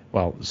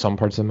 Well, some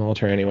parts of the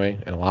military anyway,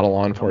 and a lot of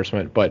law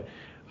enforcement, but.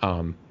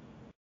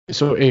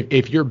 So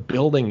if you're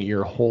building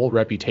your whole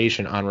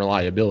reputation on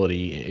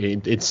reliability,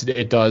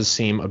 it does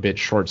seem a bit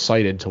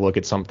short-sighted to look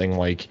at something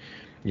like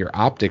your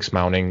optics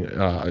mounting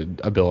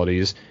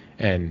abilities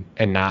and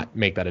not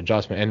make that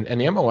adjustment. And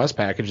the MOS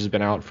package has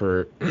been out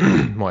for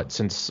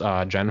since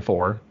Gen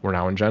 4. We're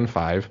now in Gen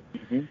 5,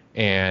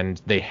 and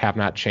they have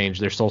not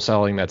changed. They're still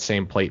selling that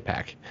same plate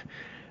pack,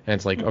 and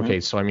it's like, okay,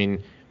 so I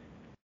mean,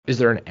 is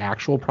there an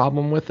actual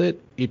problem with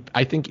it?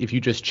 I think if you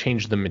just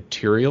change the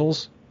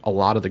materials, a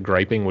lot of the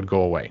griping would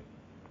go away.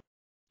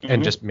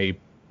 And just maybe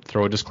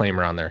throw a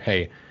disclaimer on there.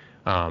 Hey,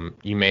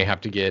 you may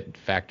have to get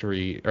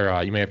factory,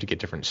 or you may have to get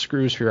different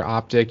screws for your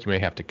optic. You may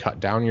have to cut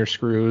down your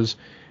screws.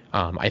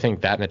 I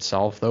think that in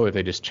itself, though, if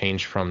they just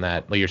change from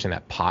that, like you're saying,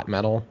 that pot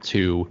metal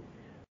to,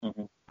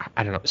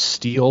 I don't know,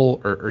 steel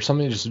or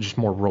something just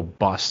more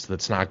robust,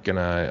 that's not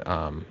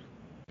gonna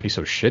be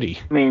so shitty.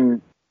 I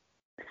mean,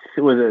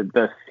 was it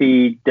the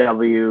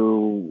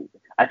CW?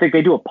 I think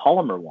they do a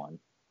polymer one.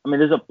 I mean,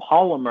 there's a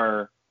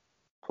polymer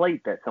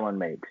plate that someone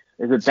makes.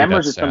 Is it them or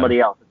is it somebody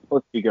else? It's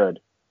supposed to be good.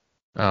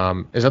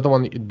 Is that the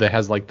one that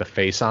has like the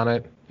face on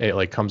it? It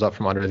like comes up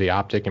from under the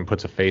optic and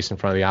puts a face in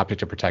front of the optic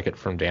to protect it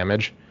from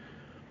damage.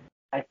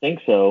 I think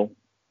so.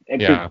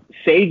 Yeah.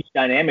 Sage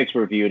Dynamics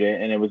reviewed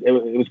it, and it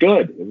was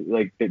good.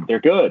 Like, they're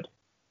good.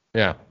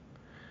 Yeah.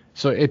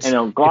 So it's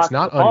not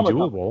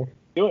undoable.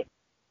 Do it.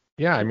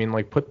 Yeah, I mean,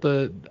 like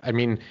it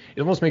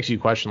almost makes you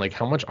question, like,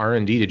 how much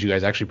R&D did you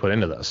guys actually put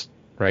into this?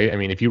 Right? I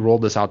mean, if you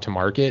rolled this out to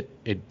market,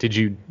 did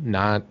you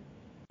not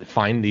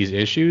find these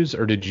issues,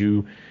 or did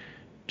you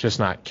just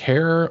not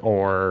care,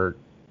 or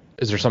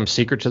is there some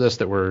secret to this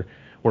that we're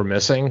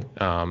missing?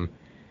 And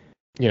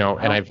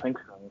I think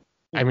so.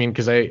 I mean,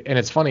 and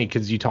it's funny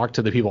because you talk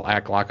to the people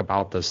at Glock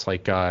about this,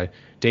 like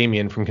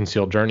Damien from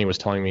Concealed Journey was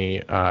telling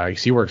me,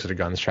 he works at a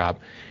guns shop.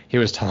 He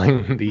was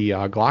telling the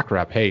Glock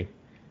rep, hey,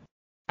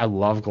 I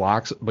love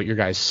Glocks, but your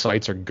guys'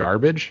 sights are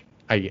garbage.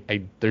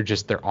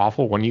 They're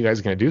awful. When are you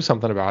guys going to do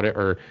something about it?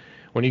 Or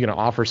when are you going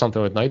to offer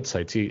something with night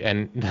sights?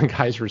 And the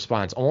guy's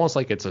response, almost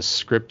like it's a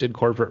scripted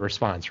corporate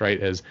response,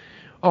 right, is,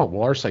 oh,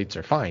 well, our sights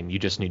are fine. You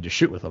just need to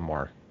shoot with them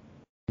more.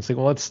 It's like,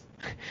 well,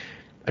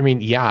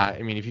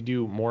 if you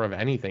do more of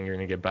anything, you're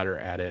going to get better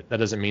at it. That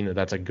doesn't mean that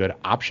that's a good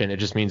option. It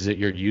just means that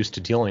you're used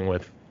to dealing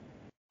with,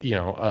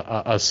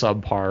 a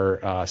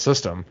subpar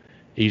system.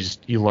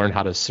 You learn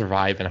how to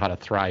survive and how to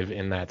thrive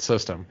in that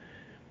system.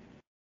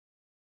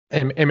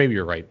 And maybe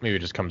you're right. Maybe it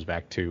just comes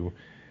back to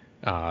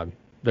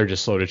they're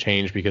just slow to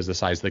change because the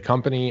size of the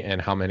company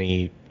and how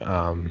many,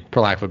 for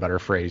lack of a better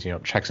phrase,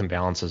 checks and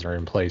balances are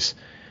in place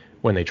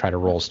when they try to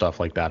roll stuff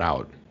like that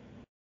out.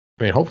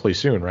 I mean, hopefully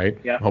soon, right?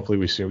 Yeah. Hopefully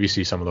we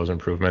see some of those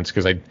improvements,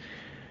 because I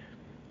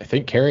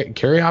think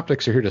carry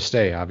optics are here to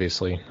stay.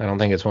 Obviously, I don't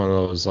think it's one of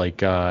those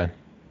like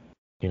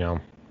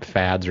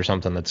fads or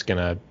something that's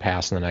gonna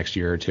pass in the next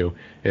year or two.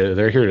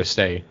 They're here to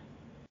stay.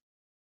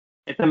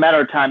 It's a matter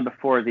of time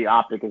before the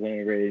optic is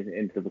integrated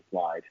into the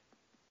slide,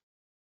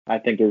 I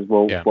think, is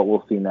what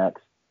we'll see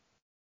next.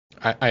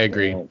 I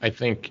agree. I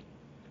think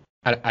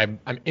I'm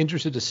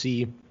interested to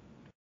see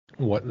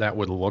what that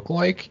would look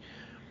like,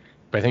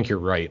 but I think you're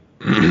right.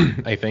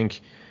 I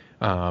think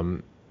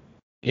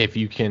if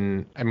you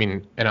can,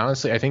 and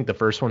honestly, I think the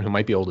first one who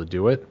might be able to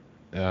do it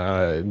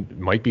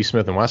might be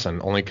Smith & Wesson,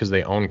 only because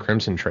they own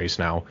Crimson Trace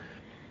now.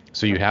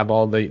 So you have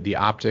all the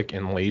optic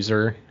and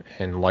laser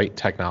and light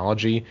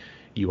technology.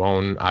 You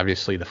own,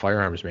 obviously, the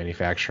firearms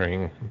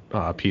manufacturing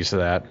piece of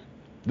that.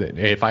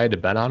 If I had to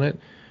bet on it,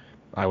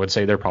 I would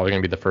say they're probably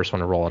going to be the first one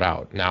to roll it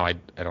out. Now, I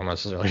don't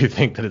necessarily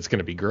think that it's going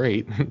to be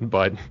great,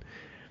 but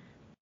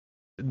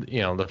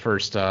the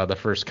first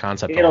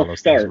concept of all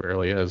those things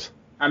really is.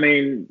 I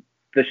mean,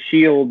 the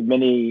Shield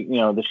Mini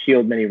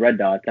red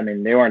dots, I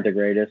mean, they weren't the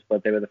greatest,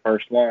 but they were the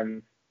first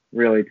ones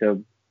really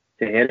to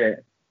hit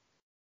it.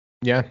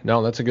 Yeah,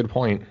 no, that's a good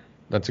point.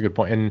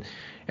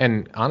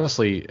 And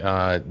honestly,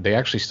 they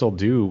actually still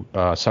do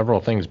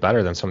several things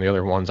better than some of the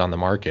other ones on the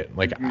market.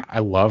 Like, I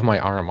love my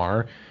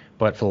RMR,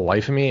 but for the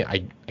life of me,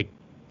 I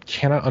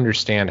cannot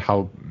understand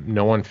how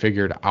no one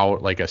figured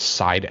out like a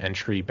side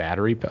entry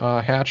battery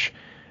hatch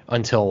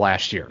until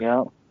last year.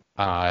 Yeah.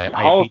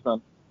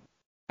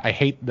 I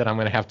hate that I'm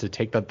going to have to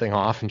take that thing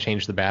off and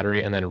change the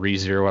battery and then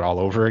re-zero it all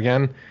over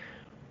again.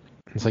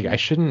 It's like,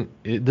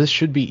 this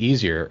should be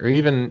easier. Or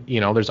even,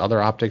 there's other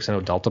optics,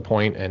 Delta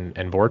Point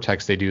and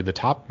Vortex, they do the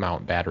top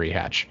mount battery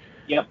hatch.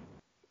 Yep.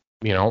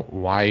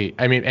 Why?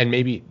 I mean, and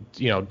maybe,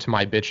 to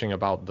my bitching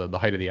about the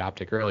height of the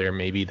optic earlier,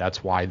 maybe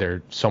that's why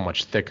they're so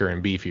much thicker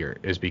and beefier,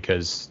 is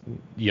because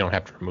you don't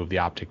have to remove the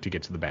optic to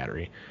get to the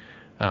battery.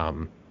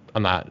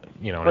 I'm not, an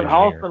But engineer.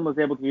 Holliston was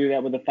able to do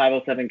that with the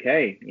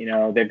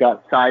 507K. They've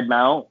got side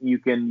mount. You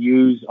can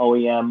use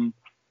OEM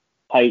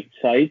height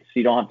sights.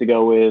 You don't have to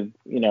go with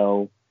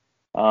a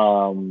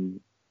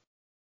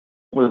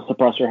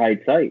suppressor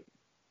height sight.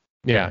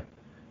 Yeah.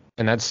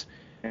 And that's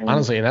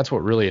honestly, and that's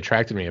what really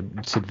attracted me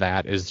to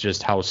that is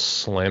just how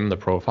slim the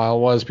profile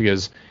was,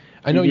 because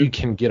I know you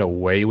can get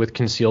away with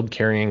concealed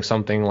carrying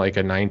something like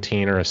a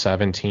 19 or a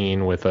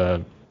 17 with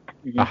a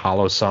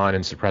hollow sun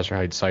and suppressor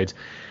height sights.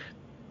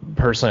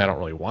 Personally, I don't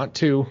really want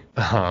to.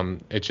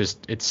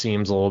 It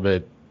seems a little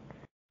bit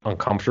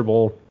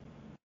uncomfortable,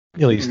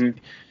 at least, in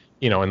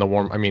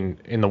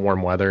the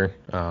warm weather.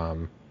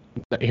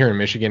 Here in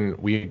Michigan,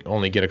 we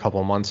only get a couple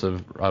of months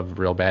of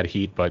real bad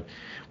heat, but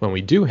when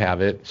we do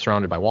have it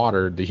surrounded by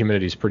water, the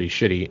humidity is pretty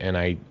shitty, and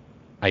I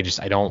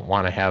don't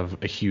want to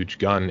have a huge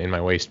gun in my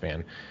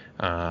waistband.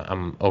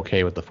 I'm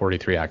okay with the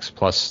 43X,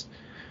 plus,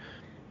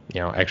 I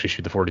actually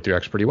shoot the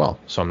 43X pretty well,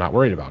 so I'm not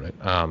worried about it.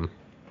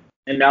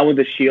 And now with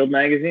the Shield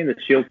magazine, the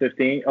Shield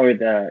 15, or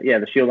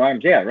the Shield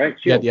Arms, right?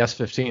 Shield. Yeah, the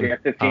S15.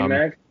 The S15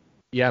 mag.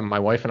 Yeah, my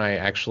wife and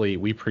I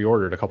we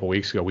pre-ordered a couple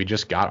weeks ago. We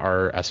just got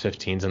our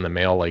S15s in the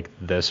mail like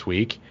this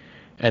week,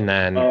 and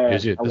then and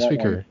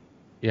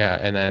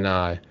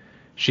then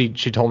she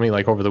told me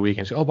like over the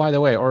weekend, oh, by the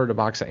way, I ordered a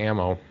box of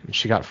ammo.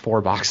 She got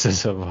 4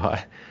 boxes of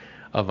a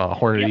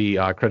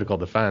Hornady critical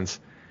defense,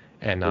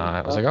 and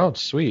I was like, oh,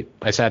 sweet.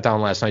 I sat down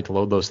last night to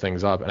load those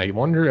things up, and I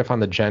wonder if on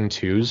the Gen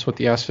 2s with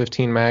the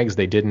S15 mags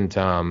they didn't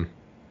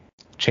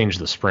change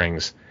the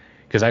springs,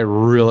 because I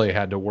really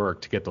had to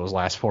work to get those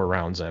last 4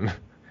 rounds in.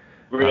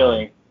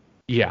 Really?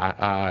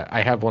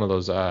 I have one of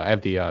those. I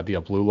have the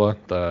Ablula,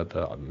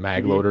 the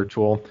mag loader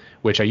tool,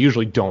 which I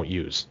usually don't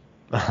use.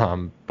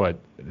 But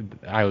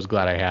I was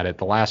glad I had it.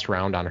 The last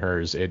round on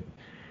hers, I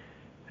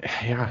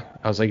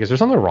was like, is there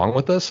something wrong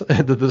with this?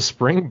 Did the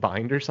spring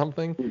bind or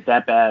something? Is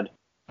that bad?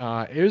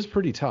 It was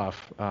pretty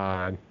tough.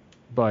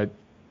 But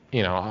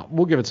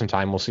we'll give it some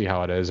time. We'll see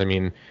how it is. I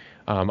mean,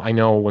 I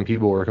know when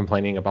people were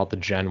complaining about the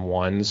Gen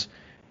 1s,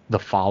 the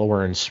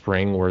follower and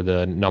spring were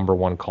the number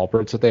one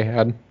culprits that they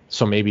had.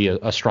 So maybe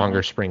a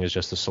stronger spring is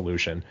just a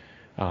solution.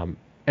 And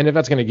if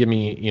that's going to give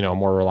me,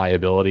 more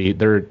reliability,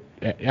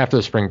 after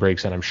the spring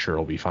breaks in, I'm sure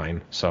it'll be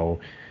fine. So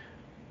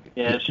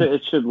yeah,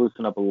 it should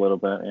loosen up a little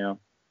bit, yeah.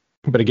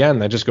 But again,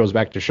 that just goes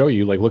back to show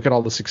you, like, look at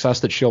all the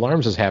success that Shield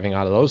Arms is having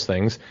out of those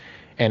things.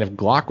 And if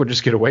Glock would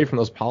just get away from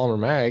those polymer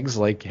mags,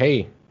 like,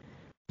 hey,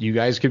 you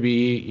guys could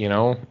be,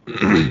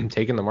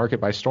 taking the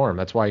market by storm.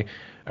 That's why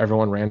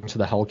everyone ran to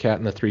the Hellcat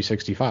and the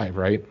 365,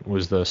 right? It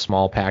was the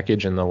small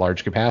package and the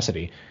large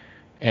capacity.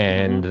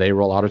 And they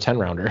roll out a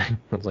 10-rounder. I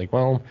was like,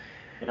 well,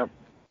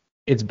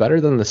 it's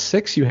better than the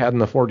 6 you had in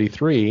the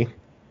 43.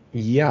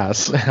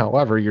 Yes.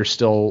 However, you're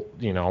still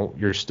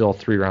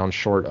 3 rounds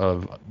short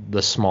of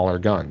the smaller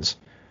guns.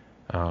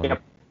 And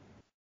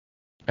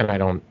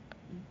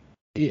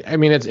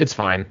it's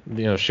fine.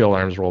 Shield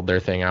Arms rolled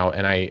their thing out,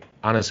 and I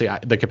honestly,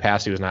 the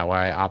capacity was not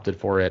why I opted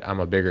for it. I'm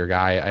a bigger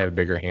guy. I have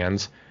bigger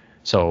hands.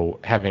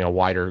 So having a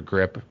wider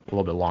grip, a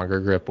little bit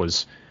longer grip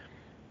was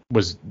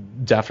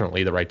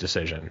definitely the right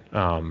decision.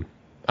 I don't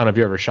know if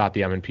you ever shot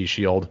the M&P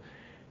Shield.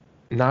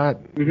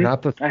 Not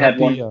the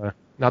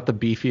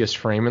beefiest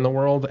frame in the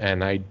world,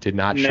 and I did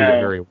not shoot it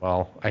very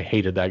well. I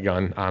hated that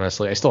gun,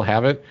 honestly. I still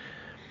have it.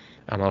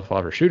 I don't know if I'll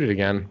ever shoot it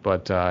again,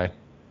 but I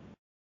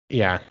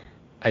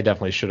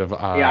definitely should have.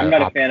 I'm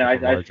not a fan.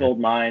 I sold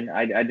mine.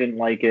 I didn't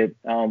like it.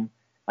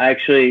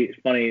 It's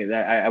funny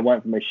that I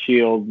went from a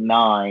Shield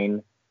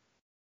 9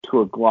 to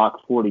a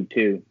Glock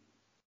 42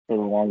 for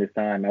the longest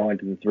time. I went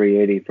to the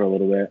 380 for a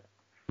little bit.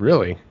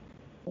 Really?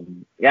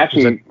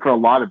 For a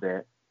lot of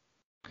it.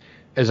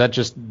 Is that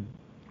just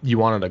you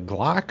wanted a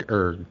Glock,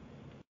 or?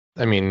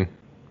 I mean.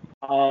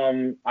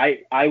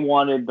 I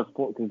wanted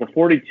because the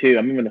 42.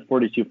 I mean, when the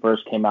 42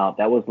 first came out,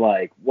 that was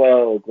like,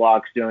 whoa,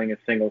 Glock's doing a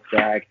single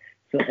stack.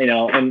 So,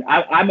 and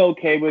I'm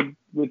okay with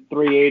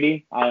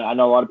 380. I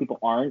know a lot of people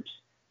aren't.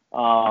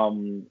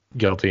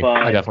 Guilty. But,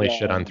 I definitely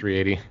shit on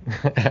 380.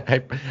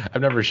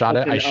 I've never shot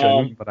it. I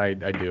shouldn't, but I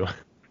do.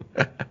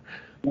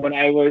 When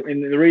I was,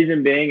 and the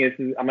reason being is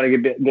I'm going to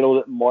get a little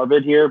bit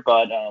morbid here,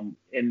 but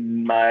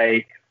in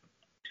my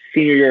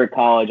senior year of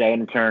college, I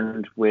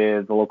interned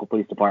with the local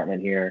police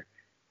department here.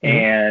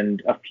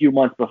 And a few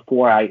months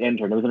before I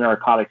interned, it was in a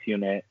narcotics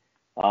unit.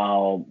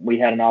 We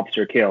had an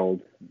officer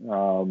killed.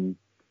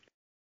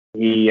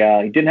 He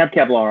didn't have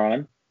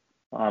Kevlar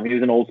on. He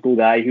was an old school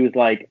guy. He was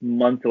like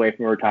months away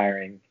from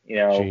retiring,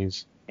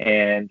 Jeez.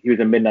 And he was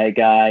a midnight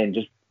guy and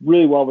just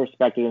really well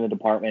respected in the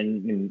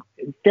department, and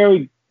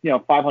fairly,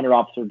 500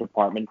 officer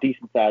department,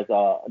 decent sized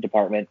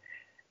department.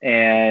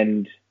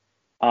 And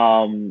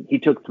he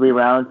took 3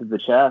 rounds to the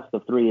chest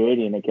of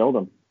 380 and it killed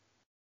him.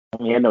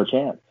 He had no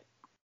chance.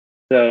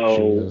 So,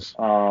 it was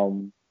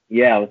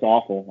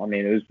awful. I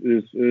mean, it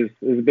was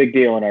a big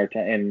deal in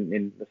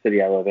in the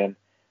city I live in.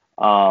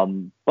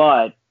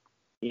 But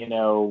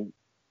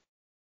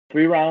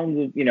 3 rounds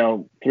of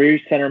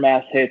 3 center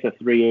mass hits of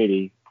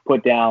 380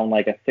 put down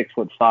like a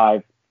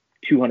 6'5",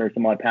 200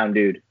 some odd pound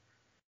dude.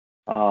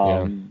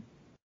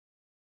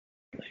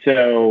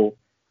 So,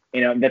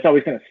 that's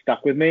always kind of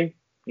stuck with me.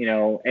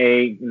 Because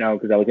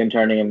I was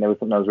interning and there was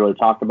something I was really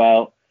talked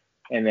about.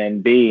 And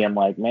then B, I'm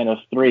like, man, it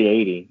was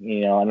 380.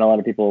 I know a lot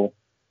of people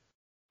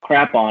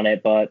crap on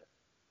it, but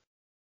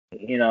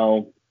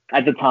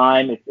at the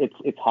time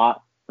it's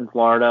hot in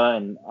Florida,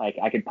 and like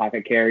I could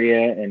pocket carry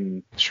it,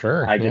 and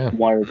Sure, I just yeah.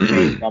 wanted to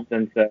change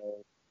something. So,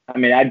 I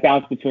mean, I'd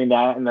bounce between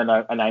that and then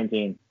a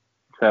 19.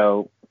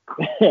 So,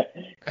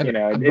 And it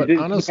but just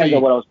depends on honestly,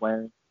 what I was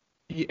wearing.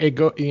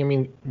 I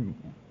mean,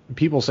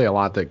 people say a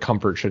lot that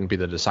comfort shouldn't be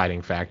the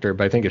deciding factor,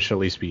 but I think it should at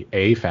least be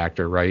a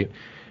factor, right?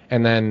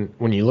 And then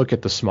when you look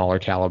at the smaller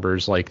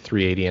calibers like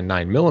 380 and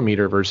 9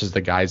 millimeter versus the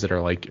guys that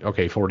are like,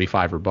 okay,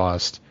 45 or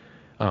bust,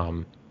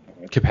 um,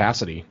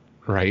 capacity,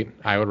 right?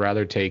 I would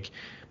rather take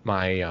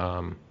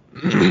my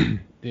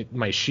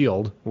my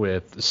shield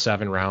with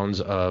 7 rounds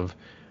of,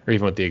 or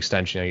even with the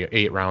extension,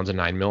 8 rounds of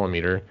 9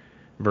 millimeter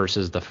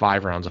versus the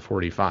 5 rounds of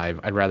 45.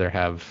 I'd rather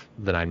have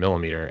the 9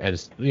 millimeter.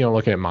 As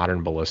looking at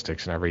modern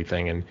ballistics and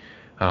everything, and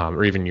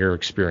or even your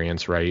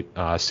experience, right?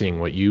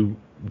 Seeing what you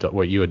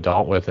had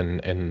dealt with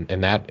in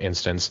that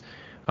instance.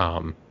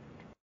 I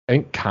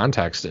think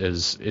context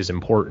is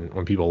important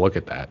when people look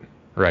at that,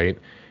 right?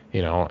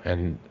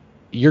 And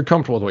you're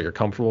comfortable with what you're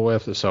comfortable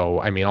with.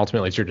 So, I mean,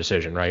 ultimately, it's your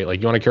decision, right? Like,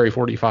 you want to carry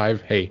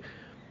 45? Hey,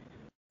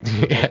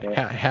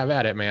 have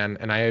at it, man.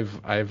 And I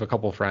have a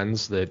couple of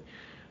friends that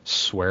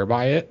swear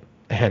by it,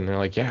 and they're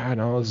like, yeah,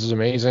 no, this is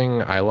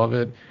amazing. I love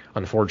it.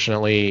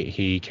 Unfortunately,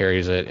 he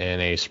carries it in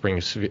a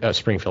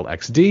Springfield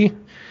XD.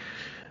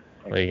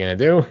 What are you gonna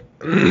do?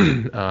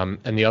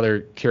 And the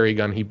other carry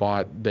gun he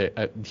bought,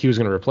 that he was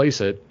gonna replace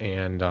it,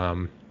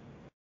 and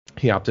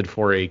he opted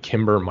for a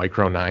Kimber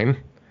Micro 9. I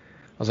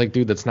was like,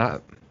 dude, that's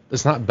not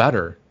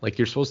better. Like,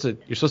 you're supposed to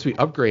be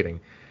upgrading.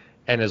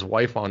 And his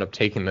wife wound up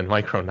taking the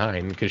Micro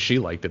 9 because she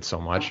liked it so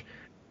much.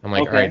 I'm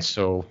like, all right, Okay.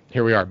 so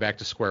here we are back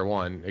to square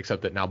one,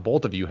 except that now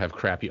both of you have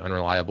crappy,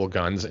 unreliable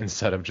guns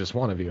instead of just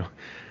one of you.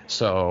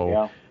 So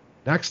Yeah.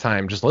 next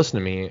time, just listen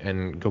to me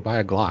and go buy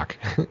a Glock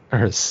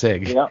or a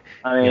SIG. Yeah.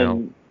 I You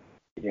know,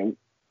 mean,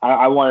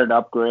 I wanted to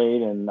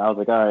upgrade, and I was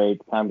like, all right,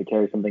 time to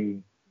carry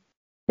something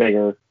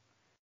bigger.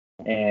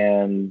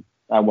 And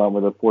I went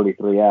with a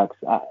 43X.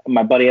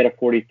 My buddy had a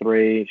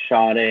 43,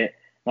 shot it.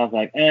 And I was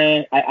like,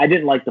 I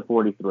didn't like the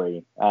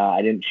 43.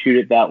 I didn't shoot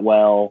it that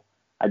well.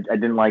 I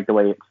didn't like the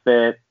way it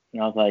fit.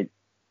 And I was like,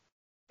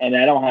 and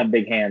I don't have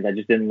big hands. I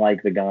just didn't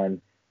like the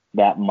gun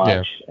that yeah,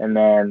 much. And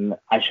then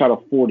I shot a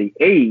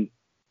 48,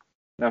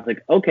 and I was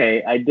like,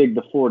 okay, I dig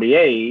the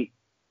 48,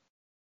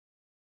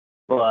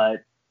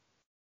 but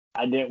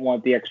I didn't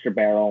want the extra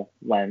barrel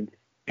length.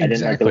 I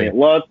didn't like the way exactly. it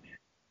looked.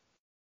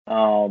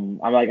 I'm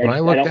like, When I I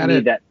looked don't at need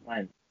it, that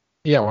length.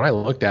 yeah, when I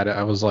looked at it,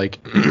 I was like,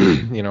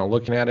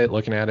 looking at it.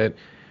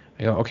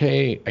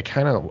 Okay,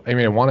 I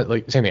mean, I wanted,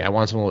 like, same thing. I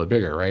wanted something a little bit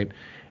bigger, right?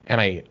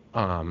 And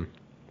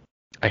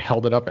I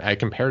held it up. I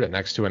compared it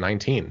next to a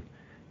 19,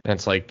 and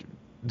it's like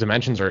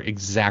dimensions are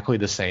exactly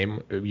the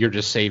same. You're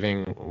just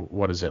saving,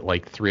 what is it,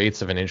 like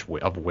 3/8 of an inch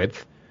of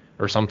width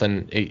or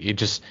something.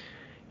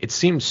 It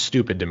seems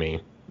stupid to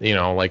me.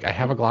 Like, I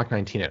have a Glock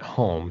 19 at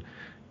home.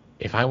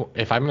 If I'm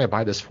gonna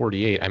buy this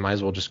 48, I might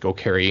as well just go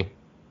carry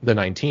the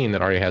 19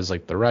 that already has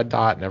like the red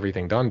dot and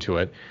everything done to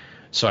it.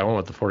 So I went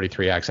with the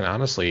 43X, and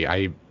honestly,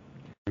 I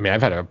mean,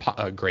 I've had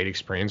a great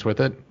experience with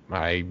it.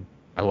 I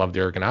love the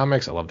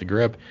ergonomics. I love the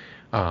grip.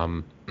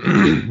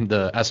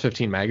 The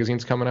S15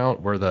 magazines coming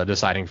out were the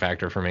deciding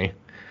factor for me.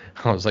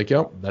 I was like,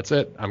 yep, that's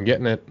it. I'm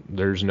getting it.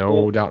 There's Yeah.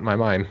 no doubt in my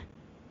mind.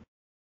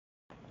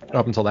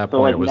 Up until that So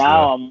point, like it was the.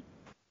 now I'm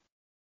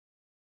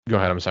Go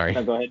ahead. I'm sorry.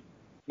 no, go ahead.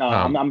 No,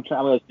 Um, I'm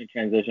listening to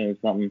transition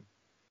to something.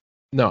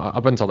 no,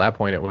 up until that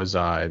point, it was.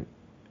 I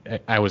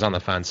was on the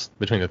fence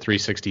between the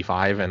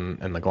 365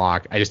 and the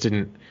Glock. I just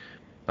didn't.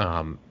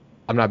 Um,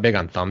 I'm not big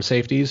on thumb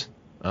safeties,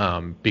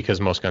 because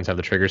most guns have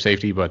the trigger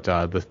safety, but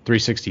the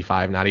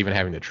 365 not even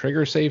having the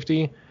trigger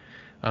safety,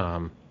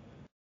 um,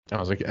 I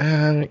was like,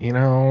 I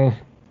don't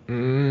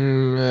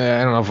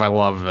know if I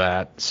love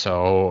that.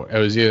 So it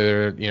was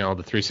either, the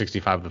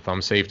 365 with the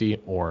thumb safety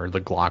or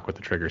the Glock with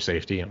the trigger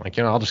safety. I'm like,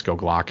 I'll just go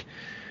Glock.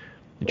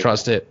 You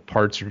trust it.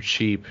 Parts are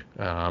cheap.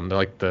 They're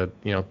like the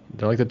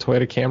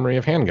Toyota Camry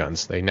of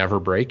handguns. They never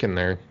break, and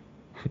they're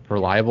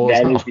reliable as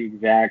That is hell.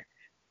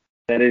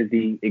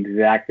 the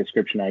exact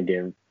description I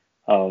give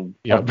of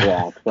Yep.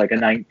 Glocks. Like a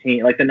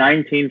 19, like the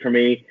 19 for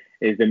me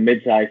is the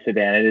midsize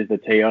sedan. It is the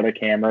Toyota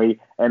Camry,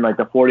 and like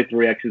the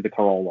 43X is the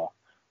Corolla.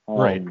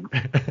 Right.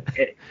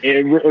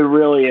 It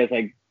really is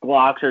like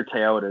Glocks or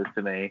Toyotas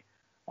to me.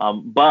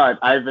 But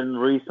I've been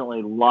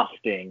recently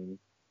lusting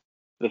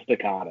the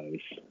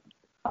Staccatos.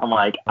 I'm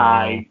like, Oh,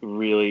 I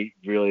really,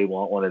 really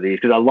want one of these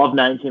because I love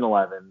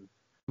 1911.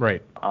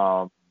 right.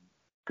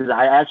 Because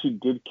I actually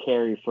did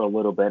carry for a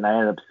little bit, and I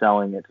ended up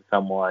selling it to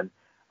someone.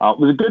 It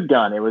was a good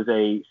gun. It was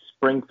a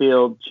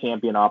Springfield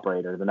Champion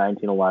Operator, the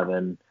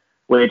 1911,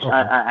 which Okay.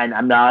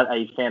 I'm not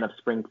a fan of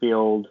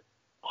Springfield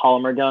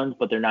polymer guns,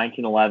 but their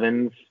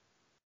 1911s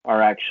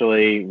are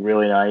actually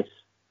really nice.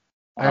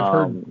 I've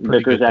heard pretty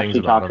Vickers good things actually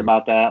about talks them.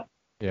 about that.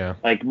 Yeah.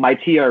 Like my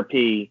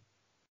TRP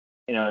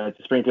it's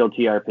a Springfield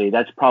TRP.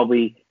 That's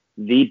probably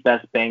the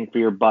best bang for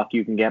your buck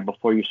you can get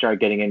before you start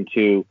getting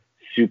into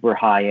super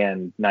high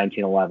end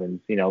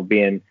 1911s.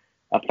 Being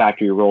a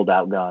factory rolled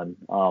out gun.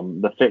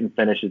 The fit and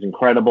finish is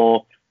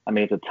incredible. I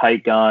mean, it's a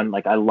tight gun.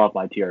 Like, I love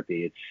my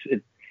TRP.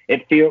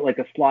 It feels like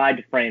a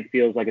slide frame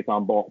feels like it's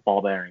on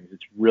ball bearings.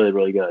 It's really,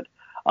 really good.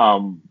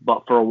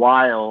 But for a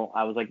while,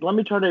 I was like, I'm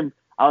going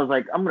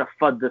to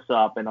FUD this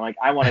up. And I'm like,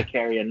 I want to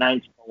carry a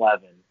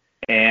 1911.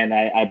 And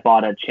I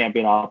bought a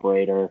Champion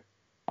Operator,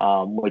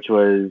 which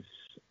was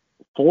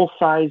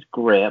full-size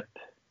grip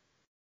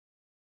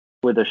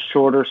with a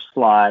shorter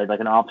slide, like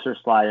an officer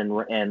slide,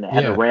 and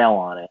had a rail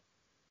on it.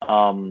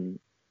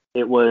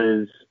 It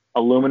was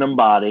aluminum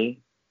body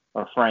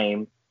or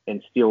frame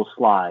and steel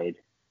slide.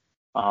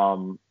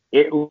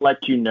 It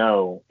let you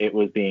know it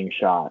was being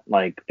shot.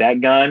 Like,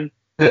 that gun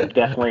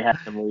definitely had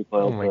some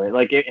recoil to it.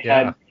 Like,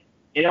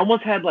 it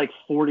almost had like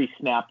 40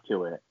 snap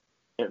to it.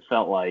 It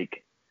felt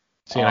like.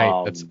 See,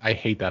 and I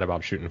hate that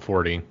about shooting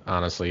 40.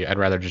 Honestly, I'd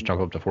rather just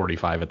jump up to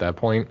 45 at that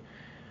point.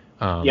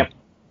 Yep.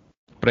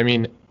 But I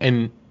mean,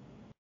 and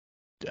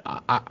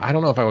I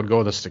don't know if I would go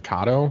with a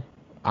staccato.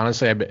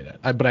 Honestly,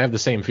 but I have the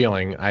same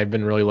feeling. I've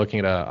been really looking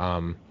at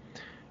a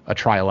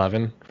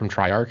Tri-11 from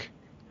Triarch.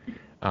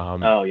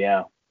 Oh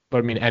yeah. But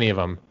I mean, any of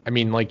them. I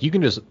mean, like,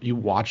 you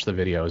watch the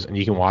videos and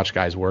you can watch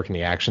guys working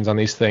the actions on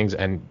these things,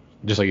 and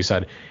just like you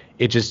said,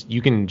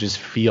 you can just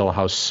feel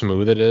how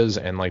smooth it is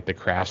and like the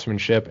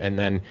craftsmanship. And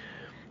then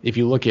if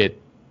you look at,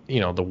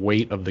 the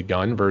weight of the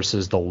gun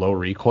versus the low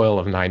recoil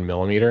of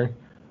 9mm,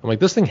 I'm like,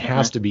 this thing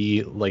has to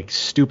be like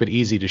stupid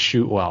easy to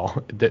shoot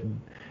well. That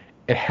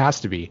it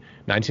has to be.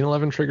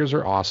 1911 triggers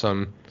are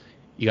awesome.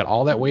 You got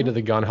all that weight of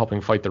the gun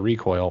helping fight the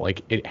recoil.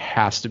 Like, it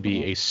has to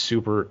be a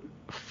super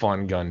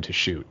fun gun to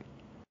shoot.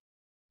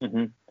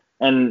 Mm-hmm.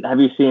 And have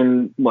you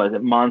seen,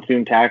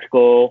 Monsoon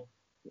Tactical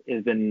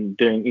has been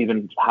doing,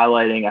 even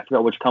highlighting, I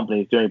forgot which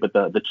company is doing it, but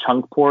the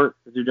chunk port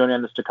that they're doing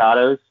on the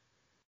staccatos?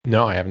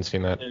 No, I haven't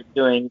seen that.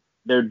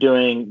 They're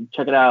doing,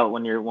 check it out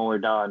when we're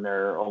done,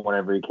 or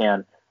whenever you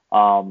can.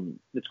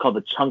 It's called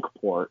the chunk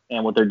port,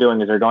 and what they're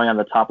doing is they're going on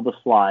the top of the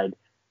slide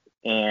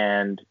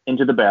and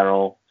into the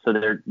barrel. So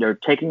they're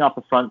taking off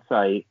the front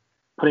sight,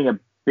 putting a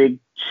big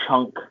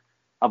chunk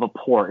of a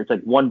port. It's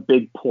like one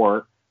big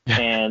port,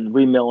 and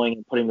remilling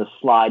and putting the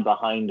slide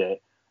behind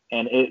it,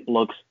 and it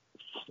looks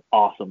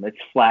awesome. It's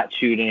flat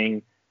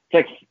shooting.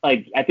 It's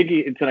like I think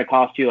it's going to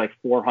cost you like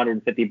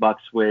 $450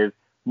 with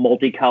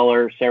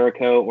multicolor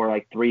Cerakote, or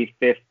like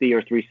 $350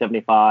 or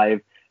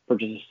 $375 for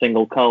just a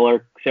single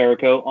color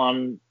Cerakote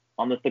on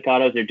the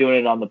staccatos. They're doing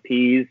it on the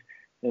P's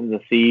and the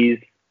C's.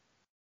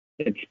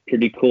 It's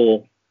pretty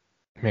cool,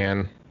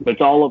 man. But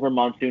it's all over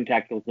Monsoon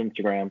Tactical's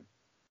Instagram.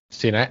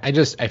 See, and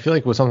I feel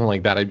like with something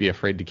like that, I'd be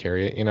afraid to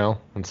carry it.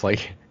 It's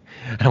like,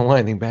 I don't want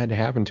anything bad to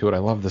happen to it. I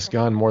love this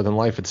gun more than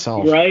life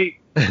itself. Right.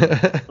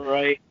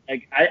 Right.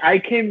 Like, I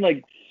came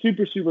like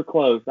super, super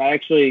close. I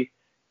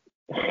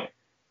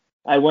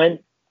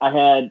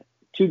had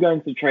 2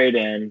 guns to trade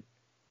in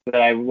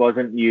that I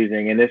wasn't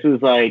using, and this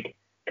was like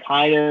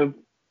kind of,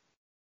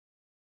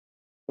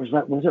 was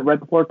it right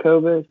before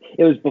COVID?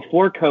 It was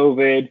before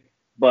COVID,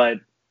 but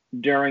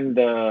during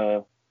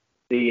the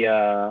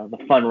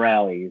fun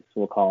rallies,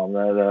 we'll call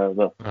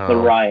them, the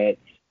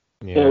riots.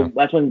 Yeah. So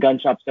that's when gun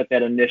shops got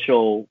that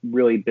initial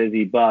really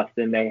busy bust,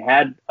 and they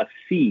had a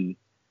C.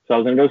 So I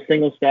was gonna go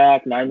single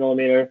stack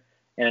 9mm,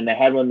 and they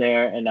had one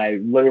there, and I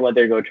literally went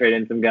there to go trade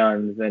in some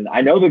guns. And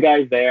I know the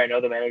guys there, I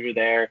know the manager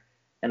there,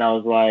 and I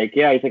was like,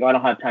 yeah. He's like, I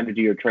don't have time to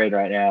do your trade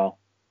right now.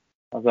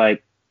 I was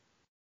like,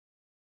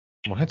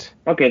 what?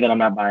 Okay, then I'm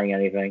not buying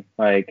anything.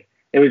 Like,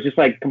 it was just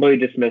like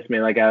completely dismissed me.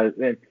 Like,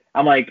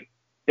 I'm like,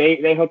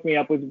 they hooked me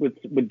up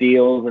with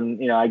deals,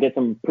 and I get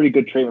some pretty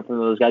good treatment from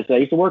those guys. So I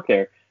used to work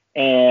there,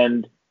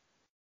 and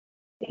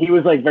he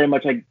was like very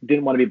much like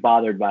didn't want to be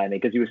bothered by me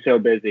because he was so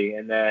busy.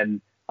 And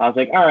then I was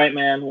like, all right,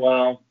 man,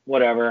 well,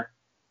 whatever.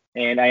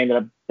 And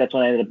that's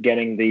when I ended up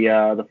getting the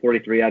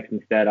 43X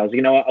instead. I was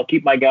like, what, I'll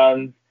keep my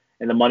guns,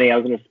 and the money I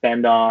was going to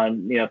spend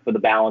on, for the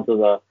balance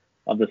of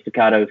the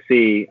Staccato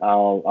C,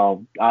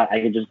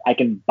 I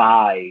can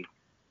buy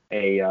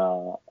a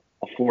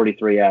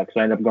 43X. So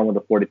I ended up going with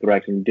the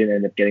 43X and didn't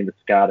end up getting the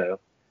Staccato.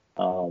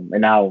 And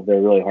now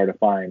they're really hard to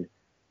find.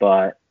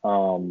 But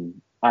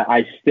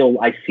I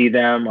see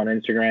them on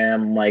Instagram.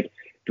 I'm like,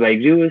 do I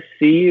do a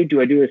C?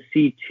 Do I do a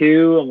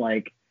C2? I'm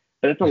like,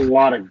 but it's a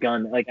lot of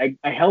gun. Like,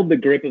 I held the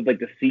grip of like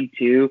the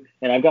C2,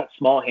 and I've got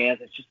small hands.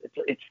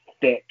 It's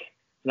thick,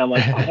 and I'm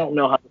like, I don't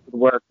know how this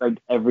would work like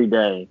every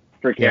day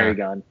for a carry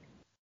gun.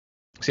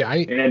 See,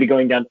 and I'd be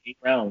going down to 8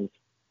 rounds.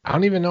 I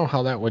don't even know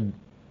how that would.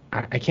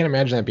 I can't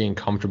imagine that being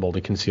comfortable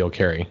to conceal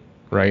carry,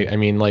 right? I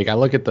mean, like, I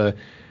look at the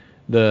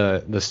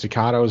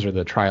Staccatos or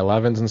the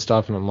Tri-11s and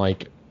stuff, and I'm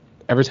like,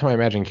 every time I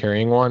imagine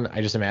carrying one,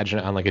 I just imagine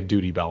it on like a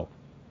duty belt,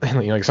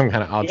 like some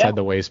kind of outside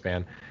the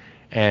waistband.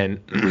 And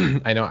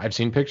I know I've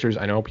seen pictures.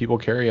 I know people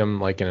carry them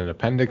like in an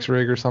appendix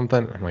rig or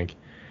something. I'm like,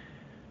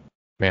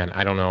 man,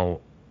 I don't know.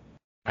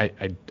 I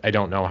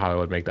don't know how I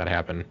would make that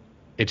happen.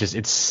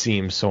 It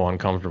seems so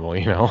uncomfortable,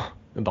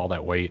 with all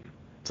that weight.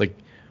 It's like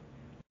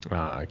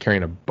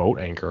carrying a boat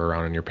anchor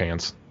around in your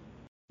pants.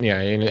 Yeah,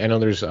 and I know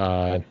there's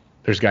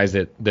guys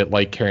that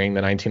like carrying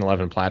the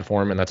 1911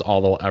 platform, and that's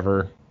all they'll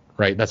ever,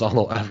 right? That's all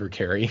they'll ever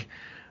carry,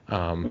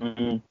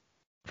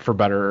 for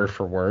better or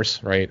for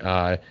worse,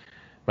 right?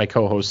 My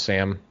co-host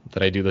Sam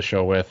that I do the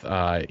show with,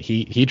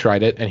 he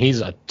tried it, and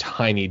he's a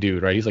tiny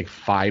dude, right? He's like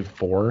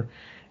 5'4",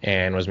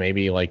 and was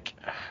maybe like,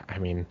 I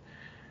mean,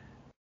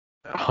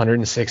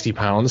 160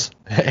 pounds,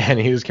 and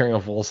he was carrying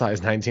a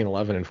full-size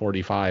 1911 and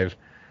 45.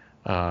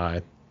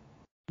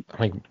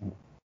 Like,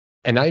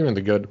 and not even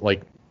the good,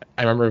 like,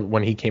 I remember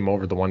when he came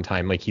over the one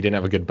time, like, he didn't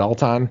have a good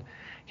belt on.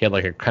 He had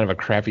like a kind of a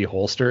crappy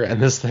holster,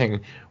 and this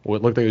thing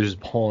would look like he was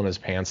just pulling his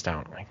pants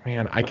down. Like,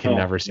 man, I can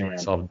never see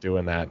myself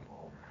doing that,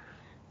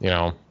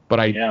 but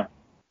I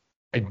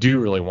do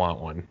really want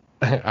one.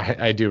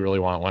 I do really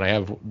want one. I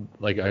have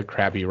like a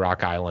crappy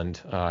Rock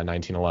Island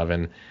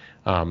 1911.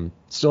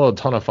 Still a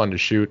ton of fun to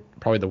shoot.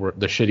 Probably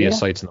the shittiest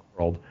sights in the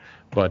world,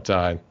 but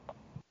a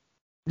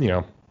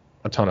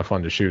ton of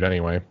fun to shoot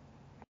anyway.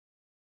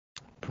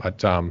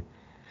 But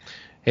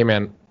hey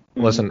man,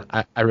 listen,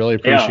 I really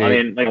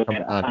appreciate. And we're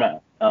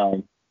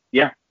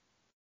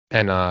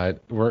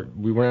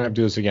gonna have to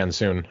do this again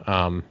soon.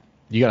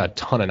 You got a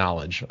ton of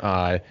knowledge,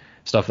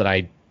 stuff that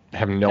I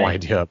have no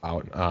idea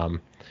about.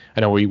 I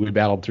know we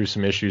battled through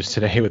some issues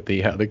today with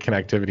the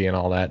connectivity and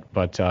all that,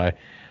 but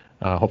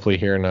hopefully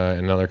here in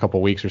another couple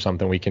of weeks or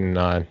something we can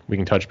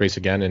touch base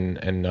again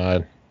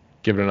and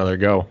give it another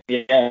go.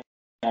 Yeah,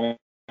 I mean,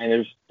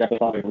 there's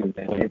definitely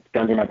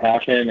guns are my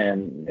passion,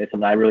 and it's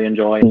something I really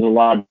enjoy. There's a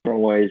lot of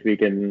different ways we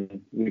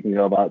can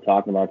go about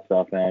talking about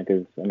stuff, man.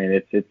 Because I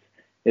mean,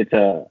 it's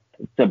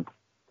a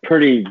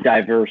pretty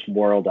diverse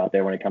world out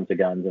there when it comes to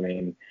guns. I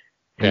mean,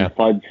 from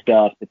FUD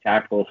stuff, the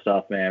tactical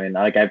stuff, man. I mean,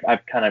 like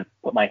I've kind of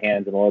put my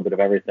hands in a little bit of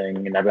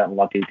everything, and I've gotten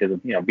lucky because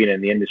of being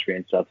in the industry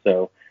and stuff.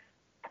 So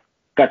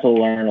got to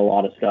learn a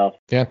lot of stuff.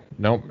 Yeah,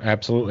 no,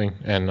 absolutely.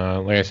 And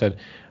like I said,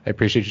 I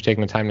appreciate you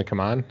taking the time to come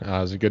on. It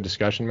was a good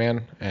discussion,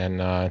 man.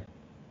 And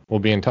we'll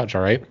be in touch.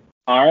 All right.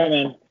 All right,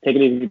 man. Take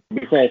it easy.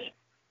 Be safe.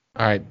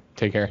 All right.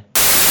 Take care.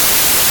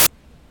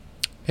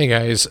 Hey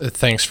guys,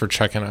 thanks for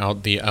checking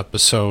out the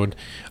episode.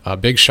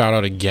 Big shout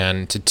out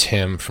again to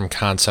Tim from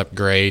Concept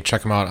Gray.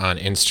 Check him out on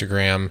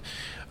Instagram.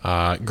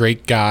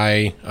 Great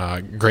guy,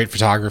 great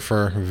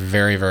photographer,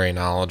 very, very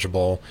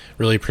knowledgeable.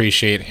 Really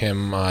appreciate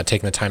him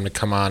taking the time to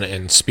come on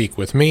and speak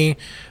with me,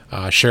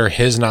 share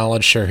his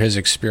knowledge, share his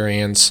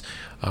experience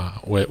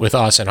with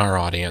us and our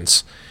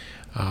audience.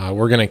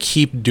 We're going to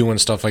keep doing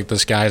stuff like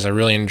this, guys. I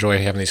really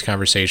enjoy having these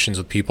conversations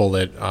with people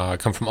that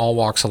come from all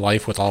walks of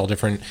life with all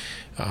different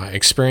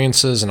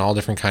experiences and all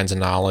different kinds of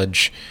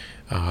knowledge.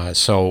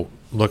 So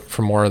look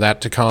for more of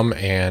that to come.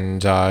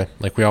 And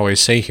like we always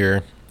say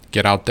here,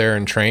 get out there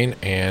and train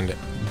and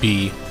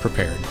be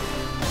prepared.